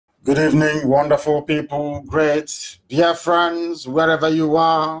Good evening, wonderful people, great Biafrans, wherever you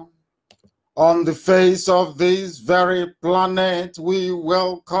are. On the face of this very planet, we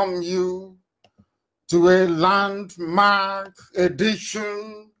welcome you to a landmark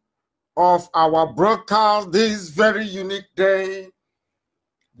edition of our broadcast this very unique day,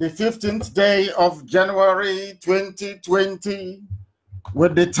 the 15th day of January 2020.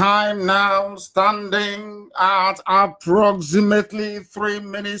 With the time now standing at approximately 3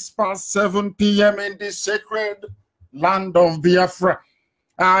 minutes past 7 p.m. in the sacred land of Biafra.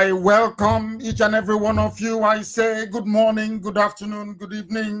 I welcome each and every one of you. I say good morning, good afternoon, good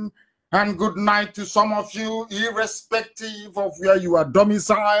evening, and good night to some of you, irrespective of where you are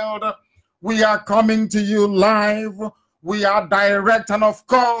domiciled. We are coming to you live. We are direct and, of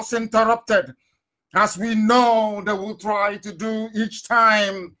course, interrupted, as we know they will try to do each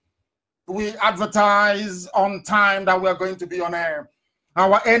time we advertise on time that we're going to be on air.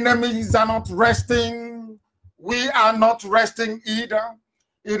 Our enemies are not resting. We are not resting either.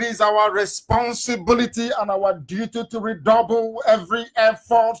 It is our responsibility and our duty to redouble every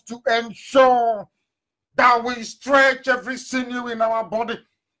effort to ensure that we stretch every sinew in our body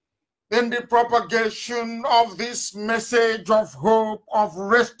in the propagation of this message of hope, of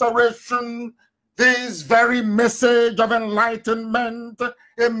restoration, this very message of enlightenment,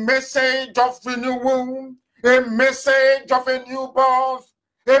 a message of renewal, a message of a new birth,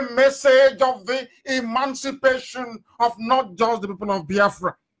 a message of the emancipation of not just the people of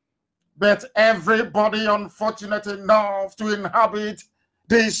Biafra, but everybody unfortunate enough to inhabit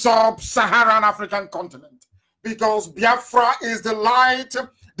the sub-Saharan African continent. Because Biafra is the light,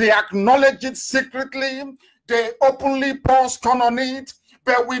 they acknowledge it secretly, they openly post on it,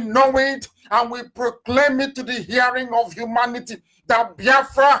 but we know it and we proclaim it to the hearing of humanity that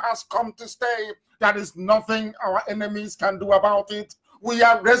Biafra has come to stay. There is nothing our enemies can do about it. We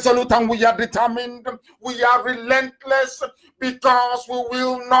are resolute and we are determined. We are relentless because we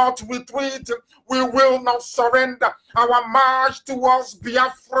will not retreat. We will not surrender. Our march towards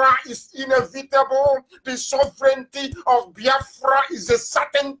Biafra is inevitable. The sovereignty of Biafra is a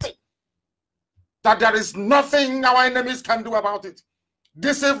certainty that there is nothing our enemies can do about it.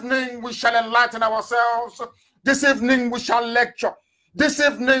 This evening we shall enlighten ourselves. This evening we shall lecture. This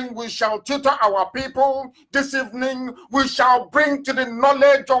evening we shall tutor our people. This evening we shall bring to the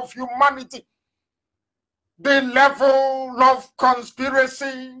knowledge of humanity the level of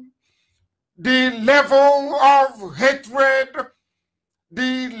conspiracy, the level of hatred,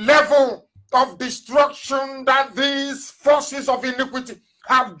 the level of destruction that these forces of iniquity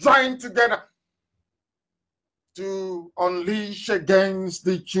have joined together to unleash against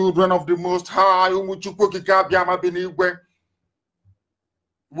the children of the Most High.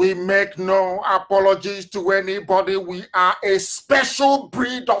 We make no apologies to anybody. We are a special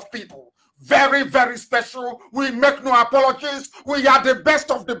breed of people. Very, very special. We make no apologies. We are the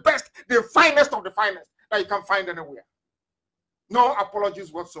best of the best, the finest of the finest that you can find anywhere. No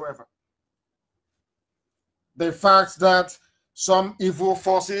apologies whatsoever. The fact that some evil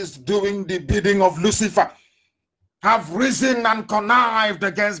forces doing the bidding of Lucifer have risen and connived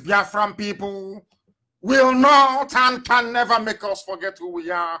against Biafran people will not and can never make us forget who we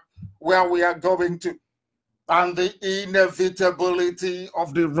are, where we are going to, and the inevitability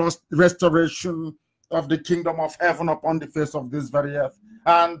of the restoration of the kingdom of heaven upon the face of this very earth.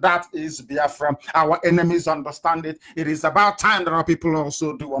 And that is Biafra. Our enemies understand it. It is about time that our people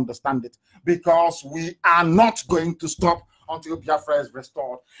also do understand it, because we are not going to stop until Biafra is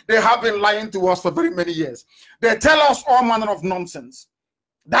restored. They have been lying to us for very many years. They tell us all manner of nonsense,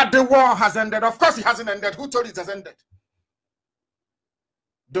 that the war has ended. Of course it hasn't ended. Who told it has ended?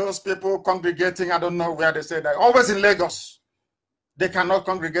 Those people congregating, I don't know where they say that, always in Lagos. They cannot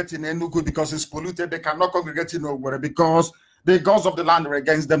congregate in Enugu because it's polluted. They cannot congregate in Owerri because the gods of the land are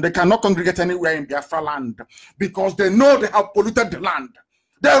against them. They cannot congregate anywhere in Biafra land because they know they have polluted the land.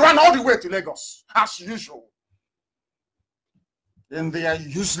 They run all the way to Lagos, as usual, in their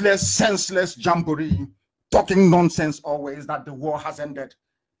useless, senseless jamboree, talking nonsense always that the war has ended.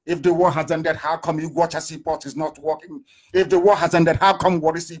 If the war has ended, how come Iguacha Seaport is not working? If the war has ended, how come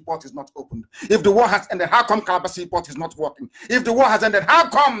Warri Seaport is not opened? If the war has ended, how come Calabar Seaport is not working? If the war has ended, how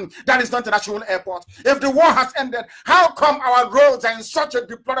come there is no international airport? If the war has ended, how come our roads are in such a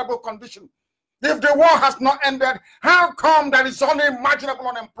deplorable condition? If the war has not ended, how come there is unimaginable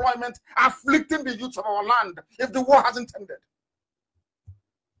unemployment afflicting the youth of our land? If the war hasn't ended.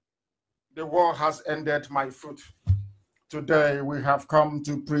 The war has ended, my foot. Today we have come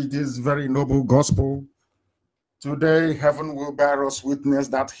to preach this very noble gospel. Today heaven will bear us witness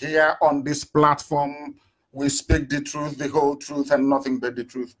that here on this platform We speak the truth, the whole truth, and nothing but the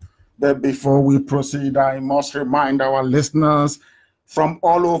truth. But before we proceed, I must remind our listeners from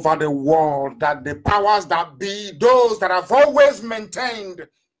all over the world that the powers that be, those that have always maintained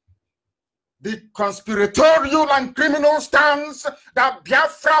the conspiratorial and criminal stance that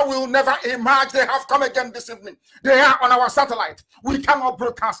Biafra will never emerge, they have come again this evening. They are on our satellite. We cannot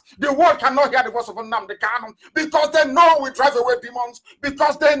broadcast. The world cannot hear the voice of Nnamdi Kanu because they know we drive away demons,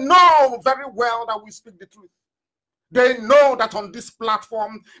 because they know very well that we speak the truth. They know that on this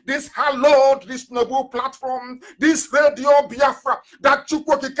platform, this hallowed, this noble platform, this Radio Biafra, that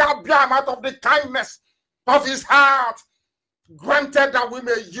Chukwokika Biam out of the kindness of his heart, granted that we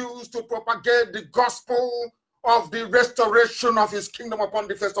may use to propagate the gospel of the restoration of his kingdom upon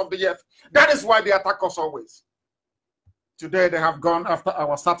the face of the earth. That is why they attack us always. Today they have gone after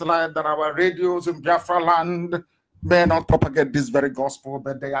our satellite, that our radios in Biafra land may not propagate this very gospel,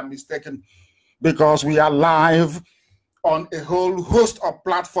 but they are mistaken, because we are live on a whole host of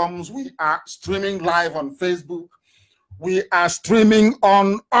platforms. We are streaming live on Facebook. We are streaming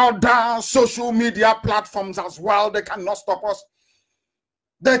on other social media platforms as well. They cannot stop us.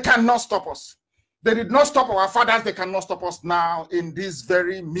 They cannot stop us. They did not stop our fathers. They cannot stop us now in this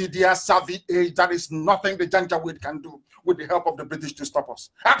very media savvy age. There is nothing the Janjaweed can do with the help of the British to stop us.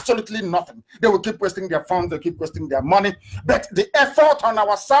 Absolutely nothing. They will keep wasting their funds. They keep wasting their money. But the effort on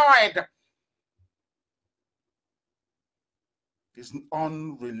our side is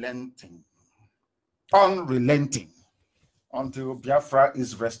unrelenting. Unrelenting. Until Biafra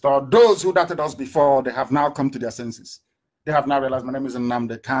is restored. Those who doubted us before, they have now come to their senses. They have now realized my name is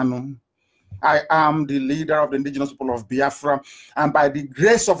Nnamdi Kanu. I am the leader of the indigenous people of Biafra, and by the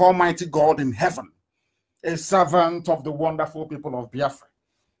grace of Almighty God in heaven, a servant of the wonderful people of Biafra.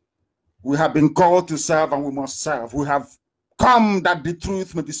 We have been called to serve, and we must serve. We have come that the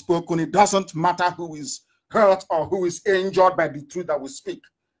truth may be spoken. It doesn't matter who is hurt or who is injured by the truth that we speak.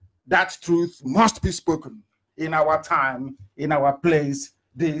 That truth must be spoken in our time, in our place,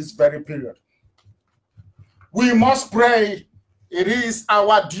 this very period. We must pray. It is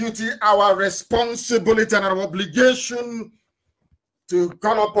our duty, our responsibility, and our obligation to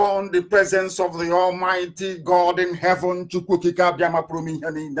call upon the presence of the Almighty God in heaven,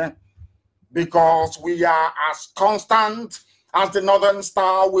 because we are as constant as the northern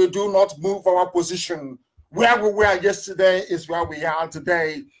star. We do not move our position. Where we were yesterday is where we are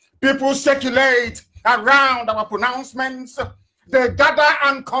today. People circulate around our pronouncements. They gather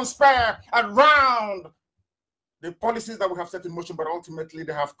and conspire around the policies that we have set in motion, but ultimately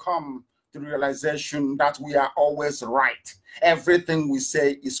they have come to the realization that we are always right. Everything we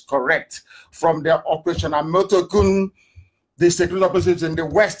say is correct. From the Operation Amotekun, the security operations in the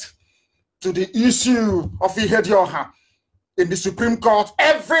West, to the issue of Ihedioha in the Supreme Court,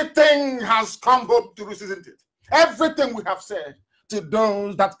 everything has come home to roost, isn't it? Everything we have said, to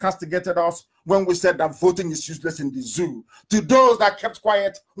those that castigated us when we said that voting is useless in the zoo, to those that kept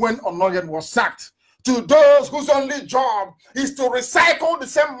quiet when Onoyen was sacked, to those whose only job is to recycle the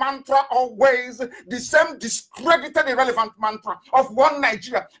same mantra always, the same discredited, irrelevant mantra of one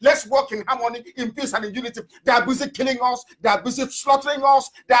Nigeria. Let's work in harmony, in peace, and in unity. They are busy killing us. They are busy slaughtering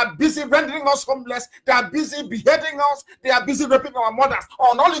us. They are busy rendering us homeless. They are busy beheading us. They are busy raping our mothers.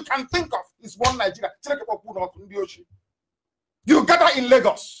 And all you can think of is one Nigeria. You gather in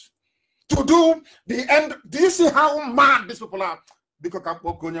Lagos to do the end. Do you see how mad these people are? Because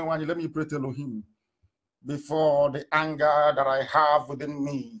let me pray to Elohim before the anger that I have within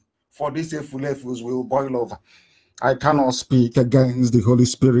me for these efulefus will boil over. I cannot speak against the Holy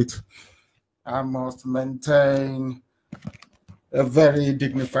Spirit. I must maintain a very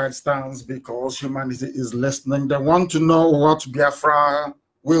dignified stance because humanity is listening. They want to know what Biafra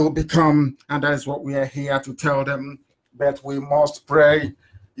will become, and that is what we are here to tell them. But we must pray.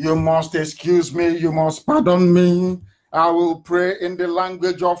 You must excuse me. You must pardon me. I will pray in the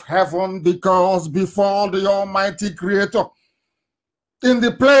language of heaven, because before the Almighty Creator, in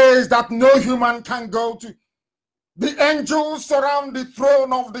the place that no human can go to, the angels surround the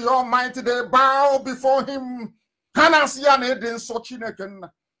throne of the Almighty. They bow before him.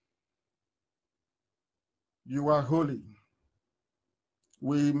 You are holy.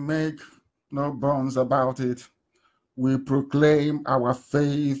 We make no bones about it. We proclaim our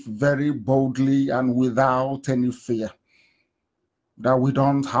faith very boldly and without any fear, that we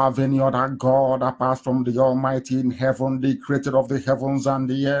don't have any other God apart from the Almighty in heaven, the creator of the heavens and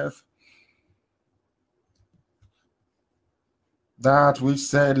the earth. That which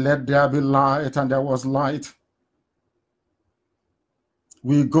said, let there be light, and there was light.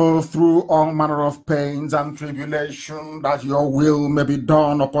 We go through all manner of pains and tribulation, that your will may be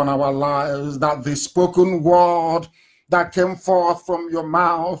done upon our lives, that the spoken word that came forth from your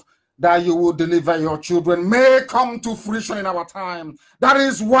mouth, that you will deliver your children, may come to fruition in our time. That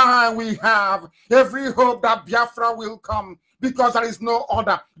is why we have every hope that Biafra will come, because there is no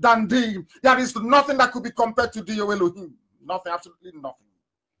other than thee. There is nothing that could be compared to thee, O Elohim. Nothing, absolutely nothing.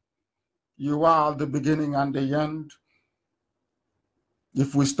 You are the beginning and the end.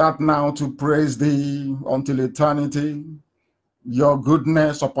 If we start now to praise thee until eternity, your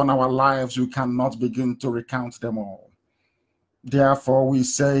goodness upon our lives, we cannot begin to recount them all. Therefore, we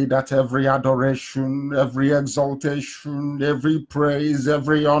say that every adoration, every exaltation, every praise,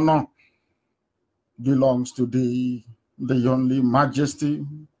 every honor belongs to thee, the only majesty,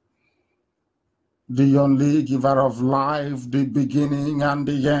 the only giver of life, the beginning and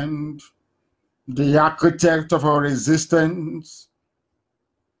the end, the architect of our existence.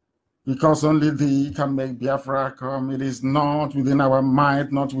 Because only thee can make Biafra come. It is not within our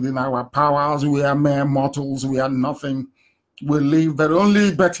might, not within our powers. We are mere mortals. We are nothing. We live but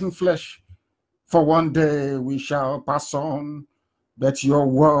only but in flesh. For one day we shall pass on, but your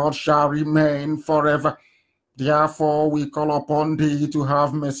word shall remain forever. Therefore we call upon thee to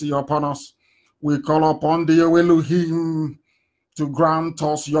have mercy upon us. We call upon thee, O Elohim, to grant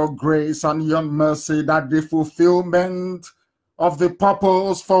us your grace and your mercy, that the fulfillment of the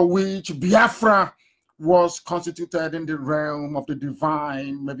purpose for which Biafra was constituted in the realm of the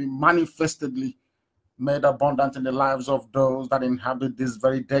divine may be manifestedly made abundant in the lives of those that inhabit this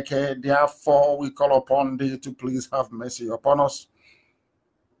very decade. Therefore, we call upon thee to please have mercy upon us.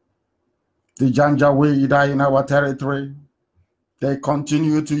 The Janjaweed are in our territory. They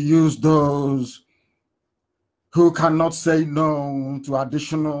continue to use those who cannot say no to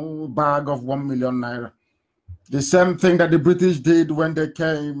additional bag of 1 million naira. The same thing that the British did when they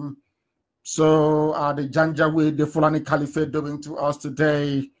came. So are the Janjaweed, the Fulani Caliphate, doing to us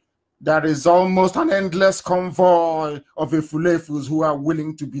today. There is almost an endless convoy of Efulefus who are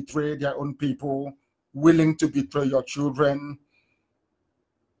willing to betray their own people, willing to betray your children.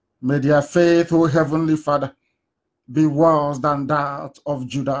 May their faith, O Heavenly Father, be worse than that of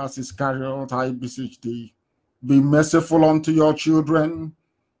Judas Iscariot, I beseech thee. Be merciful unto your children.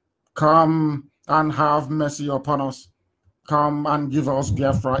 Come and have mercy upon us. Come and give us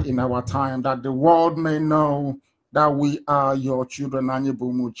Biafra in our time, that the world may know that we are your children.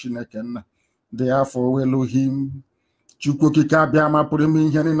 Therefore, Elohim, Chukwukika Biama Purimi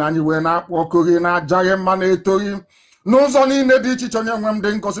Heni Nani Wena Wokuri na Gerrymandering Etoyi. N'ụzọ niile dị iche iche onye nwe m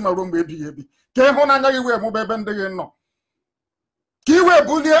dị ngozi na ruo mgbe ebighị ebi. Ka ịhụnanya gị wee mụba ebe ndị gị nọ. Ka iwe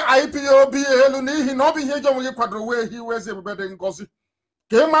bulie IPOB elu n'ihi na ọ bụ ihe iji onwe gị kwadoro wee hiwe ezi ebube dị ngozi.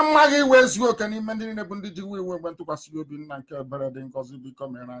 Ka ịma mma gị wee zuo oke n'ime ndị niile bụ ndị ji iwe mgbe ntụkwasị obi nna nke ebere dị ngozi, biko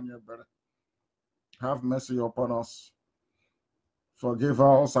mere anyị ebere. Have mercy upon us. Forgive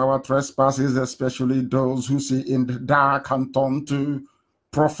us our trespasses, especially those who see in the dark and turn to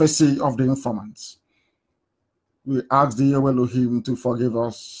prophecy of the informants. We ask the Elohim to forgive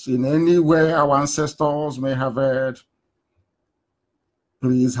us in any way our ancestors may have erred.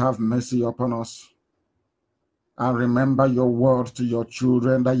 Please have mercy upon us. And remember your word to your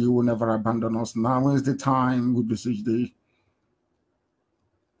children that you will never abandon us. Now is the time, we beseech thee,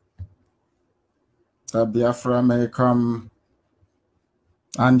 that Biafra may come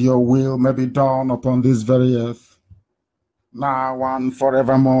and your will may be done upon this very earth. Now and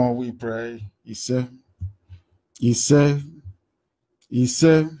forevermore we pray. He said,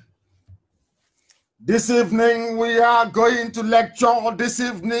 this evening we are going to lecture. This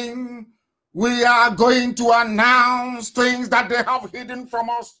evening we are going to announce things that they have hidden from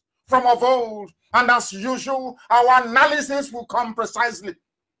us from of old. And as usual, our analysis will come precisely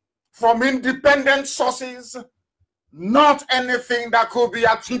from independent sources, not anything that could be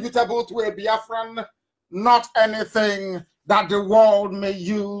attributable to a Biafran, not anything that the world may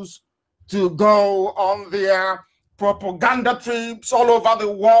use to go on their propaganda trips all over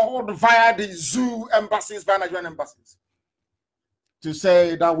the world via the zoo embassies, via Nigerian embassies, to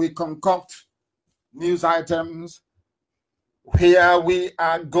say that we concoct news items. Here we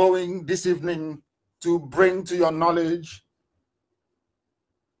are going this evening to bring to your knowledge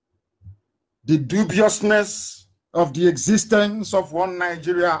the dubiousness of the existence of one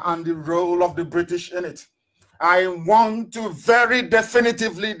Nigeria and the role of the British in it. I want to very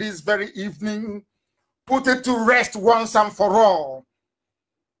definitively this very evening put it to rest once and for all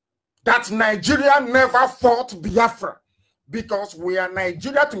that Nigeria never fought Biafra, because we are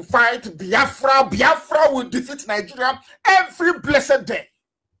Nigeria to fight Biafra. Biafra will defeat Nigeria every blessed day.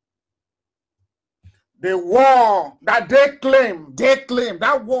 The war that they claim,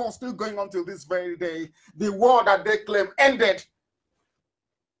 that war is still going on till this very day. The war that they claim ended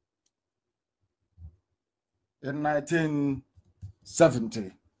in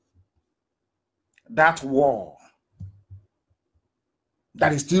 1970. That war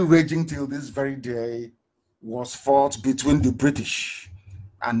that is still raging till this very day was fought between the British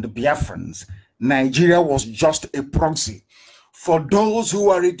and the Biafrans. Nigeria was just a proxy. For those who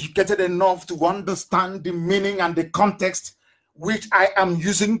are educated enough to understand the meaning and the context which I am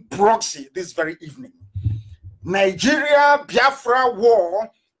using proxy this very evening. Nigeria-Biafra war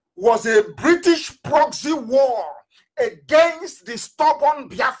was a British proxy war against the stubborn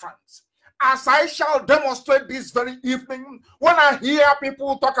Biafrans. As I shall demonstrate this very evening, when I hear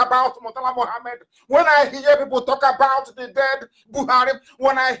people talk about Murtala Mohammed, when I hear people talk about the dead Buhari,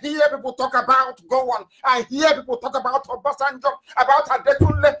 when I hear people talk about Gowon, I hear people talk about Obasanjo, about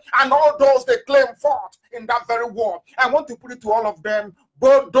Adekunle, and all those they claim fought in that very war. I want to put it to all of them,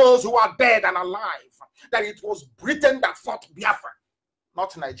 both those who are dead and alive, that it was Britain that fought Biafra,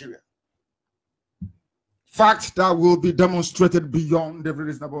 not Nigeria. Fact that will be demonstrated beyond every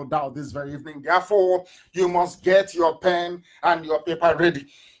reasonable doubt this very evening. Therefore, you must get your pen and your paper ready,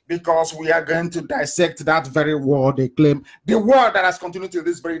 because we are going to dissect that very war they claim. The war that has continued till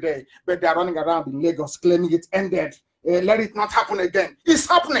this very day, but they are running around in Lagos claiming it ended. Let it not happen again. It's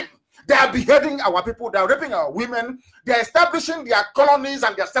happening. They are beheading our people. They are raping our women. They are establishing their colonies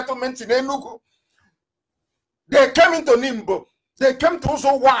and their settlements in Enugu. They came into Nimbo. They came to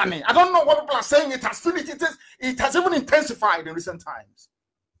Zowani. I don't know what people are saying. It has finished. It has even intensified in recent times.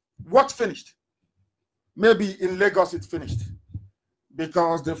 What finished? Maybe in Lagos it finished,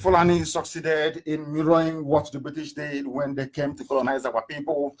 because the Fulani succeeded in mirroring what the British did when they came to colonize our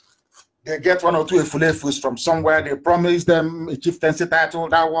people. They get one or two Efulefus from somewhere. They promised them a chieftaincy title.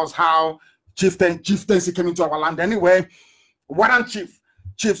 That was how chieftaincy came into our land. Anyway, warrant chiefs,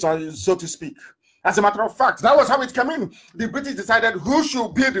 so to speak. As a matter of fact, that was how it came in. The British decided who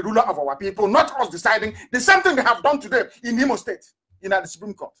should be the ruler of our people, not us deciding. The same thing they have done today in Imo State, in the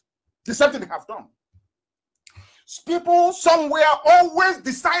Supreme Court. The same thing they have done. People somewhere always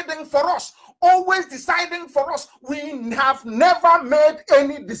deciding for us, always deciding for us. We have never made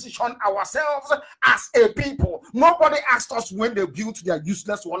any decision ourselves as a people. Nobody asked us when they built their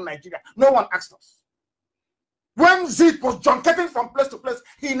useless one Nigeria. No one asked us. When Zeke was junketing from place to place,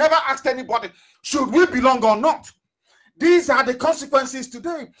 he never asked anybody, should we belong or not? These are the consequences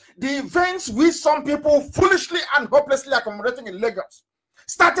today. The events which some people foolishly and hopelessly accommodating in Lagos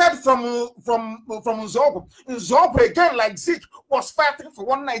started from Nzobo. Nzobo, again, like Zeke, was fighting for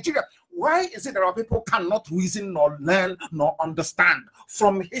one Nigeria. Why is it that our people cannot reason, nor learn, nor understand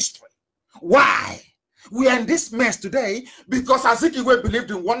from history? Why? We are in this mess today because Azikiwe believed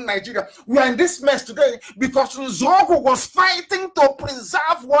in one Nigeria. We are in this mess today because Nzogo was fighting to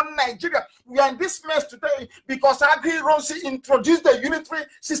preserve one Nigeria. We are in this mess today because Agri Ronsi introduced the unitary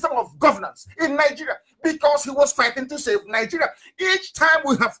system of governance in Nigeria, because he was fighting to save Nigeria. Each time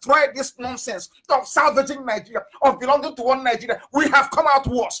we have tried this nonsense of salvaging Nigeria, of belonging to one Nigeria, we have come out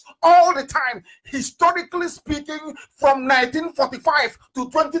worse all the time. Historically speaking, from 1945 to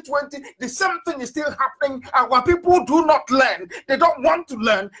 2020, the same thing is still happening. Our people do not learn. They don't want to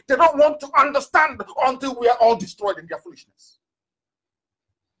learn. They don't want to understand until we are all destroyed in their foolishness.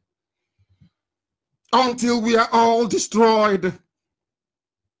 Until we are all destroyed.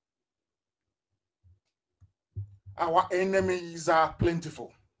 Our enemies are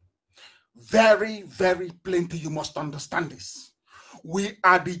plentiful. Very, very plenty. You must understand this. We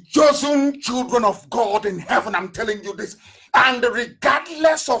are the chosen children of God in heaven. I'm telling you this. And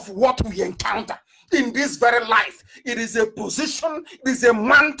regardless of what we encounter in this very life, it is a position, it is a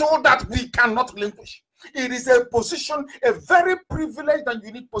mantle that we cannot relinquish. It is a position, a very privileged and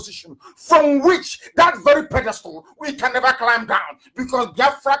unique position, from which that very pedestal we can never climb down, because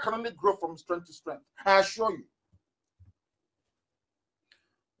Biafra can only grow from strength to strength. I assure you.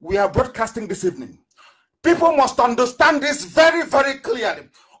 We are broadcasting this evening. People must understand this very, very clearly.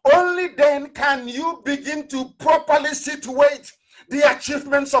 Only then can you begin to properly situate the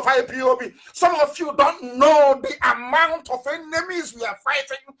achievements of IPOB. Some of you don't know the amount of enemies we are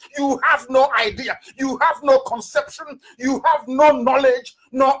fighting. You have no idea. You have no conception. You have no knowledge,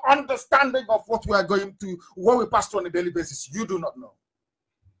 no understanding of what we are going to, what we pass through on a daily basis. You do not know.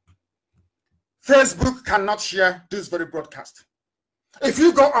 Facebook cannot share this very broadcast. If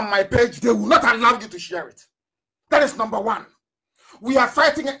you go on my page, they will not allow you to share it. That is number one. We are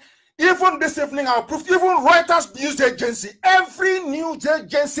fighting it. Even this evening, I'll prove, even Reuters news agency, every news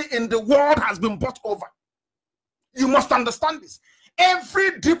agency in the world has been bought over. You must understand this.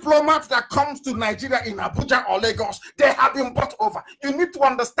 Every diplomat that comes to Nigeria in Abuja or Lagos, they have been bought over. You need to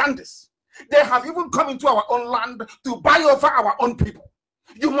understand this. They have even come into our own land to buy over our own people.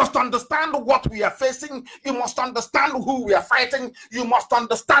 You must understand what we are facing. You must understand who we are fighting. You must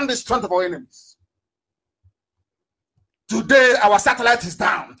understand the strength of our enemies. Today, our satellite is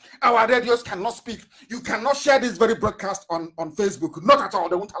down. Our radios cannot speak. You cannot share this very broadcast on Facebook. Not at all.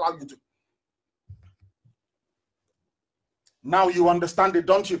 They won't allow you to. Now you understand it,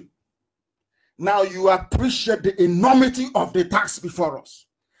 don't you? Now you appreciate the enormity of the task before us.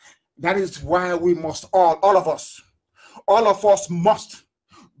 That is why we must all of us must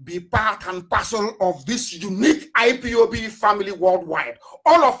be part and parcel of this unique IPOB family worldwide.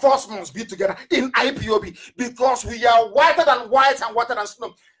 All of us must be together in IPOB because we are whiter than white and whiter than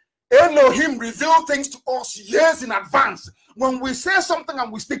snow. Elohim revealed things to us years in advance. When we say something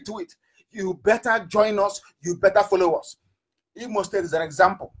and we stick to it, you better join us, you better follow us. Imo State is an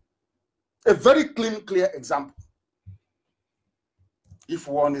example, a very clear example, if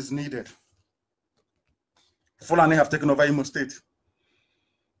one is needed. Fulani have taken over Imo State,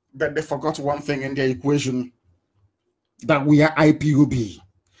 but they forgot one thing in their equation, that we are IPOB.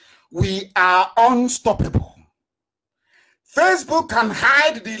 We are unstoppable. Facebook can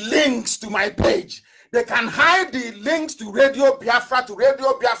hide the links to my page. They can hide the links to Radio Biafra,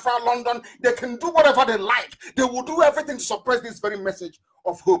 London. They can do whatever they like. They will do everything to suppress this very message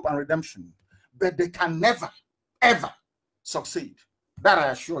of hope and redemption. But they can never, ever succeed. That I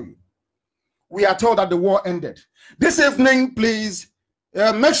assure you. We are told that the war ended. This evening, please,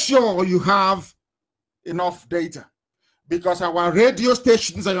 make sure you have enough data. Because our radio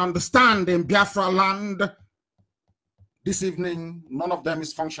stations, I understand, in Biafra land, this evening, none of them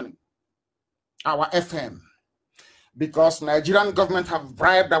is functioning. Our FM, because Nigerian government have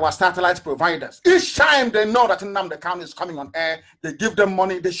bribed our satellite providers. Each time they know that Nnamdi Kanu is coming on air, they give them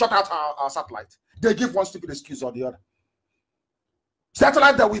money, they shut out our satellite. They give one stupid excuse or the other.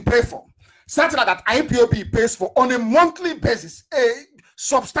 Satellite that we pay for, satellite that IPOB pays for on a monthly basis, a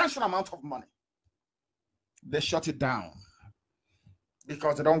substantial amount of money. They shut it down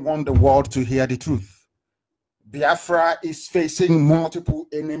because they don't want the world to hear the truth. Biafra is facing multiple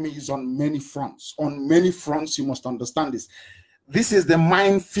enemies on many fronts. On many fronts, you must understand this. This is the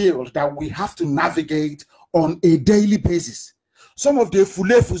minefield that we have to navigate on a daily basis. Some of the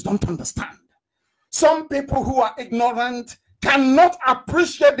fulefus don't understand. Some people who are ignorant cannot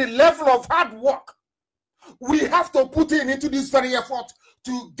appreciate the level of hard work we have to put into this very effort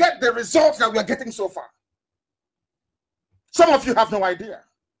to get the results that we are getting so far. Some of you have no idea.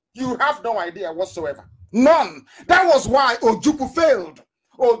 You have no idea whatsoever. None. That was why Ojukwu failed.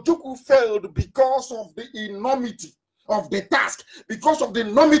 Ojukwu failed because of the enormity of the task, because of the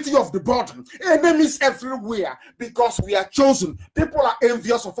enormity of the burden. Enemies everywhere, because we are chosen. People are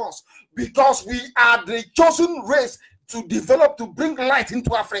envious of us, because we are the chosen race to develop, to bring light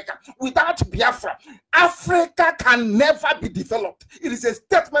into Africa. Without Biafra, Africa can never be developed. It is a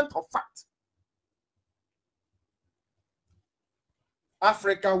statement of fact.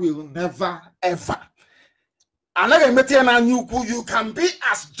 Africa will never, ever. You can be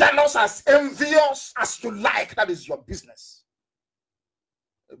as jealous, as envious as you like. That is your business.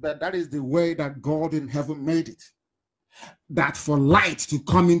 But that is the way that God in heaven made it. That for light to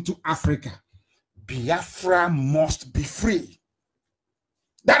come into Africa, Biafra must be free.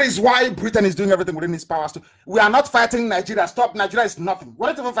 That is why Britain is doing everything within its powers. We are not fighting Nigeria. Stop. Nigeria is nothing. We're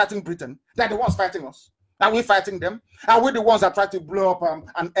not even fighting Britain. They're the ones fighting us. Are we fighting them? Are we the ones that try to blow up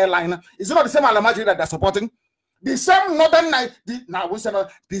an airliner? Is it not the same Alimajiri that they're supporting? The same northern Nigeria,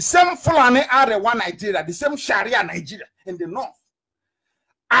 the same Fulani Arewa Nigeria, the same Sharia Nigeria in the north,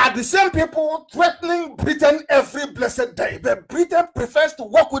 are the same people threatening Britain every blessed day. But Britain prefers to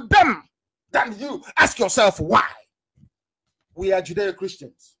work with them than you. Ask yourself why. We are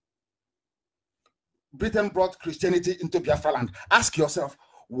Judeo-Christians. Britain brought Christianity into Biafra land. Ask yourself,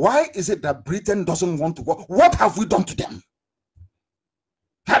 why is it that Britain doesn't want to work? What have we done to them?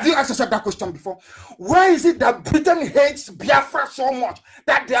 Have you asked yourself that question before? Why is it that Britain hates Biafra so much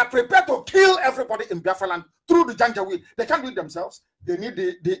that they are prepared to kill everybody in Biafra land through the Janjaweed? They can't do it themselves. They need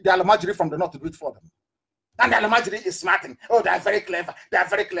the Alimajiri from the north to do it for them. And the Alimajiri is smarting. Oh, they are very clever. They are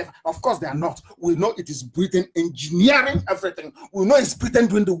very clever. Of course, they are not. We know it is Britain engineering everything. We know it's Britain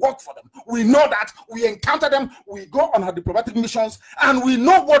doing the work for them. We know that. We encounter them. We go on our diplomatic missions, and we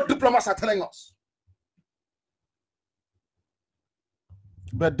know what diplomats are telling us.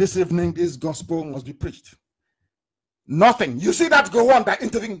 But this evening, this gospel must be preached. Nothing. You see that go on that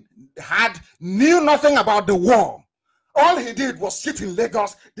interviewing knew nothing about the war. All he did was sit in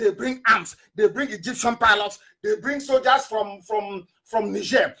Lagos. They bring arms. They bring Egyptian pilots. They bring soldiers from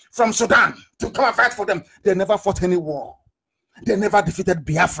Niger, from Sudan to come and fight for them. They never fought any war. They never defeated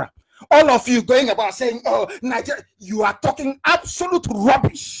Biafra. All of you going about saying, oh, Nigeria, you are talking absolute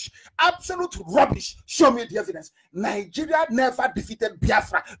rubbish. Absolute rubbish. Show me the evidence. Nigeria never defeated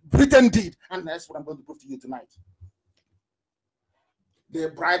Biafra. Britain did. And that's what I'm going to prove to you tonight. They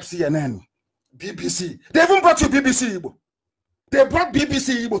bribed CNN, BBC. They even brought you BBC Igbo. They brought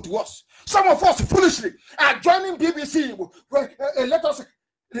BBC Igbo to us. Some of us foolishly are joining BBC Igbo. Let us.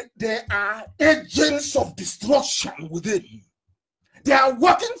 They are agents of destruction within. They are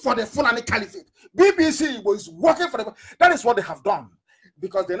working for the Fulani Caliphate. BBC Igbo is working for them. That is what they have done.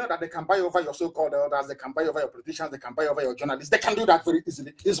 Because they know that they can buy over your so-called elders, they can buy over your politicians, they can buy over your journalists. They can do that very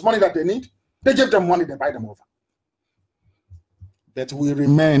easily. It's money that they need. They give them money, they buy them over. But we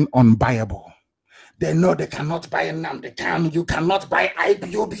remain unbuyable. They know they cannot buy Nnamdi. You cannot buy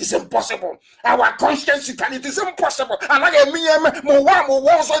IPOB. It's impossible. Our conscience, it is impossible. And like a mere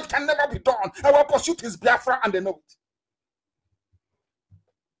so it can never be done. Our pursuit is Biafra, and they know it.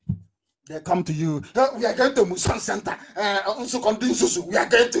 They come to you. We are going to Musan Center. We are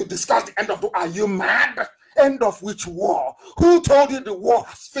going to discuss the end of the war. Are you mad? End of which war? Who told you the war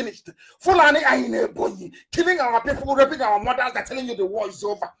has finished? Fulani are in a boy, killing our people, raping our mothers. They're telling you the war is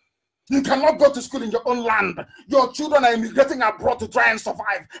over. You cannot go to school in your own land. Your children are immigrating abroad to try and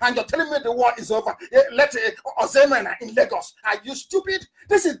survive. And you're telling me the war is over. Let Ozemena in Lagos. Are you stupid?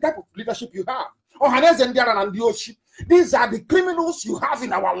 This is the type of leadership you have. These are the criminals you have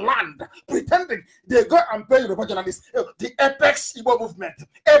in our land, pretending they go and pay the journalists. The Apex Igbo movement,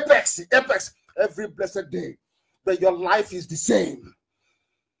 Apex, every blessed day. But your life is the same.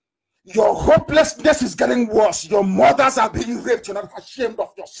 Your hopelessness is getting worse. Your mothers are being raped. You're not ashamed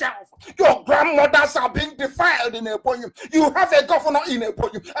of yourself. Your grandmothers are being defiled in Ebonyi. You have a governor in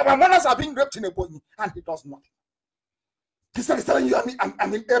Ebonyi. Our mothers are being raped in Ebonyi, and he does nothing. He started telling you,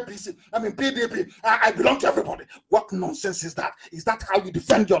 I'm in APC, I'm in PDP, I belong to everybody. What nonsense is that? Is that how you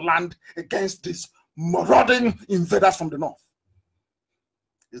defend your land against these marauding invaders from the north?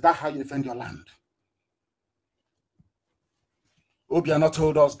 Is that how you defend your land? Obiano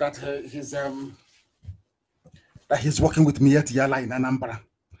told us that he's working with Mieti Yala in Anambra.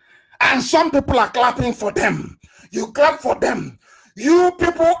 And some people are clapping for them. You clap for them. You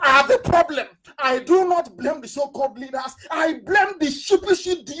people are the problem. I do not blame the so-called leaders. I blame the sheepish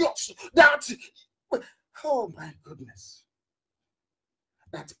idiots that, oh my goodness,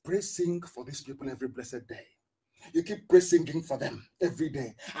 that pray sing for these people every blessed day. You keep pray singing for them every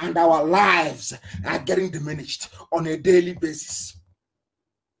day. And our lives are getting diminished on a daily basis.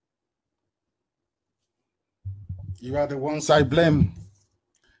 You are the ones I blame.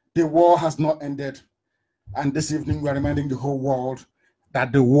 The war has not ended. And this evening, we are reminding the whole world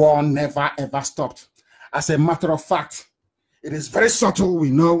that the war never, ever stopped. As a matter of fact, it is very subtle, we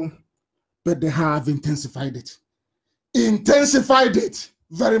know, but they have intensified it. Intensified it,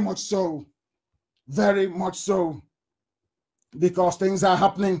 very much so. Very much so. Because things are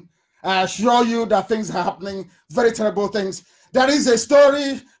happening. I assure you that things are happening, very terrible things. There is a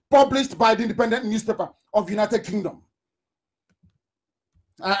story published by the independent newspaper of United Kingdom.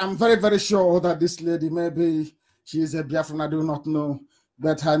 I am very, very sure that this lady, maybe she is a Biafran, I do not know,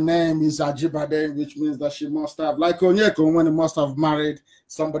 but her name is Ajibade, which means that she must have, like Onyeko, when he must have married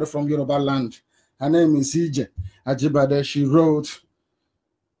somebody from Yoruba land. Her name is Ije Ajibade. She wrote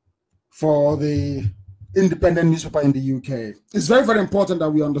for the independent newspaper in the UK. It's very, very important that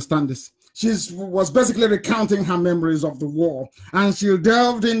we understand this. She was basically recounting her memories of the war, and she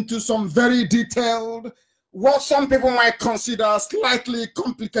delved into some very detailed, what some people might consider slightly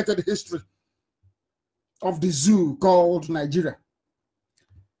complicated history of the zoo called Nigeria.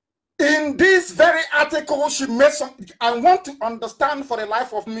 In this very article, she made some, I want to understand for the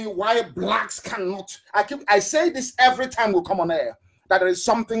life of me why blacks cannot, I say this every time we come on air, that there is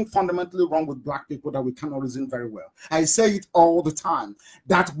something fundamentally wrong with black people that we cannot reason very well. I say it all the time,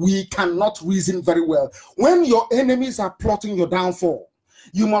 that we cannot reason very well. When your enemies are plotting your downfall,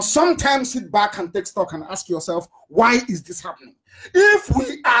 you must sometimes sit back and take stock and ask yourself, why is this happening? If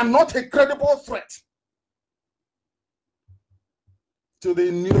we are not a credible threat to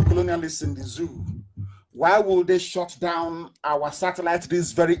the neo-colonialists in the zoo, why will they shut down our satellite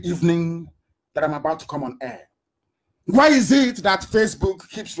this very evening that I'm about to come on air? Why is it that Facebook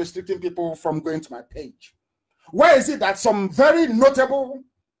keeps restricting people from going to my page? Why is it that some very notable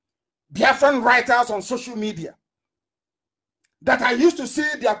Biafran writers on social media that I used to see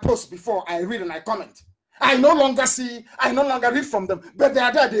their posts before, I read and I comment, I no longer see, I no longer read from them, but they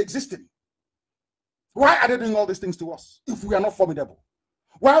are there, they existing. Why are they doing all these things to us if we are not formidable?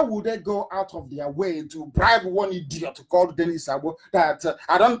 Why would they go out of their way to bribe one idiot to call Dennis Sabo that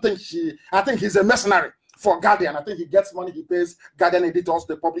I think he's a mercenary for Guardian. I think he gets money, he pays Guardian editors,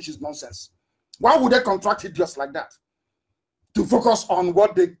 they publish his nonsense. Why would they contract idiots like that to focus on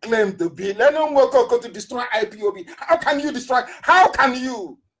what they claim to be? Let them go to destroy IPOB. How can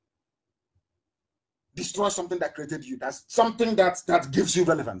you destroy something that created you? That's something that gives you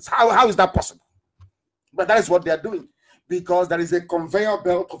relevance. How is that possible? But that is what they are doing, because there is a conveyor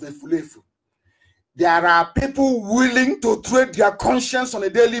belt of a fulefu. There are people willing to trade their conscience on a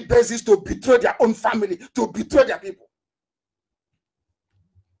daily basis to betray their own family, to betray their people.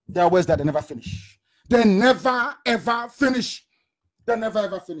 There are ways that they never finish. They never ever finish. They never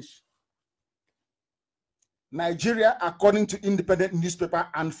ever finish. Nigeria, according to independent newspaper,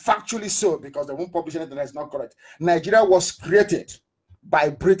 and factually so, because they won't publish anything that is not correct, Nigeria was created by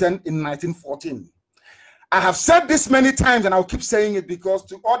Britain in 1914. I have said this many times, and I'll keep saying it, because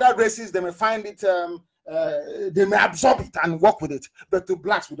to other races, they may find it, they may absorb it and work with it. But to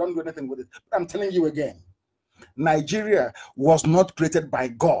blacks, we don't do anything with it. I'm telling you again, Nigeria was not created by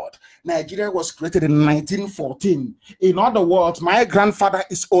God. Nigeria was created in 1914. In other words, my grandfather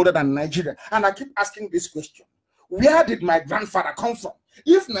is older than Nigeria. And I keep asking this question. Where did my grandfather come from?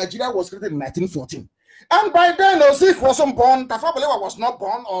 If Nigeria was created in 1914, and by then, Ozik wasn't born, Tafawa Balewa was not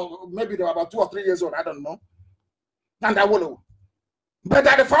born, or maybe they were about 2 or 3 years old, I don't know. And I will know. But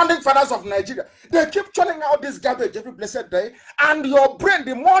they're the founding fathers of Nigeria. They keep churning out this garbage every blessed day, and your brain,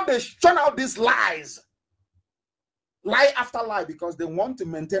 the more they churn out these lies, lie after lie, because they want to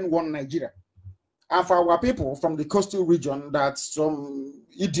maintain one Nigeria. And for our people from the coastal region, that some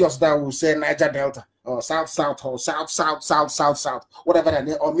idiots that will say Niger Delta, or South, or South, whatever they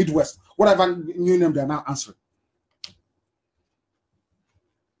name, or Midwest, whatever new name they're now answering.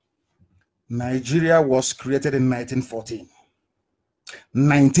 Nigeria was created in 1914.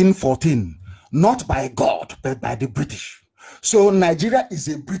 1914, not by God, but by the British. So Nigeria is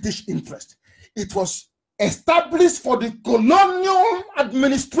a British interest. It was established for the colonial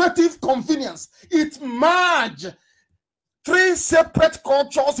administrative convenience. It merged 3 separate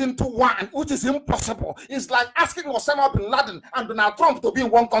cultures into one, which is impossible. It's like asking Osama bin Laden and Donald Trump to be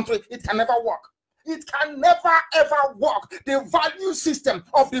in one country. It can never work. It can never ever work. The value system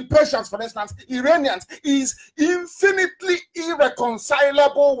of the Persians, for instance, Iranians, is infinitely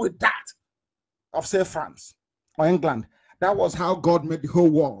irreconcilable with that of, say, France or England. That was how God made the whole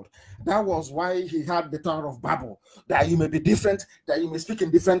world. That was why he had the Tower of Babel, that you may be different, that you may speak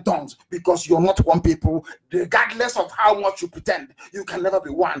in different tongues, because you're not one people. Regardless of how much you pretend, you can never be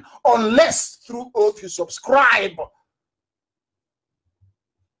one, unless through oath you subscribe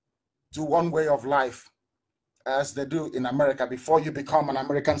to one way of life, as they do in America. Before you become an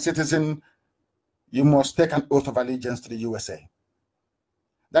American citizen, you must take an oath of allegiance to the USA.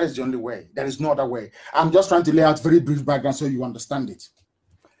 That is the only way. There is no other way. I'm just trying to lay out very brief background so you understand it.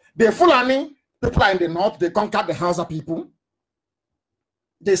 The Fulani people are in the north. They conquered the Hausa people.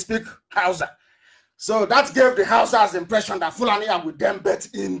 They speak Hausa. So that gave the Hausas the impression that Fulani are with them, but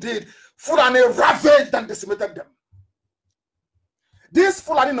indeed, Fulani ravaged and decimated them. These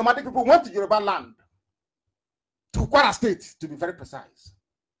Fulani nomadic people went to Yoruba land, to Kwara State, to be very precise.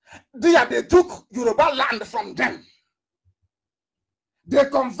 They took Yoruba land from them. They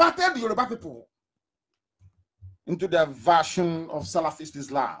converted the Yoruba people into their version of Salafist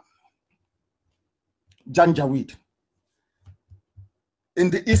Islam, Janjaweed. In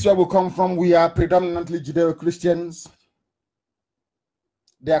the east where we come from, we are predominantly Judeo-Christians.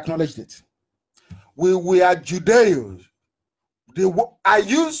 They acknowledged it. We are Judeos. I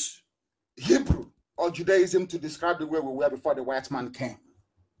use Hebrew or Judaism to describe the way we were before the white man came.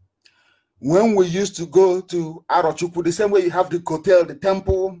 When we used to go to Arochukwu, the same way you have the Kotel, the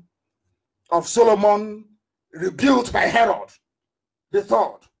temple of Solomon, rebuilt by Herod III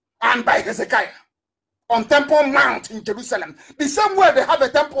and by Hezekiah on Temple Mount in Jerusalem. The same way they have a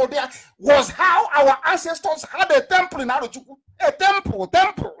temple there was how our ancestors had a temple in Arochukwu. A temple,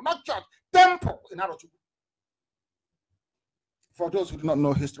 not church, temple in Arochukwu. For those who do not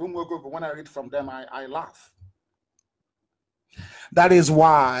know history, when I read from them, I laugh. That is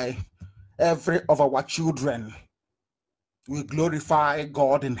why every of our children will glorify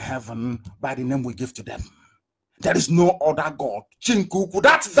God in heaven by the name we give to them. There is no other God. Chinkuku,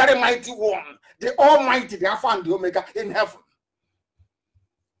 that very mighty one, the Almighty, the Alpha and the Omega in heaven,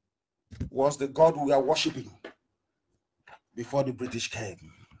 was the God we are worshiping before the British came.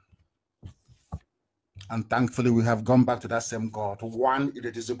 And thankfully, we have gone back to that same God, one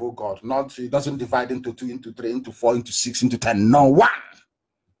irreducible God. Not, it doesn't divide into 2, into 3, into 4, into 6, into 10. No, one.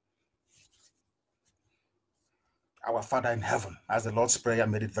 Our Father in heaven, as the Lord's Prayer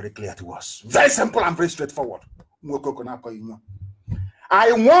made it very clear to us. Very simple and very straightforward.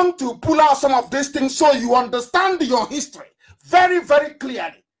 I want to pull out some of these things so you understand your history very, very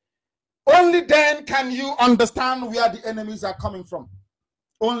clearly. Only then can you understand where the enemies are coming from.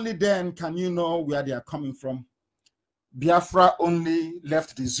 Only then can you know where they are coming from. Biafra only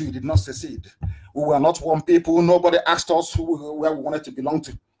left the zoo, did not secede. We were not one people. Nobody asked us where we wanted to belong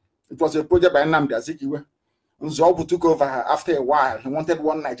to. It was a project by Nnamdi Azikiwe. Nzobu took over after a while. He wanted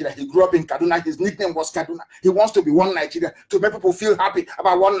one Nigeria. He grew up in Kaduna. His nickname was Kaduna. He wants to be one Nigeria, to make people feel happy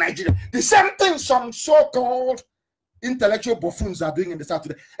about one Nigeria. The same thing some so-called intellectual buffoons are doing in the South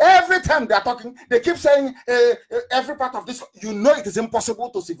today. Every time they are talking, they keep saying every part of this. You know it is impossible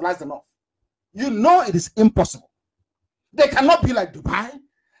to civilize the North. You know it is impossible. They cannot be like Dubai.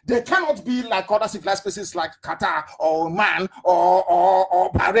 They cannot be like other civilized places like Qatar or Oman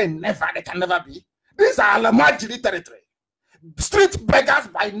or Bahrain. Never. They can never be. These are Alimajiri territory. Street beggars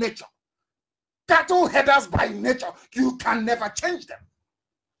by nature. Cattle headers by nature. You can never change them.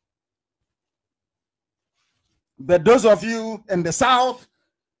 But those of you in the South,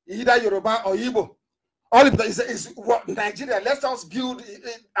 either Yoruba or Igbo, all it is what Nigeria, let us build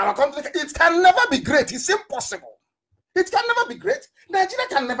our country. It can never be great. It's impossible. It can never be great. Nigeria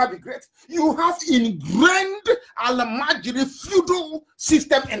can never be great. You have ingrained Alimajiri feudal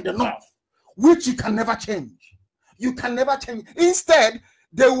system in the North, which you can never change. You can never change. Instead,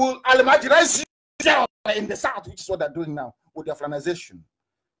 they will Alimajirize you in the South, which is what they're doing now with their Afghanization,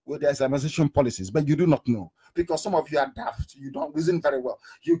 with their Islamization policies. But you do not know, because some of you are daft. You don't reason very well.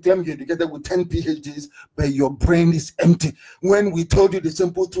 You claim you're together with 10 PhDs, but your brain is empty. When we told you the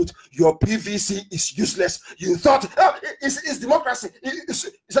simple truth, your PVC is useless. You thought, oh, it's democracy. They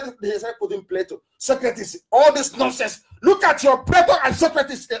said putting Plato, Socrates, all this nonsense. Look at your Plato and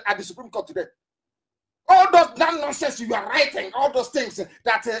Socrates at the Supreme Court today. All those nonsense you are writing, all those things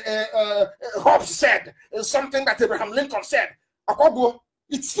that Hobbes said, something that Abraham Lincoln said.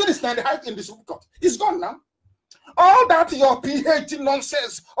 It's finished now in the Supreme Court. It's gone now. All that your PhD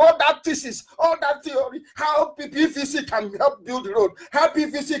nonsense, all that thesis, all that theory, how PVC can help build the road, how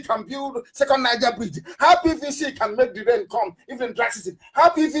PVC can build second Niger bridge, how PVC can make the rain come, even dry season, how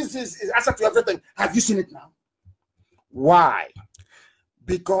PVC is answer to everything. Have you seen it now? Why?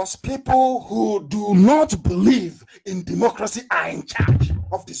 Because people who do not believe in democracy are in charge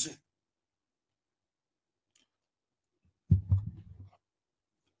of the zoo.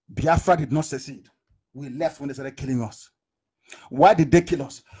 Biafra did not secede. We left when they started killing us. Why did they kill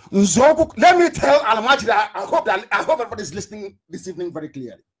us? Nzobu, let me tell Alimajiri, I hope everybody is listening this evening very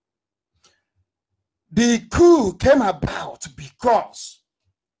clearly. The coup came about because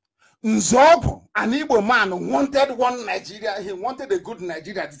Nzobu, an Igbo man, wanted one Nigeria. He wanted a good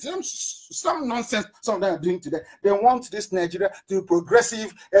Nigeria. Some nonsense some of them are doing today. They want this Nigeria to be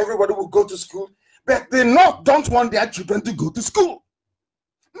progressive. Everybody will go to school. But they don't want their children to go to school.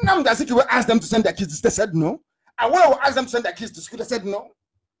 Nnamdi Azikiwe asked them to send their kids. They said no. And when I asked them to send their kids to school, they said no.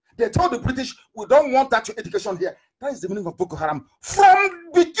 They told the British, we don't want that education here. That is the meaning of Boko Haram. From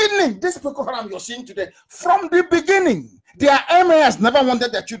the beginning, this Boko Haram you're seeing today, from the beginning, their emirs never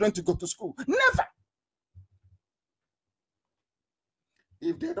wanted their children to go to school. Never.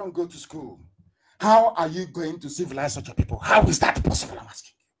 If they don't go to school, how are you going to civilize such a people? How is that possible, I'm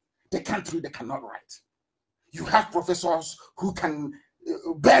asking you? They can't read, they cannot write. You have professors who can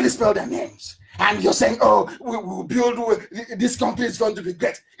barely spell their names, and you're saying, oh, we will build, this country is going to be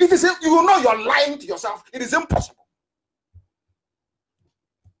great. It is, you know you're lying to yourself. It is impossible.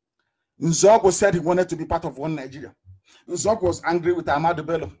 Nzobu said he wanted to be part of one Nigeria. Nzobu was angry with Ahmadu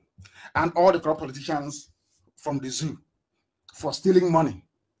Bello and all the corrupt politicians from the zoo for stealing money,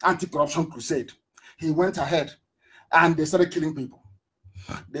 anti-corruption crusade. He went ahead and they started killing people.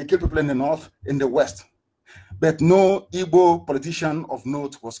 They killed people in the north, in the west. But no Igbo politician of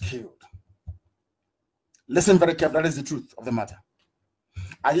note was killed. Listen very carefully, that is the truth of the matter.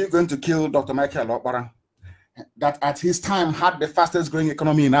 Are you going to kill Dr. Michael Okpara, that at his time had the fastest growing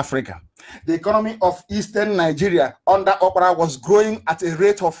economy in Africa? The economy of Eastern Nigeria under Okpara was growing at a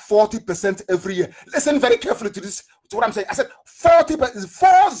rate of 40% every year. Listen very carefully to this, to what I'm saying. I said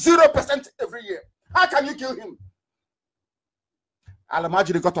 40% every year. How can you kill him?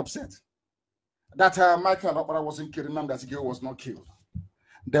 Alimajiri got upset that Michael Okpara wasn't killed, Nnamdi Azikiwe was not killed.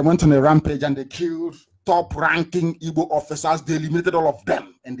 They went on a rampage and they killed top-ranking Igbo officers. They eliminated all of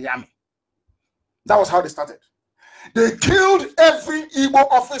them in the army. That was how they started. They killed every Igbo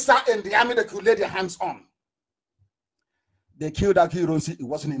officer in the army they could lay their hands on. They killed Akironsi. It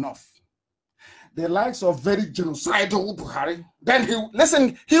wasn't enough. The likes of very genocidal Buhari. Then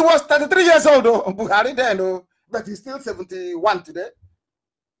he was 33 years old, Buhari then. but he's still 71 today.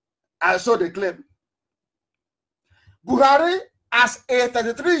 And so they claim. Buhari, as a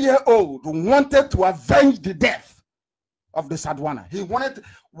 33-year-old, wanted to avenge the death of the Sadwana. He wanted,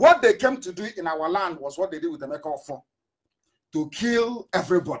 what they came to do in our land was what they did with the Emeka Ofo, to kill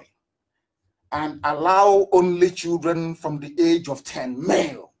everybody and allow only children from the age of 10,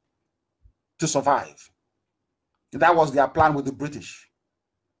 male, to survive. That was their plan with the British.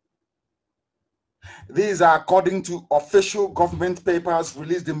 These are according to official government papers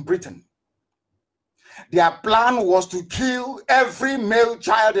released in Britain. Their plan was to kill every male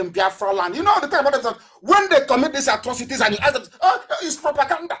child in Biafra land. You know the thing about it, when they commit these atrocities and you ask them, oh, it's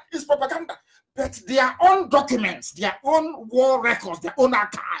propaganda, it's propaganda. But their own documents, their own war records, their own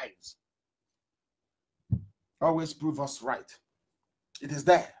archives always prove us right. It is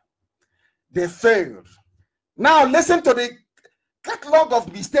there. They failed. Now listen to the catalog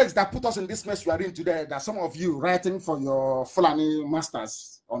of mistakes that put us in this mess we are in today, that some of you writing for your Fulani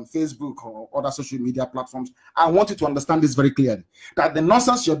masters on Facebook or other social media platforms. I want you to understand this very clearly, that the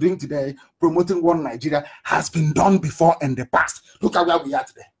nonsense you're doing today, promoting one Nigeria, has been done before in the past. Look at where we are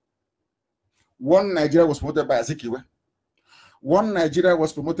today. One Nigeria was promoted by Azikiwe. One Nigeria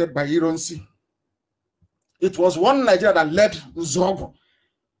was promoted by Ironsi. It was one Nigeria that led Zobo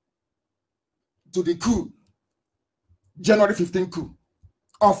to the coup, January 15 coup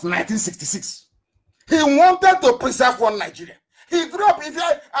of 1966. He wanted to preserve one Nigeria. He grew up,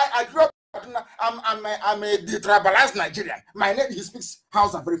 I grew up, I'm a detribalized Nigerian. My name, he speaks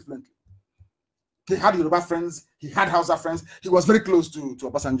Hausa very fluently. He had Yoruba friends, he had Hausa friends. He was very close to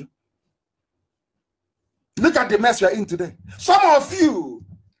Obasanjo. Look at the mess we are in today. Some of you,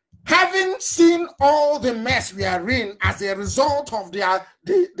 having seen all the mess we are in as a result of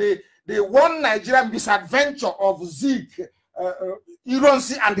the one Nigerian misadventure of Zeke,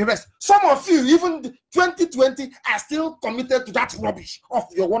 Ironsi, and the rest. Some of you, even 2020, are still committed to that rubbish of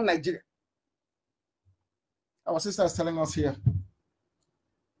your one Nigeria. Our sister is telling us here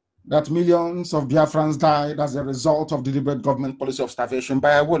that millions of Biafrans died as a result of deliberate government policy of starvation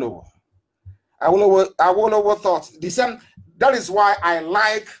by Awolowo. Awolowo thought the same. That is why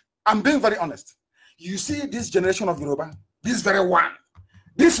I'm being very honest. You see this generation of Yoruba, this very one,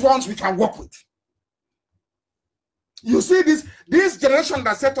 these ones we can work with. You see this generation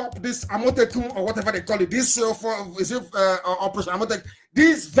that set up this Amotekun or whatever they call it, this Operation Amotekun,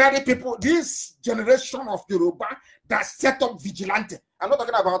 these very people, this generation of Yoruba that set up vigilante. I'm not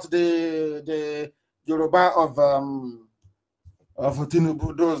talking about the Yoruba of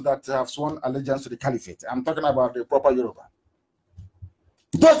Tinubu, those that have sworn allegiance to the caliphate. I'm talking about the proper Yoruba.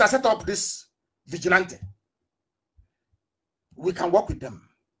 Those that set up this vigilante, we can work with them.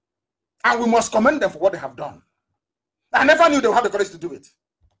 And we must commend them for what they have done. I never knew they would have the courage to do it,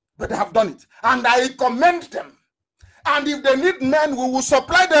 but they have done it. And I commend them. And if they need men, we will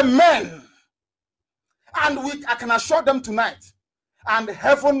supply them men. And I can assure them tonight, and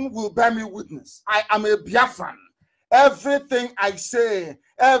heaven will bear me witness. I am a Biafran. Everything I say,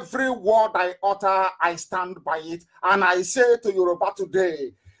 every word I utter, I stand by it. And I say to Yoruba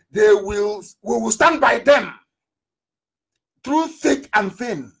today, we will stand by them through thick and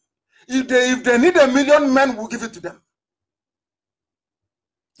thin. If they need 1 million men, we'll give it to them,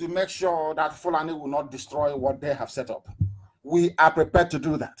 to make sure that Fulani will not destroy what they have set up. We are prepared to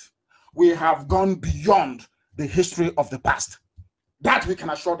do that. We have gone beyond the history of the past. That we can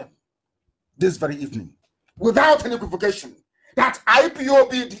assure them this very evening, without any provocation, that IPOB,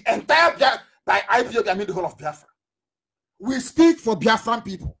 the entire Biafra, by IPOB I mean the whole of Biafra, we speak for Biafran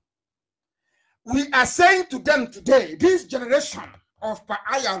people. We are saying to them today, this generation of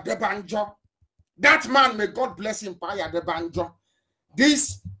Paaya Debanjo, that man, may God bless him, Paaya Debanjo,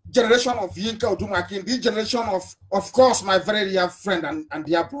 this generation of Yinka Odumakin, this generation of course, my very dear friend and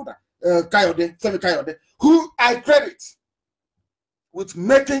dear brother, Femi Kayode, who I credit with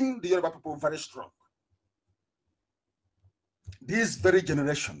making the Yoruba people very strong. This very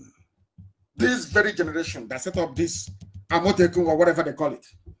generation that set up this Amotekun or whatever they call it,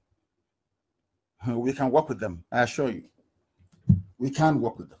 we can work with them, I assure you. We can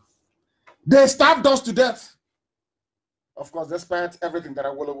work with them. They starved us to death. Of course, despite everything that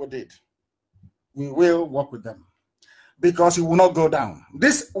Awolowo did, we will work with them, because it will not go down.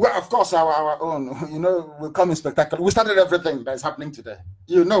 This, well, of course, our own, will come in spectacular. We started everything that is happening today.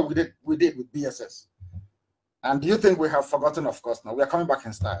 We did with BSS. And do you think we have forgotten? Of course, no. We are coming back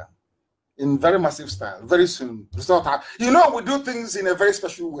in style, in very massive style, very soon. We do things in a very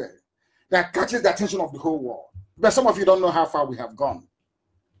special way that catches the attention of the whole world. But some of you don't know how far we have gone.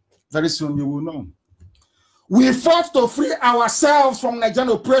 Very soon you will know. We fought to free ourselves from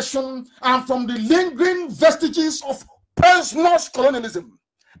Nigerian oppression and from the lingering vestiges of poisonous colonialism.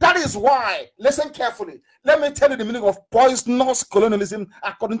 That is why, listen carefully, let me tell you the meaning of poisonous colonialism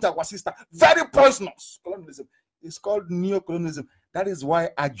according to our sister. Very poisonous colonialism. It's called neocolonialism. That is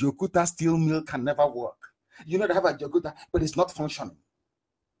why a Jokuta steel mill can never work. You know, they have a Jokuta, but it's not functioning.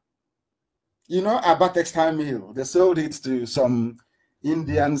 You know about textile mill? They sold it to some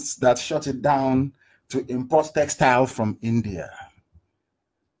Indians that shut it down to import textile from India.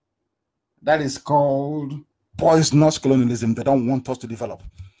 That is called poisonous colonialism. They don't want us to develop.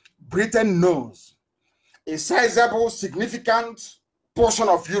 Britain knows, a sizable, significant portion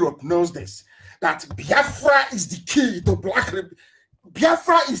of Europe knows this, that Biafra is the key to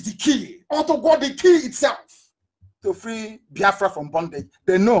Biafra is the key, or to God, the key itself to free Biafra from bondage.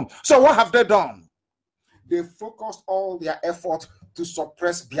 They know. So what have they done? They focused all their effort to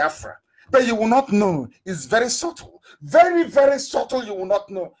suppress Biafra. But you will not know. It's very subtle. Very, very subtle. You will not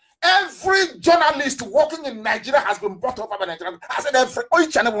know. Every journalist working in Nigeria has been brought over by Nigeria. I said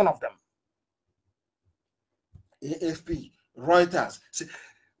each and every one of them. AFP, Reuters. See,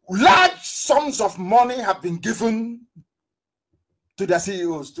 large sums of money have been given to their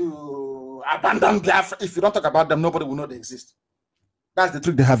CEOs to abandon Biafra. If you don't talk about them, nobody will know they exist. That's the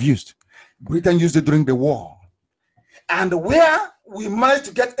trick they have used. Britain used it during the war. And where we managed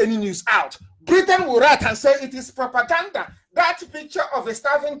to get any news out, Britain will write and say it is propaganda. That picture of a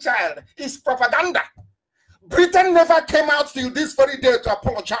starving child is propaganda. Britain never came out till this very day to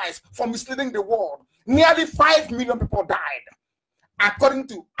apologize for misleading the world. Nearly 5 million people died, according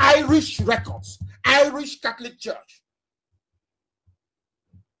to Irish records, Irish Catholic Church.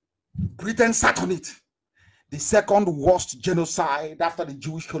 Britain sat on it. The second worst genocide after the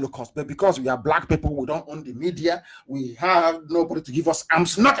Jewish Holocaust. But because we are black people, we don't own the media, we have nobody to give us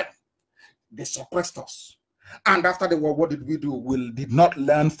arms, nothing. They suppressed us. And after the war, what did we do? We did not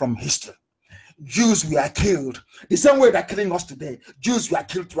learn from history. Jews were killed the same way they're killing us today. Jews were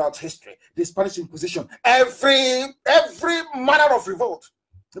killed throughout history. The Spanish Inquisition, every manner of revolt,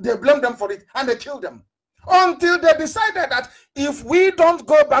 they blamed them for it and they killed them until they decided that if we don't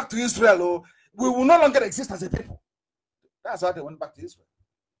go back to Israel, we will no longer exist as a people. That's why they went back to Israel.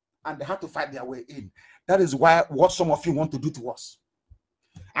 And they had to fight their way in. That is why what some of you want to do to us.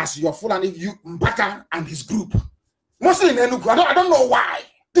 As your Fulani, you Mbaka and his group. Mostly in Enugu. I don't know why.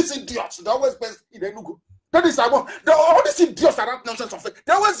 These idiots, they're always based in Enugu. That is all these idiots are not nonsense of it.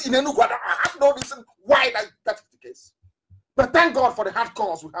 They're always in Enugu. I have no reason why that is the case. But thank God for the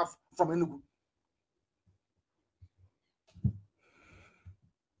hardcores we have from Enugu.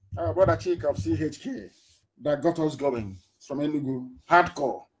 Our brother Chick of CHK that got us going from Enugu,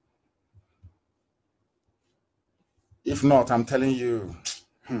 hardcore. If not, I'm telling you,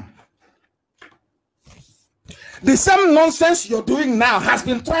 the same nonsense you're doing now has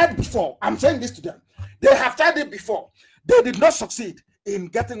been tried before. I'm saying this to them. They have tried it before. They did not succeed in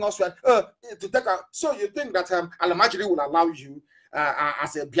getting us to take a. So you think that Alimajiri will allow you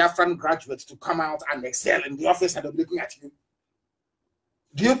as a Biafran graduate to come out and excel in the office and they'll be looking at you?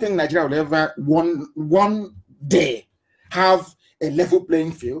 Do you think Nigeria will ever one day have a level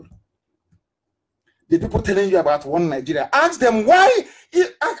playing field? The people telling you about one Nigeria, ask them why.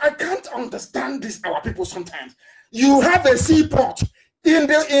 I can't understand this. Our people sometimes. You have a seaport in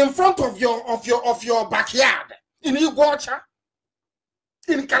front of your backyard in Iguacha,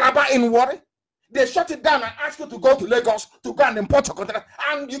 in Calabar, in Warri. They shut it down and ask you to go to Lagos to go and import your container,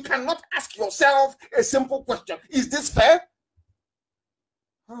 and you cannot ask yourself a simple question: is this fair?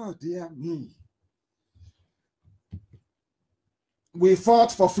 Oh, dear me. We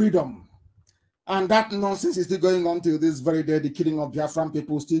fought for freedom. And that nonsense is still going on till this very day. The killing of Biafran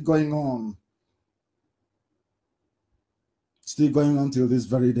people still going on. Still going on till this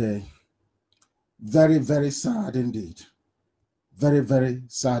very day. Very, very sad indeed. Very, very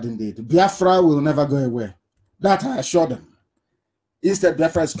sad indeed. Biafra will never go away. That I assure them. Instead,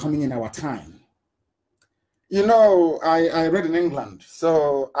 Biafra is coming in our time. You know, I read in England,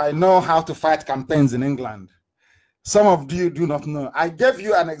 so I know how to fight campaigns in England. Some of you do not know. I gave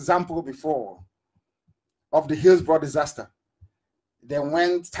you an example before of the Hillsborough disaster. They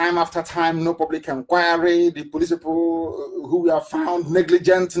went time after time, no public inquiry. The police people who were found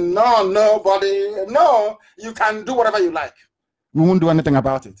negligent. No, nobody. No, you can do whatever you like. We won't do anything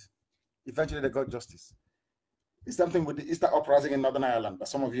about it. Eventually, they got justice. It's something with the Easter uprising in Northern Ireland that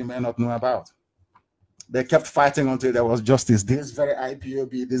some of you may not know about. They kept fighting until there was justice. This very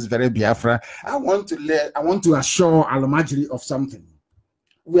IPOB, this very Biafra. I want to assure Alimajiri of something.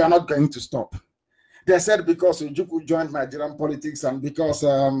 We are not going to stop. They said because Ojukwu joined Nigerian politics and because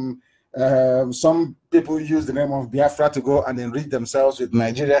Some people use the name of Biafra to go and enrich themselves with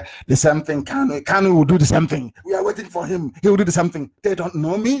Nigeria. The same thing, Kanu will do the same thing. We are waiting for him. He will do the same thing. They don't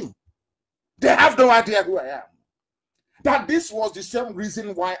know me. They have no idea who I am. That this was the same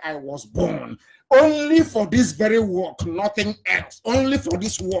reason why I was born. Only for this very work, nothing else. Only for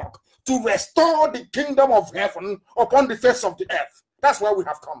this work, to restore the kingdom of heaven upon the face of the earth. That's why we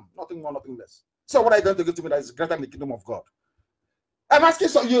have come. Nothing more, nothing less. So what are you going to give to me that is greater than the kingdom of God? I'm asking,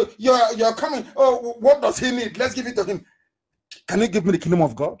 so you're coming. Oh, what does he need? Let's give it to him. Can you give me the kingdom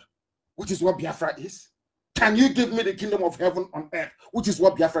of God, which is what Biafra is? Can you give me the kingdom of heaven on earth, which is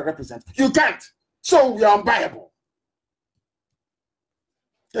what Biafra represents? You can't. So we are unbuyable.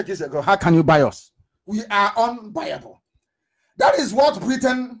 Decades ago, how can you buy us? We are unbuyable. That is what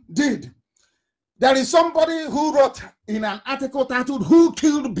Britain did. There is somebody who wrote in an article titled "Who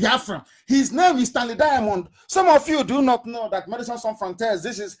Killed Biafra?" His name is Stanley Diamond. Some of you do not know that Médecins Sans Frontières,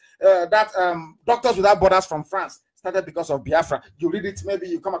 this is Doctors Without Borders from France, started because of Biafra. You read it, maybe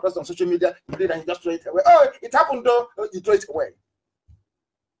you come across it on social media, you read it and you just throw it away. Oh, it happened though, you throw it away.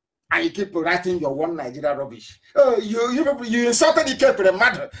 And you keep writing your one Nigeria rubbish. Oh, you insulted the Cape the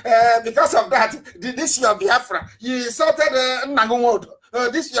mother. Because of that, this year Biafra. You insulted Nagonwodo.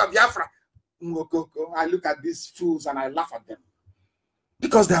 This year Biafra. I look at these fools and I laugh at them.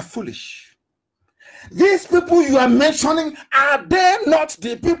 Because they are foolish. These people you are mentioning, are they not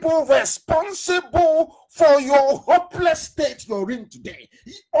the people responsible for your hopeless state you're in today?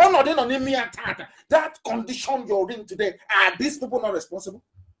 That condition you're in today, are these people not responsible?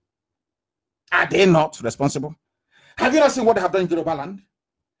 Are they not responsible? Have you not seen what they have done in Yoruba land?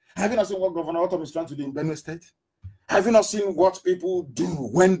 Have you not seen what Governor Autumn is trying to do in Benue State? Have you not seen what people do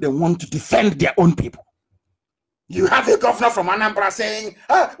when they want to defend their own people? You have a governor from Anambra saying,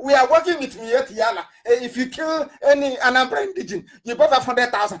 we are working with Mieti Yala. If you kill any Anambra indigenous, you both have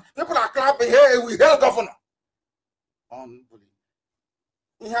 100,000. People are clapping, hey, we hail governor. Unbelievable.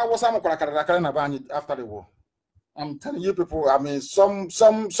 After the war. I'm telling you people, I mean, some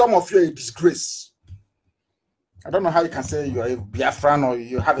of you are a disgrace. I don't know how you can say you're a Biafran or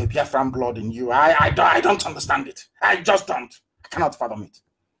you have a Biafran blood in you. I don't understand it. I just don't. I cannot fathom it.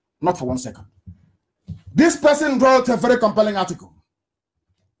 Not for 1 second. This person wrote a very compelling article.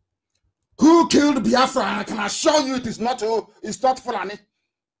 Who killed Biafra? I can assure you it is not Fulani.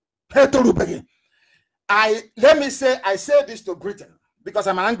 Let me say, I say this to Britain because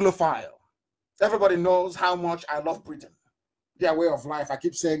I'm an Anglophile. Everybody knows how much I love Britain. Their way of life. I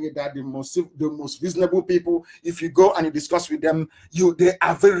keep saying it that the most reasonable people, if you go and you discuss with them, they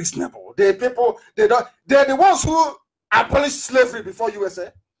are very reasonable. They're the ones who abolished slavery before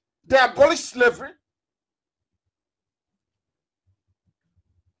USA. They abolished slavery.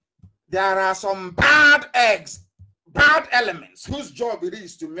 There are some bad eggs, bad elements whose job it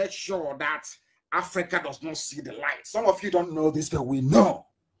is to make sure that Africa does not see the light. Some of you don't know this, but we know.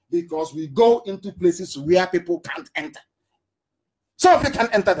 Because we go into places where people can't enter. Some of you can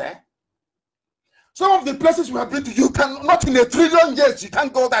enter there. Some of the places we have been to, you can not in a trillion years, you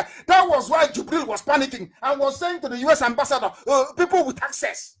can't go there. That was why Jubril was panicking and was saying to the US ambassador, people with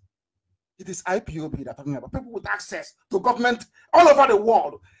access. It is IPOB that I'm talking about. People with access to government all over the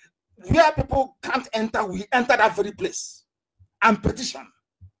world. Where people can't enter, we enter that very place and petition.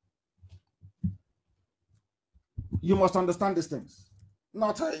 You must understand these things.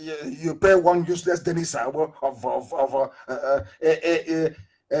 Not you pay one useless Dennis of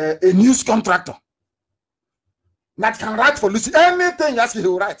a news contractor that can write for Lucy. Anything you ask, he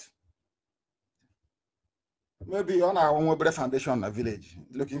will write. Maybe on our own foundation in a village,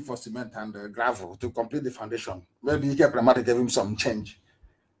 looking for cement and gravel to complete the foundation. Maybe he gave him some change.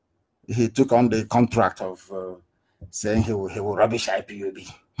 He took on the contract of saying he will rubbish IPOB.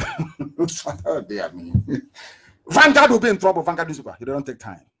 Oh dear me. Vanguard will be in trouble. Vanguard newspaper. He don't take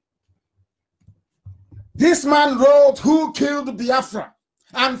time. This man wrote, "Who killed Biafra?"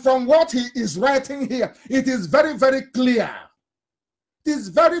 And from what he is writing here, it is very, very clear. It is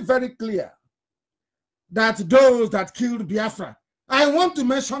very, very clear that those that killed Biafra, I want to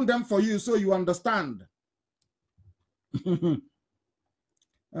mention them for you so you understand.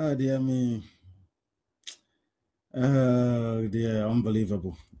 Oh dear me. Oh dear,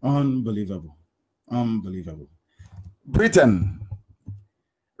 unbelievable. Unbelievable. Unbelievable. Britain.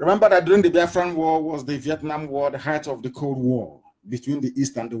 Remember that during the Biafran War was the Vietnam War, the height of the Cold War between the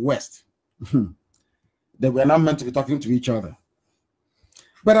East and the West. They were not meant to be talking to each other.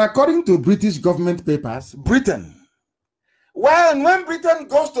 But according to British government papers, Britain, when Britain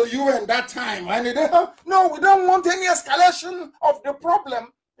goes to UN that time, and no, we don't want any escalation of the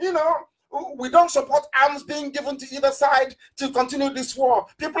problem. You know, We don't support arms being given to either side to continue this war.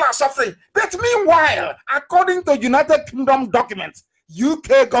 People are suffering. But meanwhile, according to United Kingdom documents,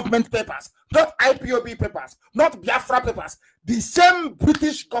 UK government papers, not IPOB papers, not Biafra papers, the same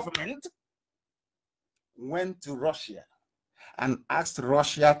British government went to Russia and asked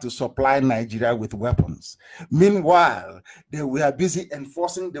Russia to supply Nigeria with weapons. Meanwhile, they were busy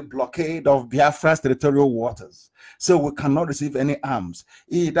enforcing the blockade of Biafra's territorial waters. So we cannot receive any arms,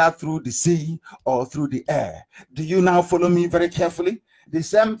 either through the sea or through the air. Do you now follow me very carefully? The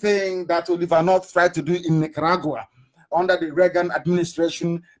same thing that Oliver North tried to do in Nicaragua under the Reagan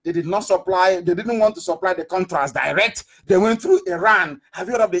administration. They did not supply, they didn't want to supply the Contras direct. They went through Iran. Have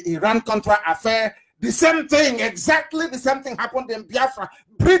you heard of the Iran-Contra affair? The same thing, exactly the same thing happened in Biafra.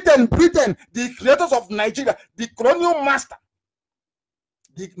 Britain, the creators of Nigeria, the colonial master,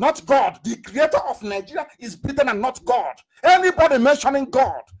 not God, the creator of Nigeria is Britain and not God. Anybody mentioning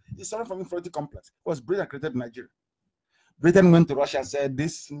God is suffering from inferiority complex. It was Britain created Nigeria. Britain went to Russia and said,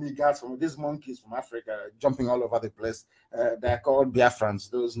 these niggers, these monkeys from Africa, jumping all over the place, they're called Biafrans,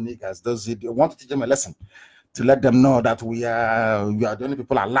 those niggers, those idiots. Want to teach them a lesson, to let them know that we are the only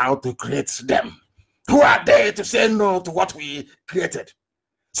people allowed to create them. Who are they to say no to what we created?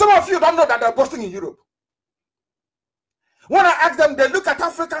 Some of you don't know that they're boasting in Europe. When I ask them, they look at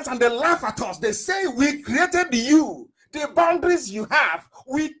Africans and they laugh at us. They say, we created you. The boundaries you have,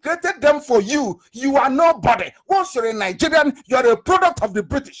 we created them for you. You are nobody. Once you're a Nigerian, you are a product of the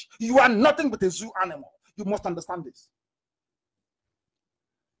British. You are nothing but a zoo animal. You must understand this.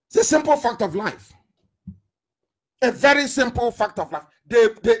 It's a simple fact of life. A very simple fact of life. They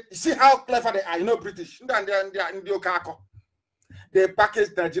see how clever they are, you know, British. They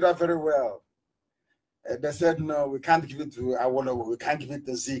packaged Nigeria very well. They said, no, we can't give it to Awolowo, we can't give it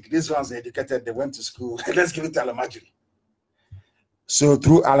to Zeke. These ones are educated, they went to school. Let's give it to Alimajiri. So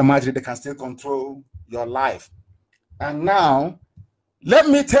through Alimajiri, they can still control your life. And now, let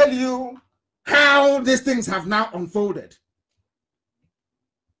me tell you how these things have now unfolded.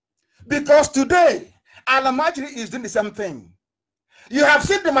 Because today, Alimajiri is doing the same thing. You have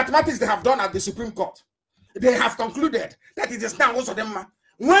seen the mathematics they have done at the Supreme Court. They have concluded that it is now also them.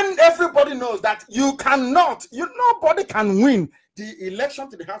 When everybody knows that you cannot, nobody can win. The election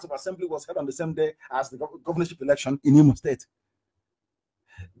to the House of Assembly was held on the same day as the governorship election in Imo State.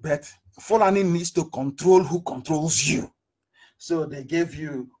 But Fulani needs to control who controls you. So they gave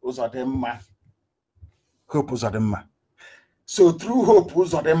you Uzodinma, Hope Uzodinma. So through Hope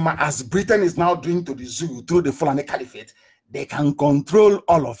Uzodinma, as Britain is now doing to the zoo, through the Fulani Caliphate, they can control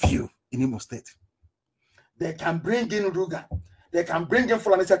all of you in Imo State. They can bring in Ruga. They can bring in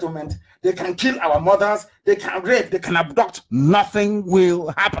Fulani settlement. They can kill our mothers. They can rape. They can abduct. Nothing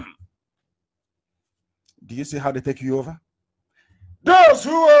will happen. Do you see how they take you over? Those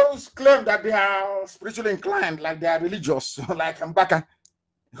who claim that they are spiritually inclined, like they are religious, like Mbaka,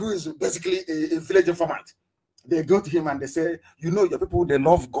 who is basically a village informant. They go to him and they say, you know, your people, they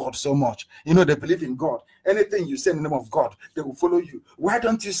love God so much. You know, they believe in God. Anything you say in the name of God, they will follow you. Why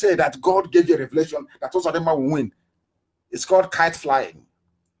don't you say that God gave you a revelation that those of them will win? It's called kite flying.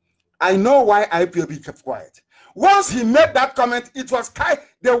 I know why IPOB kept quiet. Once he made that comment, it was kite.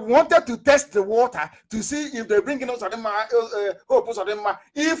 They wanted to test the water to see if they bring in those of them,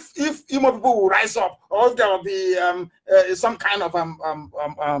 if more people will rise up, or if there will be some kind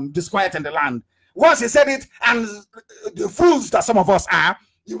of disquiet in the land. Once he said it, and the fools that some of us are,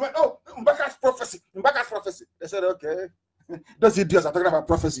 you went, oh, Mbaka's prophecy. Mbaka's prophecy. They said, okay, those idiots are talking about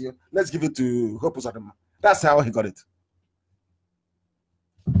prophecy. Let's give it to Hope Uzodinma. That's how he got it.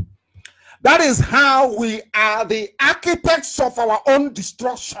 That is how we are the architects of our own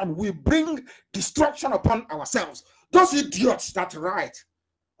destruction. We bring destruction upon ourselves. Those idiots that write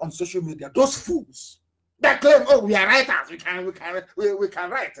on social media, those fools that claim, oh, we are writers, we can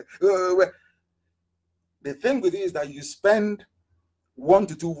write. The thing with it is that you spend 1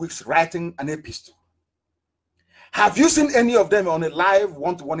 to 2 weeks writing an epistle. Have you seen any of them on a live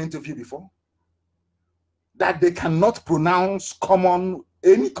one-to-one interview before? That they cannot pronounce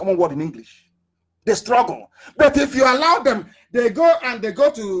any common word in English. They struggle. But if you allow them, they go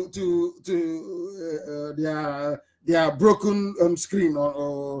to their broken screen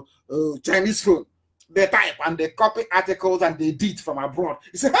or Chinese phone. They type and they copy articles and they edit from abroad.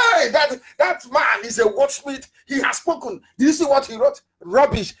 You say, hey, that man is a wordsmith. He has spoken. Did you see what he wrote?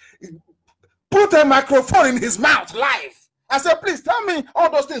 Rubbish. Put a microphone in his mouth live. I said, please tell me all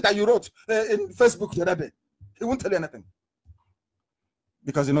those things that you wrote in Facebook the other day. He won't tell you anything.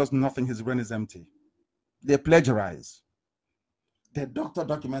 Because he knows nothing, his brain is empty. They plagiarize. They doctor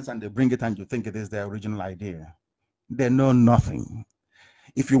documents and they bring it and you think it is their original idea. They know nothing.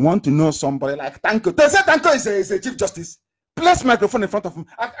 If you want to know somebody like Tanko, they say Tanko is a chief justice. Place microphone in front of him.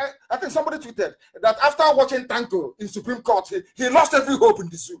 I think somebody tweeted that after watching Tanko in Supreme Court, he lost every hope in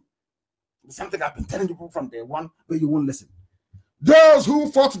the zoo. It's something I've been telling you from day one, but you won't listen. Those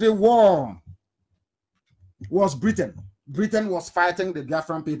who fought the war was Britain. Britain was fighting the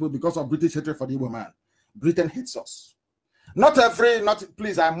Biafran people because of British hatred for the Igbo man. Britain hates us.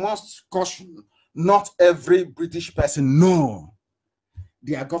 Please, I must caution, not every British person, no.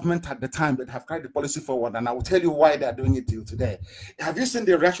 Their government at the time that have carried the policy forward, and I will tell you why they are doing it till today. Have you seen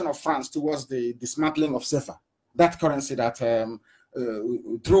the reaction of France towards the dismantling of CFA? That currency that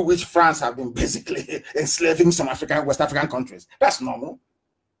through which France have been basically enslaving some West African countries. That's normal.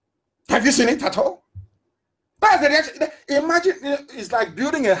 Have you seen it at all? That's the reaction. Imagine it's like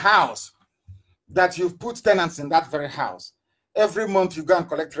building a house that you've put tenants in that very house. Every month you go and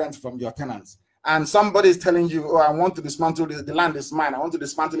collect rent from your tenants. And somebody is telling you, oh, I want to dismantle this, the land is mine. I want to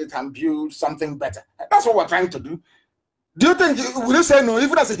dismantle it and build something better. That's what we're trying to do. Do you think, will you say no?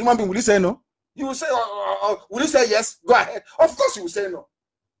 Even as a human being, will you say no? You will say, will you say yes? Go ahead. Of course you will say no.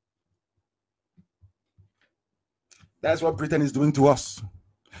 That's what Britain is doing to us.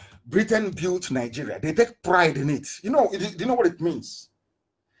 Britain built Nigeria. They take pride in it. Do you know what it means?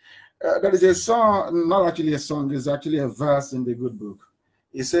 There is a song, not actually a song, it's actually a verse in the good book.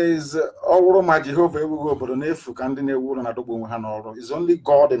 It says, it's only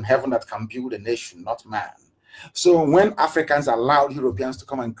God in heaven that can build a nation, not man. So when Africans allowed Europeans to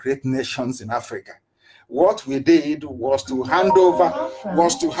come and create nations in Africa, what we did was to hand over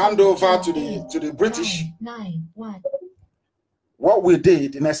to the British. What we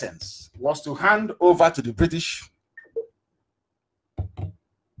did, in essence, was to hand over to the British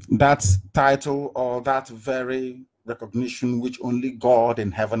that title or that very recognition which only God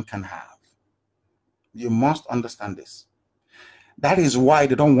in heaven can have. You must understand this. That is why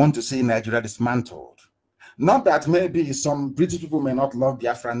they don't want to see Nigeria dismantled. Not that maybe some British people may not love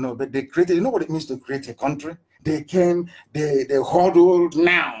Biafra, no, but they created, you know what it means to create a country? They came, they huddled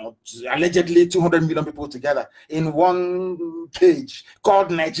now, allegedly 200 million people together in one cage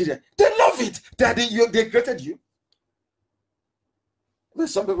called Nigeria. They love it. They created you. When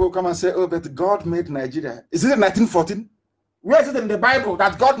some people come and say, oh, but God made Nigeria. Is it in 1914? Where is it in the Bible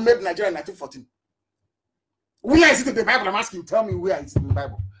that God made Nigeria in 1914? Where is it in the Bible? I'm asking, tell me where it's in the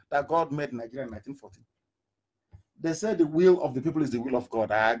Bible that God made Nigeria in 1914. They said the will of the people is the will of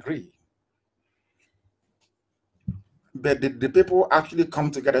God. I agree. But did the people actually come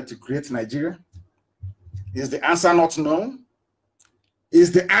together to create Nigeria? Is the answer not no?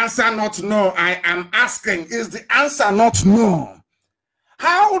 Is the answer not no? I am asking, is the answer not no?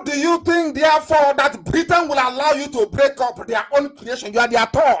 How do you think, therefore, that Britain will allow you to break up their own creation? You are their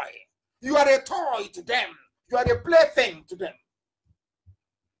toy. You are a toy to them. You are a plaything to them.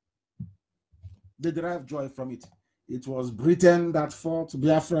 They derive joy from it. It was Britain that fought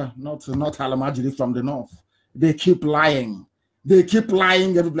Biafra, not Alimajiri from the north. They keep lying. They keep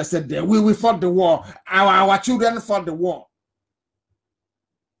lying every blessed day. We fought the war. Our children fought the war.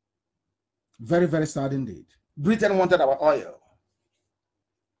 Very, very sad indeed. Britain wanted our oil.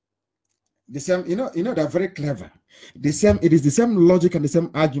 The same, they're very clever. It is the same logic and the same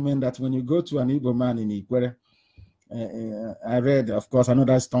argument that when you go to an Igbo man in Ikwere, I read, of course, I know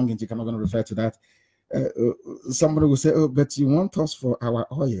that's tongue-in-cheek, I'm not going to refer to that. Somebody will say, oh, but you want us for our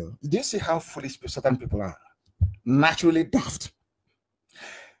oil. Do you see how foolish certain people are? Naturally daft.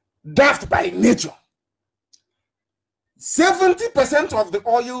 Daft by nature. 70% of the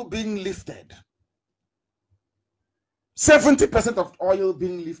oil being lifted. 70% of oil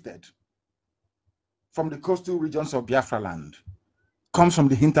being lifted from the coastal regions of Biafra land comes from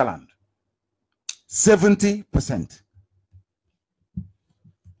the hinterland. 70%.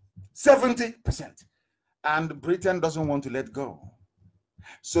 70%. And Britain doesn't want to let go.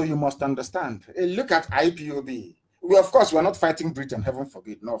 So you must understand. Look at IPOB. Of course, we're not fighting Britain, heaven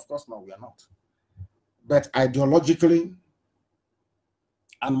forbid. No, of course, no, we are not. But ideologically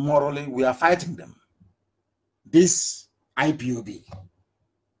and morally, we are fighting them. This IPOB.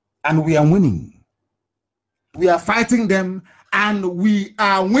 And we are winning. We are fighting them and we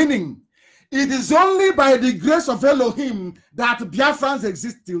are winning. It is only by the grace of Elohim that Biafrans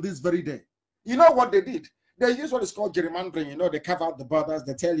exist till this very day. You know what they did? They use what is called gerrymandering. They carve out the borders.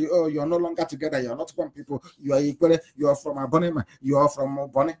 They tell you, oh, you're no longer together. You're not one people. You are equal. You are from Abonema. You are from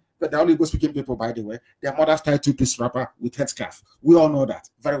Obone. But they're only Igbo-speaking people, by the way. Their mothers tie two-piece wrapper with headscarf. We all know that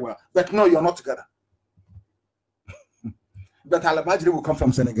very well. But no, you're not together. But Alimajiri will come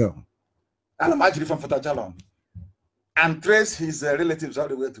from Senegal. Alimajiri from Fatajalon. And trace his relatives all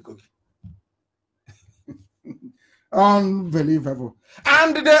the way to Kogi. Unbelievable.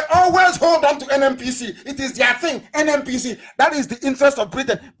 And they always hold on to NMPC. It is their thing, NMPC. That is the interest of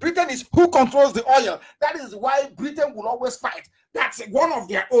Britain. Britain is who controls the oil. That is why Britain will always fight. That's one of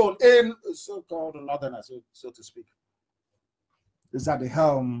their own, so-called northerners, so to speak, is at the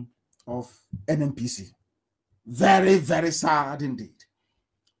helm of NMPC. Very, very sad indeed.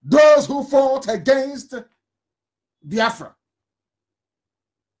 Those who fought against Biafra,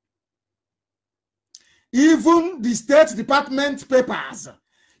 even the State Department papers,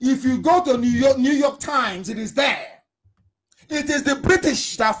 if you go to New York Times, it is there. It is the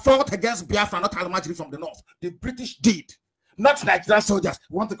British that fought against Biafra, not Alimajiri from the north. The British did, not Nigerian soldiers.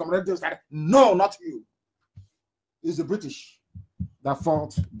 You want to commemorate those that? No, not you. It's the British that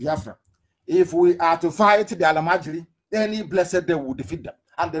fought Biafra. If we are to fight the Alimajiri, any blessed day will defeat them.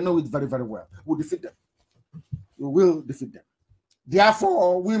 And they know it very, very well. We'll defeat them. We will defeat them.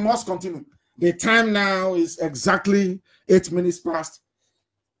 Therefore, we must continue. The time now is exactly 8 minutes past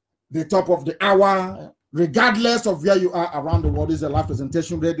the top of the hour. Regardless of where you are around the world, this is a live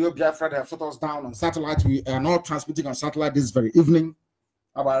presentation. Radio Biafra, they have shut us down on satellite. We are not transmitting on satellite this very evening.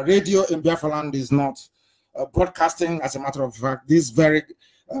 Our radio in Biafra land is not broadcasting. As a matter of fact, this very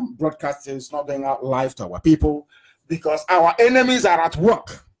broadcast is not going out live to our people because our enemies are at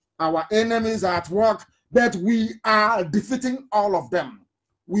work. Our enemies are at work, but we are defeating all of them.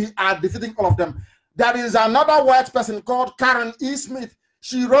 We are defeating all of them. There is another white person called Karen E. Smith.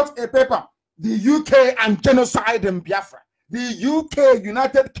 She wrote a paper, The UK and Genocide in Biafra. The UK,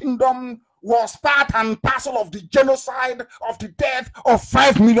 United Kingdom, was part and parcel of the genocide, of the death of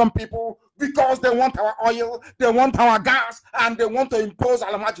 5 million people because they want our oil, they want our gas, and they want to impose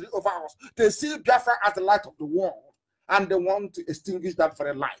Alimajiri over us. They see Biafra as the light of the world, and they want to extinguish that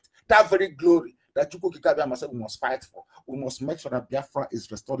very light, that very glory that Chukwukika said we must fight for. We must make sure that Biafra is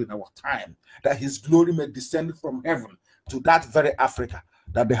restored in our time, that his glory may descend from heaven to that very Africa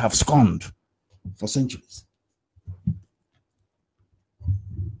that they have scorned for centuries.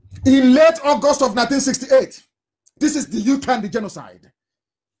 In late August of 1968, this is the UK and the genocide.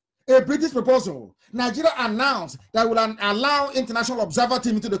 A British proposal. Nigeria announced that it will allow international observer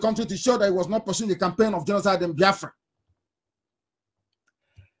team into the country to show that it was not pursuing a campaign of genocide in Biafra.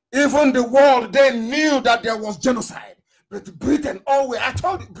 Even the world, they knew that there was genocide. But Britain always, I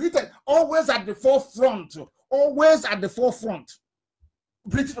told you, Britain always at the forefront. Always at the forefront.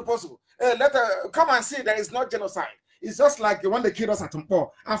 British proposal. Come and see there is not genocide. It's just like when they killed us at Tumpo,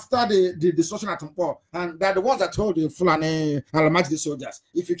 after the destruction at Tumpo, and they're the ones that told the Fulani Alimajiri soldiers,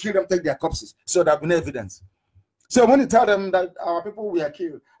 if you kill them, take their corpses. So there'll be no evidence. So when you tell them that our people were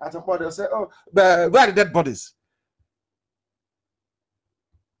killed at Tumpo, they'll say, oh, but where are the dead bodies?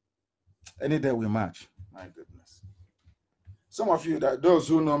 Any day we march. My goodness. Some of you, those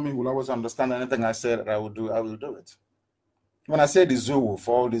who know me will always understand anything I say that I will do it. When I say the zoo will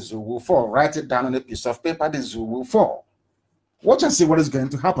fall, the zoo will fall. Write it down on a piece of paper, the zoo will fall. Watch and see what is going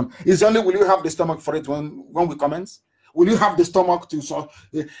to happen. It's only will you have the stomach for it when we commence? Will you have the stomach to solve?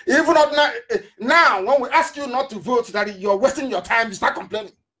 Even now, when we ask you not to vote, that you're wasting your time, you start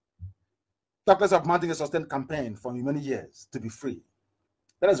complaining. Talkers of mounting a sustained campaign for many years to be free.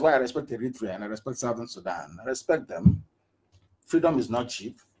 That is why I respect Eritrea and I respect Southern Sudan. I respect them. Freedom is not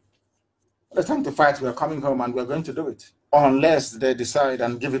cheap. It's time to fight. We are coming home and we're going to do it. Unless they decide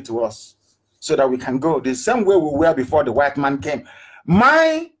and give it to us so that we can go the same way we were before the white man came.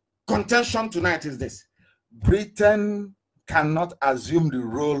 My contention tonight is this. Britain cannot assume the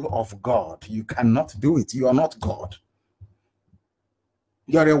role of God. You cannot do it. You are not God.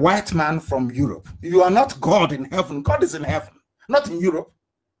 You are a white man from Europe. You are not God in heaven. God is in heaven, not in Europe.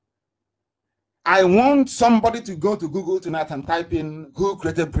 I want somebody to go to Google tonight and type in who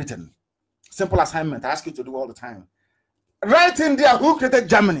created Britain. Simple assignment. I ask you to do all the time. Write in there who created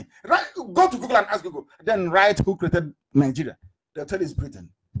Germany. Go to Google and ask Google. Then write who created Nigeria. They'll tell you it's Britain.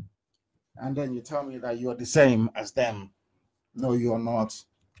 And then you tell me that you're the same as them. No, you're not.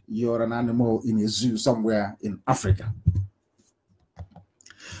 You're an animal in a zoo somewhere in Africa.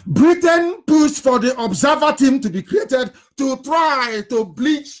 Britain pushed for the observer team to be created to try to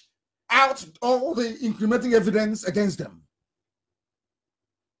bleach out all the incriminating evidence against them.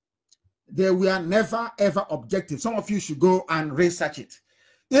 They were never, ever objective. Some of you should go and research it.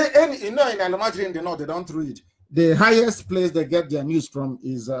 In Alimajiri in the north, they don't read. The highest place they get their news from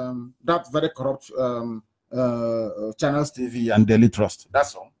is that very corrupt Channels TV and Daily Trust.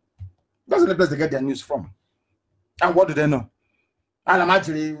 That's all. That's the only place they get their news from. And what do they know?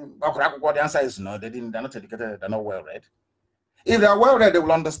 Alimajiri, the answer is no. They're not educated. They're not well read. If they are well read, they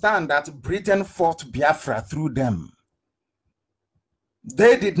will understand that Britain fought Biafra through them.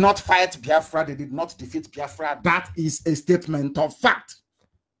 They did not fight Biafra. They did not defeat Biafra. That is a statement of fact.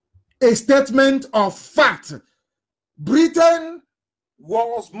 A statement of fact. Britain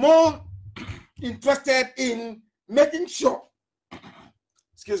was more interested in making sure,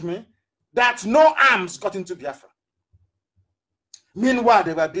 excuse me, that no arms got into Biafra. Meanwhile,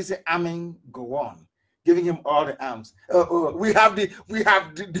 they were busy arming Gowon, giving him all the arms. We have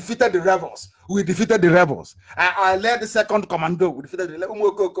defeated the rebels. We defeated the rebels. I led the second commando. We defeated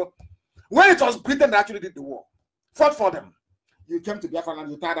the when it was Britain that actually did the war, fought for them. You came to Biafra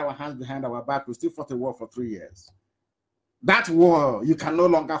and you tied our hands behind our back. We still fought a war for 3 years. That war you can no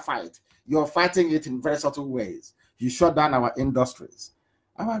longer fight. You're fighting it in very subtle ways. You shut down our industries,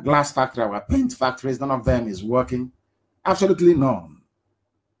 our glass factory, our paint factories. None of them is working. Absolutely none.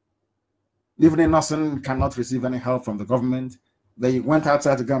 Living in Austin cannot receive any help from the government. They went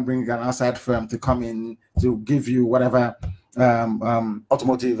outside to go and bring an outside firm to come in to give you whatever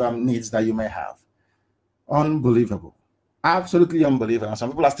automotive needs that you may have. Unbelievable. Absolutely unbelievable. Some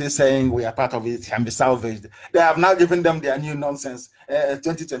people are still saying we are part of it, can be salvaged. They have now given them their new nonsense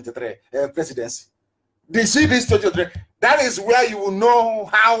 2023 presidency. They see this 2023. That is where you will know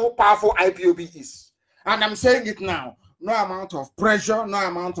how powerful IPOB is. And I'm saying it now. No amount of pressure, no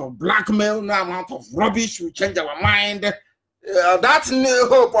amount of blackmail, no amount of rubbish will change our mind. That new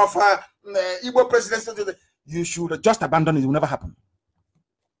hope of Igbo presidency, you should just abandon it. It will never happen.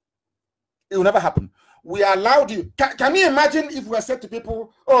 It will never happen. We allowed you. Can you imagine if we said to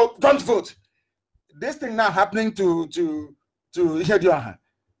people, oh, don't vote? This thing now happening to Ihedioha.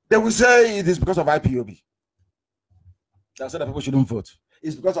 They will say it is because of IPOB. They'll say that people shouldn't vote.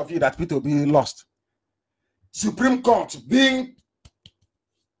 It's because of you that P2B lost. Supreme Court being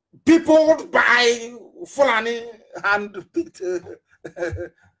peopled by Fulani and picked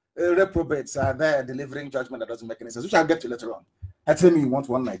reprobates are there delivering judgment that doesn't make any sense, which I'll get to later on. I tell me you want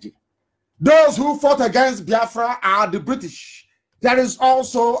one Nigeria. Those who fought against Biafra are the British. There is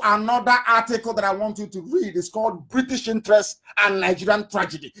also another article that I want you to read. It's called British Interest and Nigerian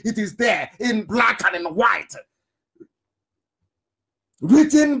Tragedy. It is there in black and in white.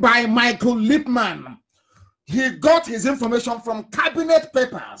 Written by Michael Lipman. He got his information from cabinet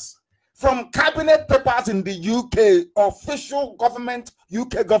papers. From cabinet papers in the UK, official government,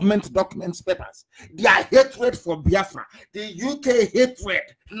 UK government documents papers. Their hatred for Biafra, the UK hatred,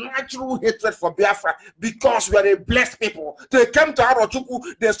 natural hatred for Biafra, because we are a blessed people. They came to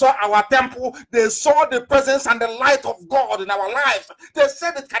Arochukwu, they saw our temple, they saw the presence and the light of God in our lives. They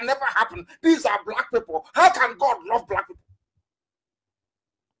said it can never happen. These are black people. How can God love black people?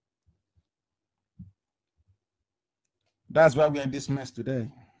 That's why we are in this mess today.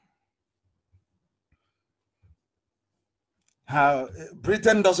 How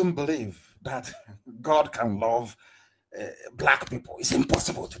Britain doesn't believe that God can love black people. It's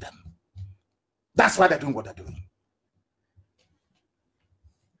impossible to them. That's why they're doing what they're doing.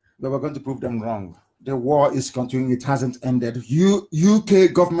 But we're going to prove them wrong. The war is continuing. It hasn't ended.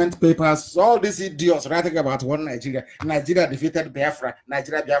 UK government papers, all these idiots writing about one Nigeria. Nigeria defeated Biafra.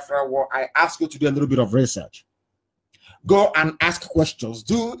 Nigeria-Biafra war. I ask you to do a little bit of research. Go and ask questions.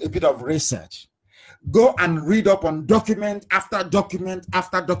 Do a bit of research. Go and read up on document after document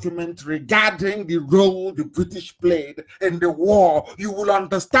after document regarding the role the British played in the war. You will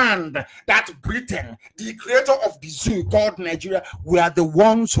understand that Britain, the creator of the zoo called Nigeria, were the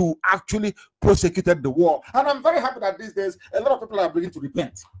ones who actually prosecuted the war. And I'm very happy that these days, a lot of people are beginning to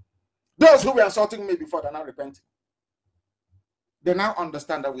repent. Those who were insulting me before, they're now repenting. They now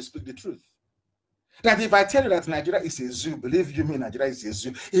understand that we speak the truth. That if I tell you that Nigeria is a zoo, believe you me, Nigeria is a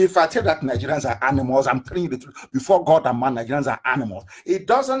zoo. If I tell you that Nigerians are animals, I'm telling you the truth. Before God and man, Nigerians are animals. It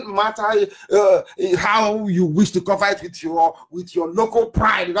doesn't matter how you wish to cover it with your local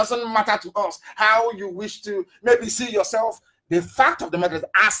pride. It doesn't matter to us how you wish to maybe see yourself. The fact of the matter is,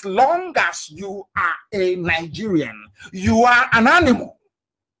 as long as you are a Nigerian, you are an animal.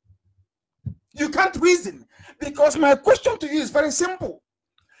 You can't reason. Because my question to you is very simple.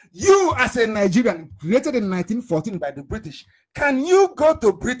 You, as a Nigerian, created in 1914 by the British, can you go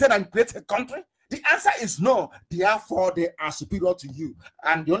to Britain and create a country? The answer is no. Therefore, they are superior to you.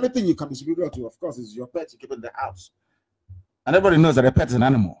 And the only thing you can be superior to, of course, is your pet you keep in the house. And everybody knows that a pet is an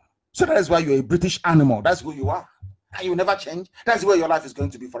animal. So that is why you're a British animal. That's who you are. And you never change. That's where your life is going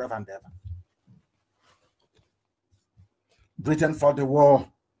to be forever and ever. Britain fought the war.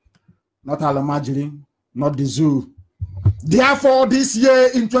 Not Alimajiri, not the zoo. Therefore, this year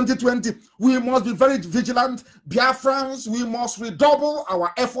in 2020, we must be very vigilant. Biafrans, we must redouble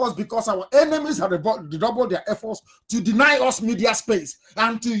our efforts because our enemies have redoubled their efforts to deny us media space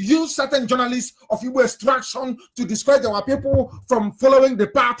and to use certain journalists of Igbo extraction to discourage our people from following the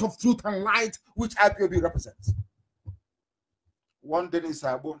path of truth and light which IPOB represents. One day in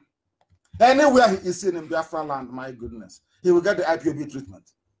Sabo, anywhere he is seen in Biafra land, my goodness, he will get the IPOB treatment.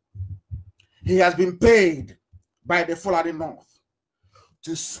 He has been paid by the Fulani North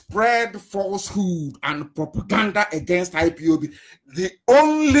to spread falsehood and propaganda against IPOB, the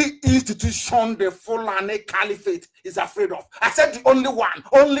only institution the Fulani Caliphate is afraid of. I said the only one,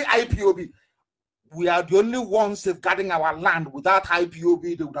 only IPOB. We are the only ones safeguarding our land. Without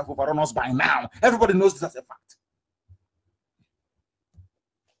IPOB, they would have overrun us by now. Everybody knows this as a fact.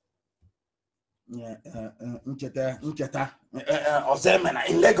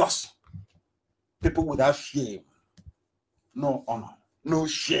 In Lagos, people without shame. No honor, no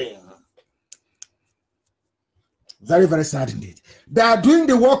shame. Very, very sad indeed. They are doing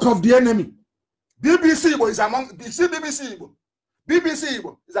the work of the enemy. BBC Igbo is among. You see, BBC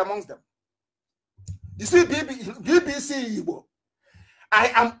Igbo is amongst them. You see, BBC Igbo. I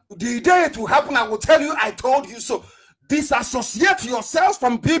am the day it will happen. I will tell you. I told you so. Disassociate yourselves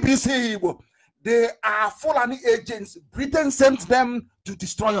from BBC Igbo. They are Fulani agents. Britain sent them to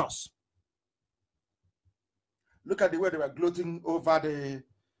destroy us. Look at the way they were gloating over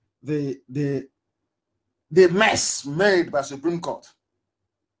the mess made by Supreme Court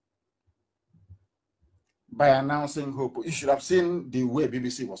by announcing hope. You should have seen the way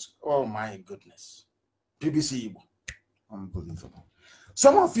BBC was. Oh my goodness. BBC Igbo. Unbelievable.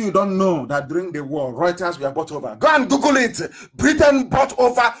 Some of you don't know that during the war, Reuters were bought over. Go and Google it. Britain bought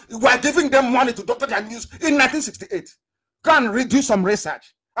over. We were giving them money to doctor their news in 1968. Go and do some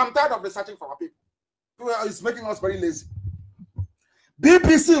research. I'm tired of researching for our people. It's making us very lazy.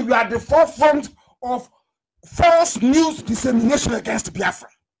 BBC, we are at the forefront of false news dissemination against Biafra.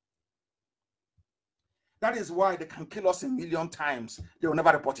 That is why they can kill us 1,000,000 times. They will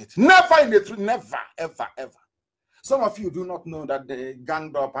never report it. Never in the truth. Never, ever, ever. Some of you do not know that they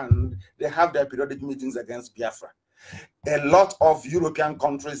ganged up and they have their periodic meetings against Biafra. A lot of European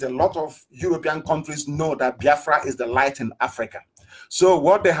countries know that Biafra is the light in Africa. So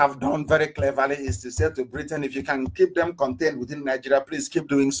what they have done very cleverly is to say to Britain, if you can keep them contained within Nigeria, please keep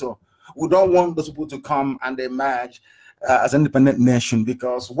doing so. We don't want those people to come and emerge as an independent nation,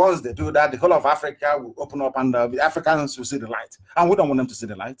 because once they do that, the whole of Africa will open up and the Africans will see the light. And we don't want them to see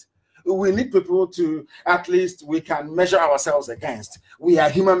the light. We need people to, at least we can measure ourselves against. We are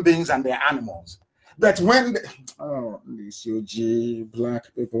human beings and they are animals. But when, this UG,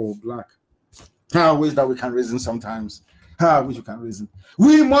 black people, black. How I wish that we can reason sometimes. How I wish we can reason.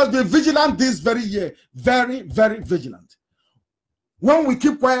 We must be vigilant this very year. Very, very vigilant. When we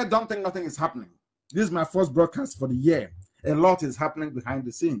keep quiet, don't think nothing is happening. This is my first broadcast for the year. A lot is happening behind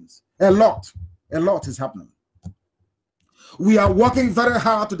the scenes. A lot is happening. We are working very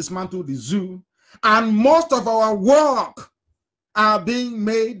hard to dismantle the zoo, and most of our work are being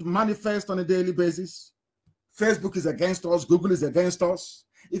made manifest on a daily basis. Facebook is against us. Google is against us.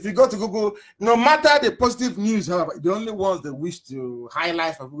 If you go to Google, no matter the positive news, however, the only ones they wish to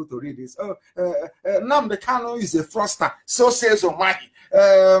highlight for people to read is, Nnamdi Kanu is a fraudster. So says Omai.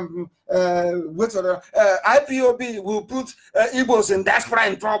 IPOB will put Igbos in diaspora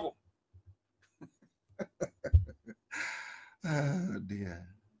in trouble. Oh dear.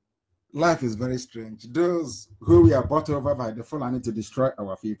 Life is very strange. Those who we are brought over by the Fulani to destroy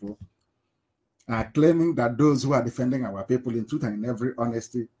our people are claiming that those who are defending our people in truth and in every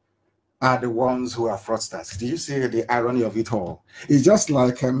honesty are the ones who are fraudsters. Do you see the irony of it all? It's just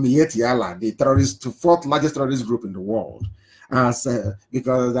like Mieti Allah, the fourth largest terrorist group in the world.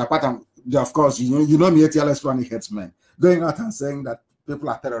 Because of course, you know Mieti Allah is Fulani headsmen, going out and saying that people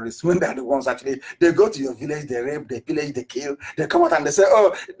are terrorists when they're the ones actually, they go to your village, they rape, they pillage, they kill, they come out and they say,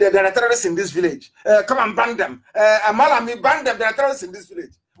 oh, there are terrorists in this village. Come and ban them. Amalami, ban them, there are terrorists in this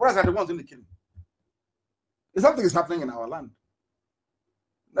village. Whereas are the ones doing the killing? Something is happening in our land.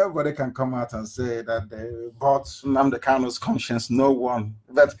 Nobody can come out and say that they bought Nnamdi Kanu's conscience. No one.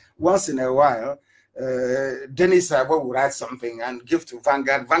 But once in a while, Dennis Sabo will write something and give to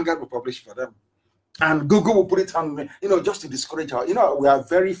Vanguard. Vanguard will publish for them. And Google will put it on, just to discourage our, we are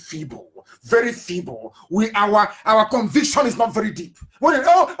very feeble, very feeble. Our conviction is not very deep. Look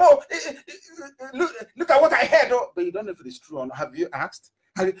at what I heard. But you don't know if it is true or not. Have you asked?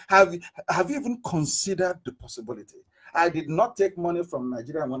 Have you even considered the possibility? I did not take money from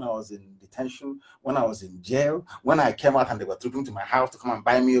Nigeria when I was in detention, when I was in jail, when I came out and they were trooping to my house to come and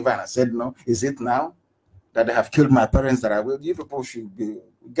buy me over, and I said no. Is it now? that they have killed my parents, that I will. You people should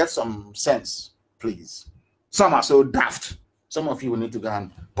get some sense, please. Some are so daft. Some of you will need to go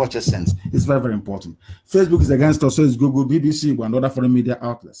and purchase sense. It's very, very important. Facebook is against us, so is Google, BBC, and other foreign media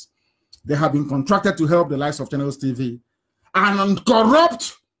outlets. They have been contracted to help the likes of Channels TV and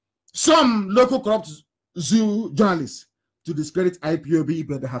corrupt some local corrupt zoo journalists to discredit IPOB,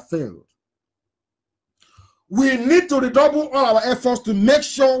 but they have failed. We need to redouble all our efforts to make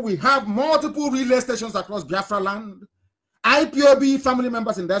sure we have multiple relay stations across Biafra land. IPOB family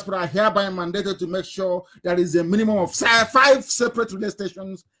members in diaspora are hereby mandated to make sure there is a minimum of 5 separate relay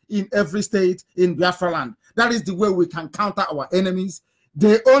stations in every state in Biafra land. That is the way we can counter our enemies.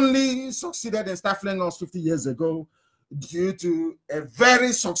 They only succeeded in stifling us 50 years ago due to a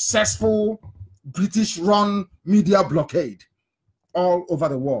very successful British-run media blockade all over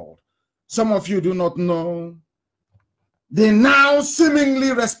the world. Some of you do not know the now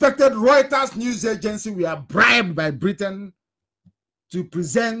seemingly respected Reuters news agency were bribed by Britain to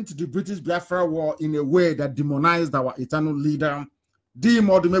present the British Biafra war in a way that demonized our eternal leader,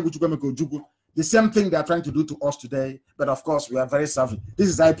 the same thing they are trying to do to us today, but of course we are very savvy. This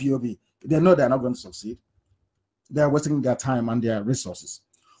is IPOB. They know they are not going to succeed. They are wasting their time and their resources.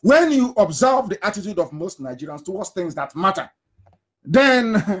 When you observe the attitude of most Nigerians towards things that matter,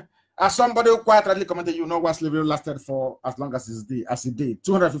 then as somebody who quite rightly commented, you know what slavery lasted for as long as it did,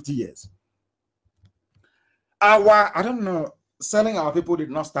 250 years. I don't know, selling our people did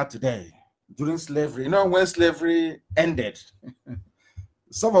not start today during slavery. You know, when slavery ended,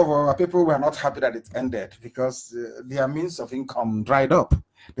 some of our people were not happy that it ended because their means of income dried up.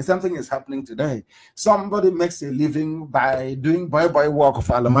 The same thing is happening today. Somebody makes a living by doing boy work of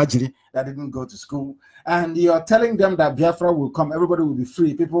Alimajiri that didn't go to school, and you're telling them that Biafra will come, everybody will be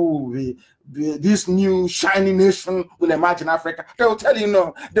free, people will be this new shiny nation will emerge in Africa. They will tell you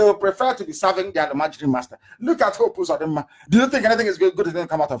no, they will prefer to be serving the Alimajiri master. Look at Hope Uzodimma. Do you think anything is good is going to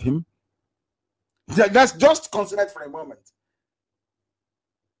come out of him? Let's just consider it for a moment.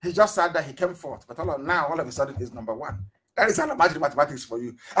 He just said that he came forth, but now all of a sudden he's number one. That is Alimajiri mathematics for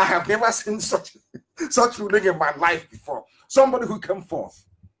you. I have never seen such ruling in my life before. Somebody who came forth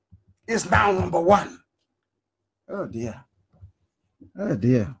is now number one. Oh dear. Oh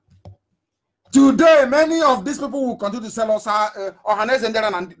dear. Today, many of these people will continue to sell us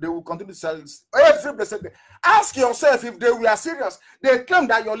and they will continue to sell every blessed day. Ask yourself if they were serious. They claim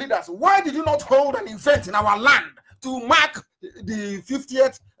that your leaders. Why did you not hold an event in our land to mark the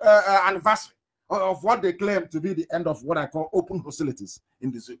 50th anniversary of what they claim to be the end of what I call open hostilities in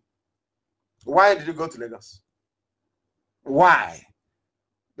the zoo? Why did you go to Lagos? Why?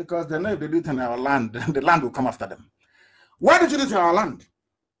 Because they know if they do it in our land, the land will come after them. Why did you do it in our land?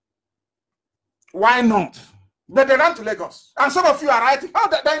 Why not? But they ran to Lagos. And some of you are writing, oh,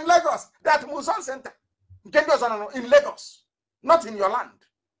 they're in Lagos. They're at Musan Center. In Lagos, not in your land.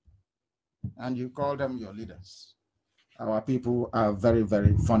 And you call them your leaders. Our people are very,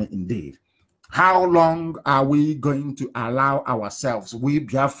 very funny indeed. How long are we going to allow ourselves, we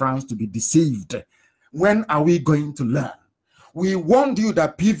Biafrans, to be deceived? When are we going to learn? We warned you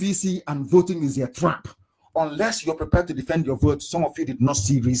that PVC and voting is a trap. Unless you're prepared to defend your vote, some of you did not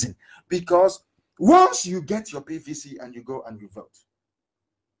see reason. Because once you get your PVC and you go and you vote,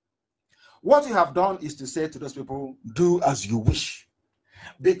 what you have done is to say to those people, do as you wish.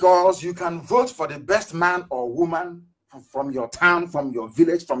 Because you can vote for the best man or woman from your town, from your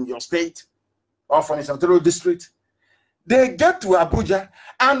village, from your state, or from a senatorial district. They get to Abuja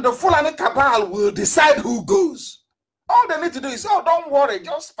and the Fulani cabal will decide who goes. All they need to do is, oh, don't worry,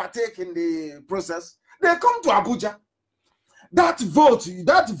 just partake in the process. They come to Abuja. That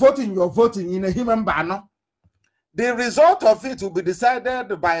voting you're voting in a human banner, the result of it will be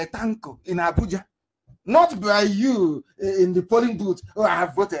decided by a tanko in Abuja, not by you in the polling booth. Oh, I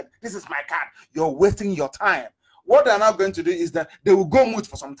have voted. This is my card. You're wasting your time. What they're now going to do is that they will go mute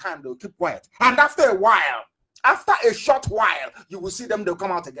for some time. They will keep quiet. And after a while, after a short while, you will see them, they'll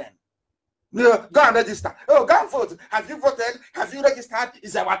come out again. Go and register. Oh, go and vote. Have you voted? Have you registered?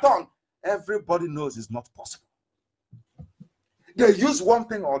 It's our turn. Everybody knows it's not possible. They use one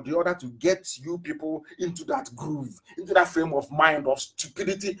thing or the other to get you people into that groove, into that frame of mind of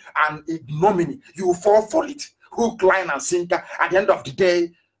stupidity and ignominy. You fall for it. Hook, line, and sinker. At the end of the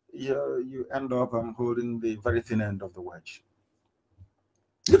day, you end up holding the very thin end of the wedge.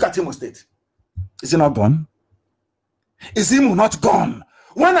 Look at Imo State. Is he not gone? Is Imo not gone?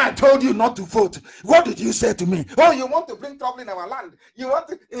 When I told you not to vote, what did you say to me? Oh, you want to bring trouble in our land. You want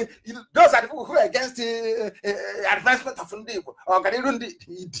to, those are the people who are against the advancement of Ndibo or the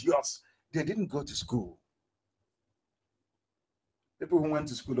idiots. They didn't go to school. People who went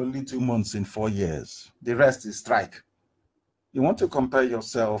to school only 2 months in 4 years. The rest is strike. You want to compare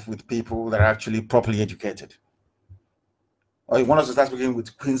yourself with people that are actually properly educated. Or you want us to start speaking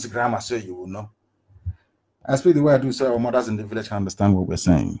with Queen's grammar so you will know. I speak the way I do so our mothers in the village can understand what we're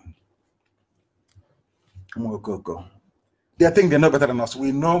saying. Go. They think they know better than us.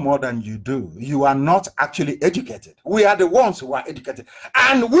 We know more than you do. You are not actually educated. We are the ones who are educated.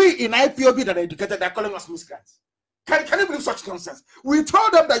 And we in IPOB that are educated, they're calling us miscreants. Can you believe such nonsense? We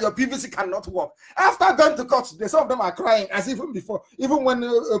told them that your PVC cannot work. After going to court, some of them are crying as even before. Even when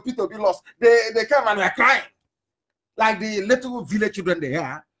P2B lost, they came and were crying. Like the little village children they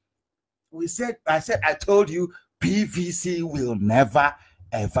are. I told you, PVC will never,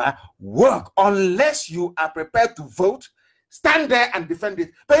 ever work unless you are prepared to vote, stand there and defend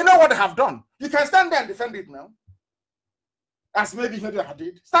it. But you know what they have done? You can stand there and defend it now. As maybe they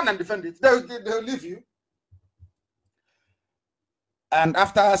did. Stand and defend it. They'll leave you. And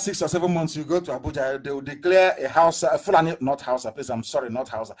after 6 or 7 months, you go to Abuja, they will declare a house, a Fulani, not Hausa, please, I'm sorry, not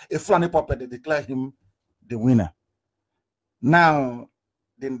Hausa, a Fulani puppet, they declare him the winner. Now,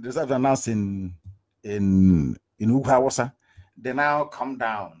 the result announced in Ugawasa, they now come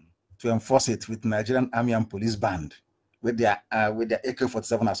down to enforce it with Nigerian army and police band with their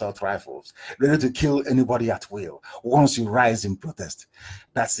AK-47 assault rifles, ready to kill anybody at will once you rise in protest.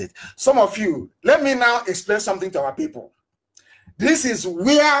 That's it. Some of you, let me now explain something to our people. This is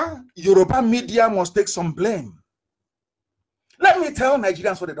where Yoruba media must take some blame. Let me tell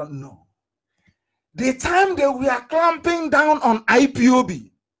Nigerians what they don't know. The time they were clamping down on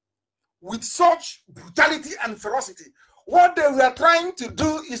IPOB with such brutality and ferocity, what they were trying to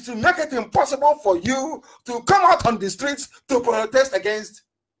do is to make it impossible for you to come out on the streets to protest against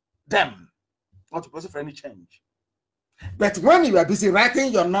them, not to protest for any change. But when you are busy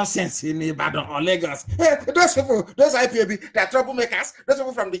writing your nonsense in Ibadan or Lagos, hey, those people, those IPOB, they are troublemakers. Those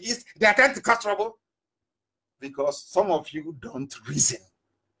people from the East, they are trying to cause trouble. Because some of you don't reason.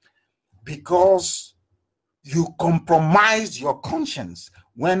 Because you compromised your conscience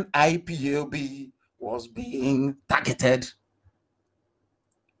when IPOB was being targeted,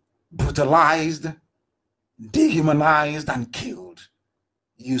 brutalized, dehumanized, and killed.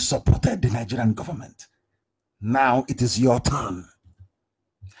 You supported the Nigerian government. Now it is your turn.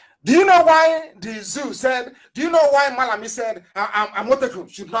 Do you know why the zoo said, do you know why Malami said Amotekun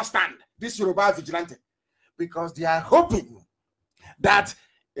should not stand, this Yoruba vigilante? Because they are hoping that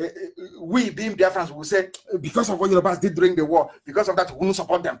we, being Biafrans, will say, because of what Yorubas did during the war, because of that, we won't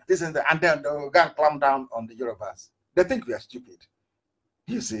support them. This and then they'll go and clamp down on the Yorubas. They think we are stupid.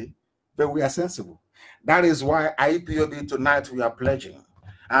 You see? But we are sensible. That is why IPOB tonight we are pledging.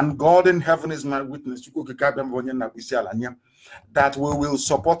 And God in heaven is my witness that we will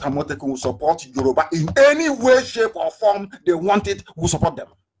support Amotekun, will support Yoruba in any way, shape, or form they want it, we'll support them.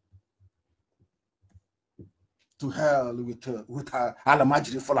 To hell with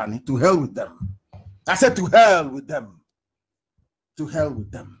Alimajiri Fulani, to hell with them. I said to hell with them. To hell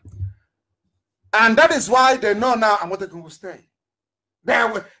with them. And that is why they know now Amotekun will stay.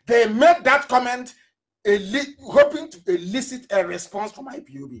 They made that comment hoping to elicit a response from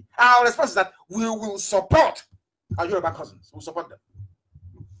IPOB. Our response is that we will support our Yoruba cousins. We'll support them.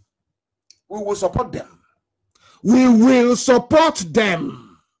 We will support them. We will support them.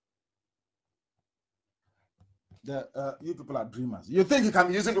 You people are dreamers. You think you can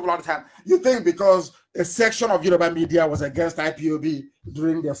be using people all the time. You think because a section of Yoruba media was against IPOB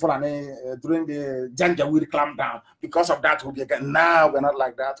during the Janjaweed clampdown, because of that we'll be against. Now we're not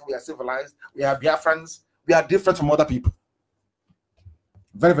like that. We are civilized. We are Biafrans. We are different from other people.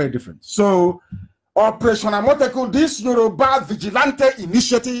 Very, very different. So, Operation Amotekun, this Yoruba vigilante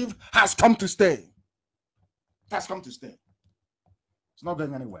initiative has come to stay. It has come to stay. It's not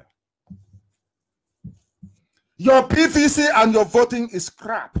going anywhere. Your PVC and your voting is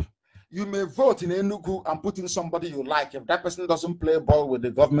crap. You may vote in Enugu and put in somebody you like. If that person doesn't play ball with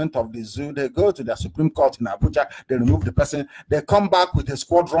the government of the zoo, they go to the Supreme Court in Abuja, they remove the person, they come back with a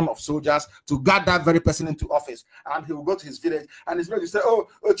squadron of soldiers to guard that very person into office. And he will go to his village and his village will say, oh,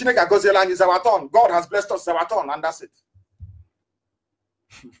 Chineke Gozelan is our turn. God has blessed us, our turn, and that's it.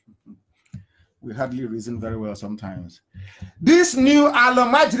 We hardly reason very well sometimes. This new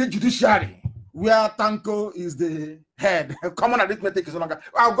Alimajiri judiciary, where Tanko is the head. Common arithmetic is no longer.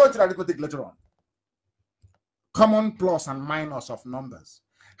 I'll go to the arithmetic later on. Common plus and minus of numbers.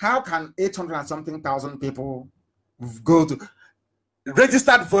 How can 800 and something thousand people go to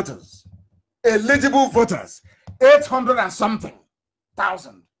registered voters, eligible voters, 800 and something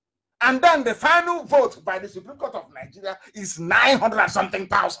thousand, and then the final vote by the Supreme Court of Nigeria is 900 and something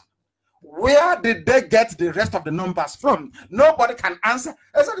thousand? Where did they get the rest of the numbers from? Nobody can answer.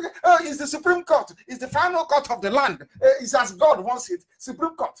 It's the Supreme Court. It's the final court of the land. It's as God wants it.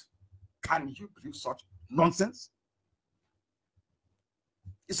 Supreme Court. Can you believe such nonsense?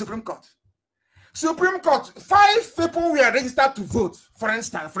 It's Supreme Court. Supreme Court, 5 people were registered to vote, for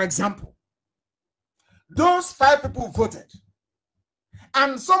instance, for example. Those 5 people voted.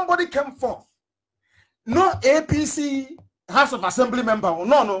 And somebody came forth. No APC House of Assembly member.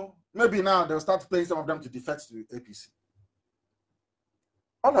 No. Maybe now they'll start playing some of them to defect to APC.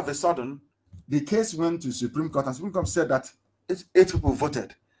 All of a sudden, the case went to Supreme Court, and Supreme Court said that 8 people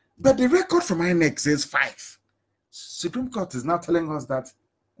voted. But the record from INEC says 5. Supreme Court is now telling us that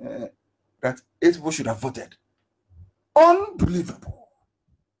that 8 people should have voted. Unbelievable.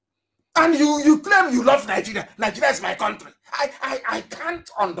 And you claim you love Nigeria. Nigeria is my country. I can't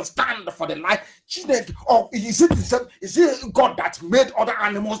understand for the life. Or is it God that made other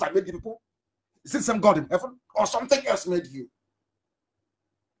animals that made people? Is it some God in heaven? Or something else made you?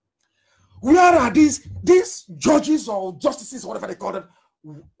 Where are these judges or justices, whatever they call them?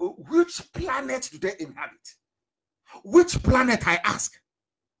 Which planet do they inhabit? Which planet, I ask?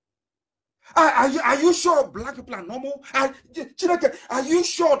 Are you sure black people are normal? Are you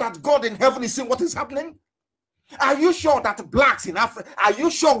sure that God in heaven is seeing what is happening? Are you sure that blacks in Africa, are you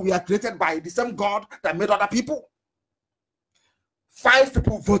sure we are created by the same God that made other people? 5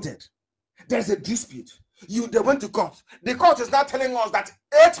 people voted. There's a dispute. They went to court. The court is now telling us that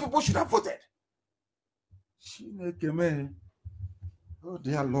 8 people should have voted. Oh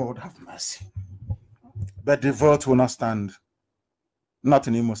dear Lord, have mercy. But the vote will not stand. Not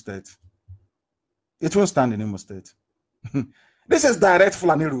in Imo State. It won't stand in Imo State. This is direct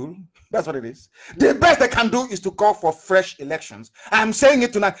Fulani rule. That's what it is. The best they can do is to call for fresh elections. I'm saying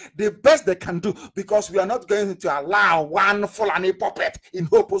it tonight. The best they can do, because we are not going to allow one Fulani puppet in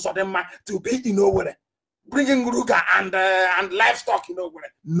Hopus or them to be in nowhere, bringing Ruga and livestock in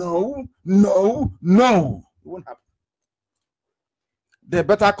nowhere. No. It won't happen. They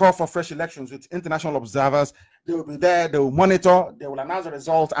better call for fresh elections with international observers. They will be there, they will monitor, they will announce the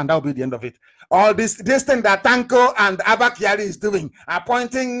result, and that will be the end of it. All this thing that Tanko and Abba Kyari is doing,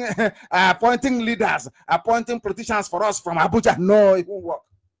 appointing leaders, appointing politicians for us from Abuja, no, it won't work.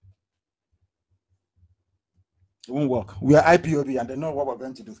 It won't work. We are IPOB and they know what we're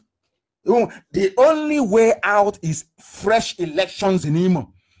going to do. The only way out is fresh elections in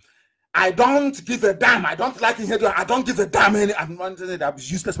Imo. I don't give a damn. I don't like it. I don't give a damn. I'm not saying that was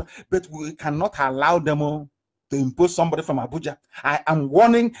useless, but we cannot allow them to impose somebody from Abuja. I am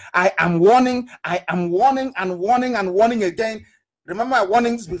warning again. Remember my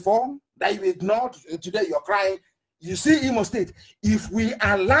warnings before that you ignored? Today you're crying. You see Imo State. If we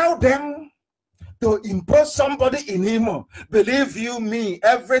allow them to impose somebody in Imo, believe you me,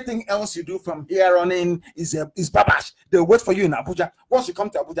 everything else you do from here on in is babash. They'll wait for you in Abuja. Once you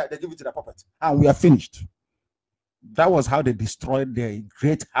come to Abuja, they give it to the puppet, and we are finished. That was how they destroyed the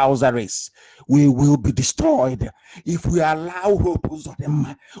great Hausa race. We will be destroyed if we allow hope of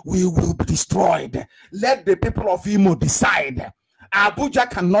them. We will be destroyed. Let the people of Imo decide. Abuja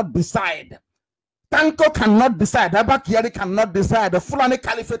cannot decide. Tanko cannot decide. Abba Kyari cannot decide. The Fulani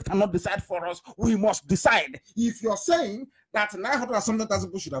Caliphate cannot decide for us. We must decide. If you're saying that 900,000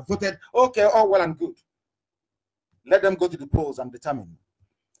 people should have voted, okay, all well and good. Let them go to the polls and determine.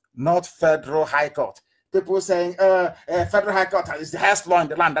 Not Federal High Court. People saying Federal High Court is the highest law in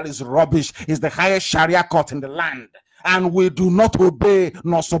the land. That is rubbish. It's the highest Sharia court in the land. And we do not obey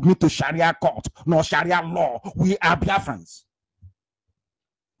nor submit to Sharia court nor Sharia law. We are Biafrans.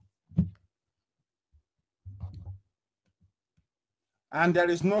 And there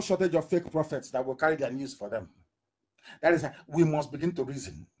is no shortage of fake prophets that will carry their news for them. That is, we must begin to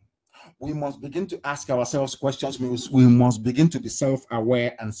reason. We must begin to ask ourselves questions. We must begin to be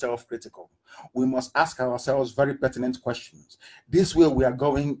self-aware and self-critical. We must ask ourselves very pertinent questions. This way we are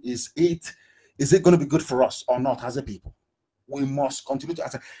going, is it going to be good for us or not as a people? We must continue to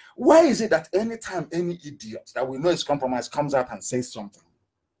ask, why is it that anytime any idiot that we know is compromised comes out and says something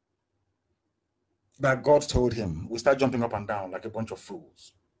that God told him, we start jumping up and down like a bunch of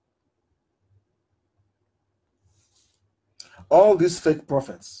fools? All these fake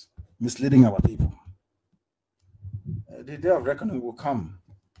prophets misleading our people. The day of reckoning will come,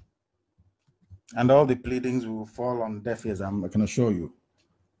 and all the pleadings will fall on deaf ears. I can assure you.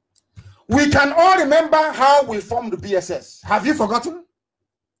 We can all remember how we formed the BSS. Have you forgotten?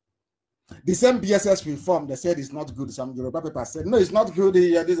 The same BSS we formed, they said it's not good. Some Yoruba people said, no, it's not good.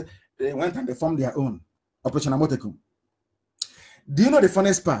 They went and they formed their own, Operation Amotekun. Do you know the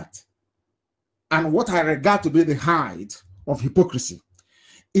funniest part? And what I regard to be the height of hypocrisy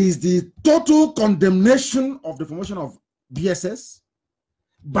is the total condemnation of the formation of BSS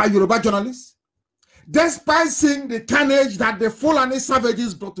by Yoruba journalists, despite seeing the carnage that the Fulani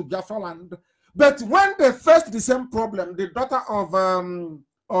savages brought to Biafra land. But when they faced the same problem, the daughter of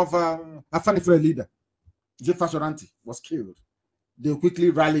Afanifere leader, Jefashoranti, was killed. They quickly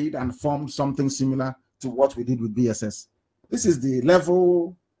rallied and formed something similar to what we did with BSS. This is the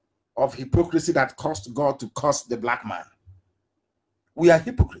level of hypocrisy that caused God to curse the black man. We are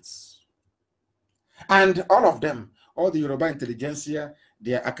hypocrites. And all of them, all the Yoruba intelligentsia,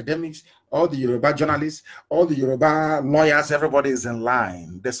 their academics, all the Yoruba journalists, all the Yoruba lawyers, everybody is in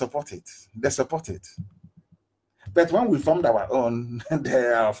line. They support it. They support it. But when we formed our own, they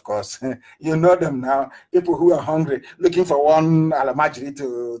are, of course, you know them now, people who are hungry, looking for one Alimajiri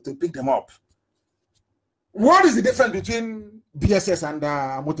to pick them up. What is the difference between BSS and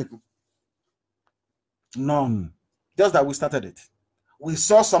Amotekun? None. Just that we started it. We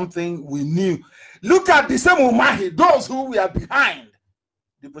saw something we knew. Look at the same Umahi, those who were behind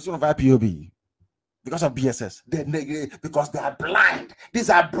the position of IPOB because of BSS. Because they are blind. These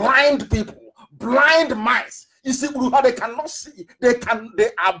are blind people, blind mice. You see, they cannot see. They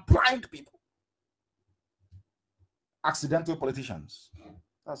are blind people. Accidental politicians.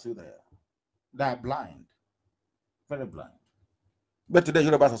 That's who they are. They are blind. Very blind. But today,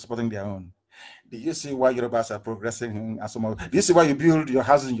 Yorubas are supporting their own. Do you see why Yorubas are progressing? Do you see why you build your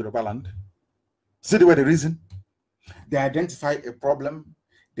houses in Yoruba land? See the way the reason? They identify a problem,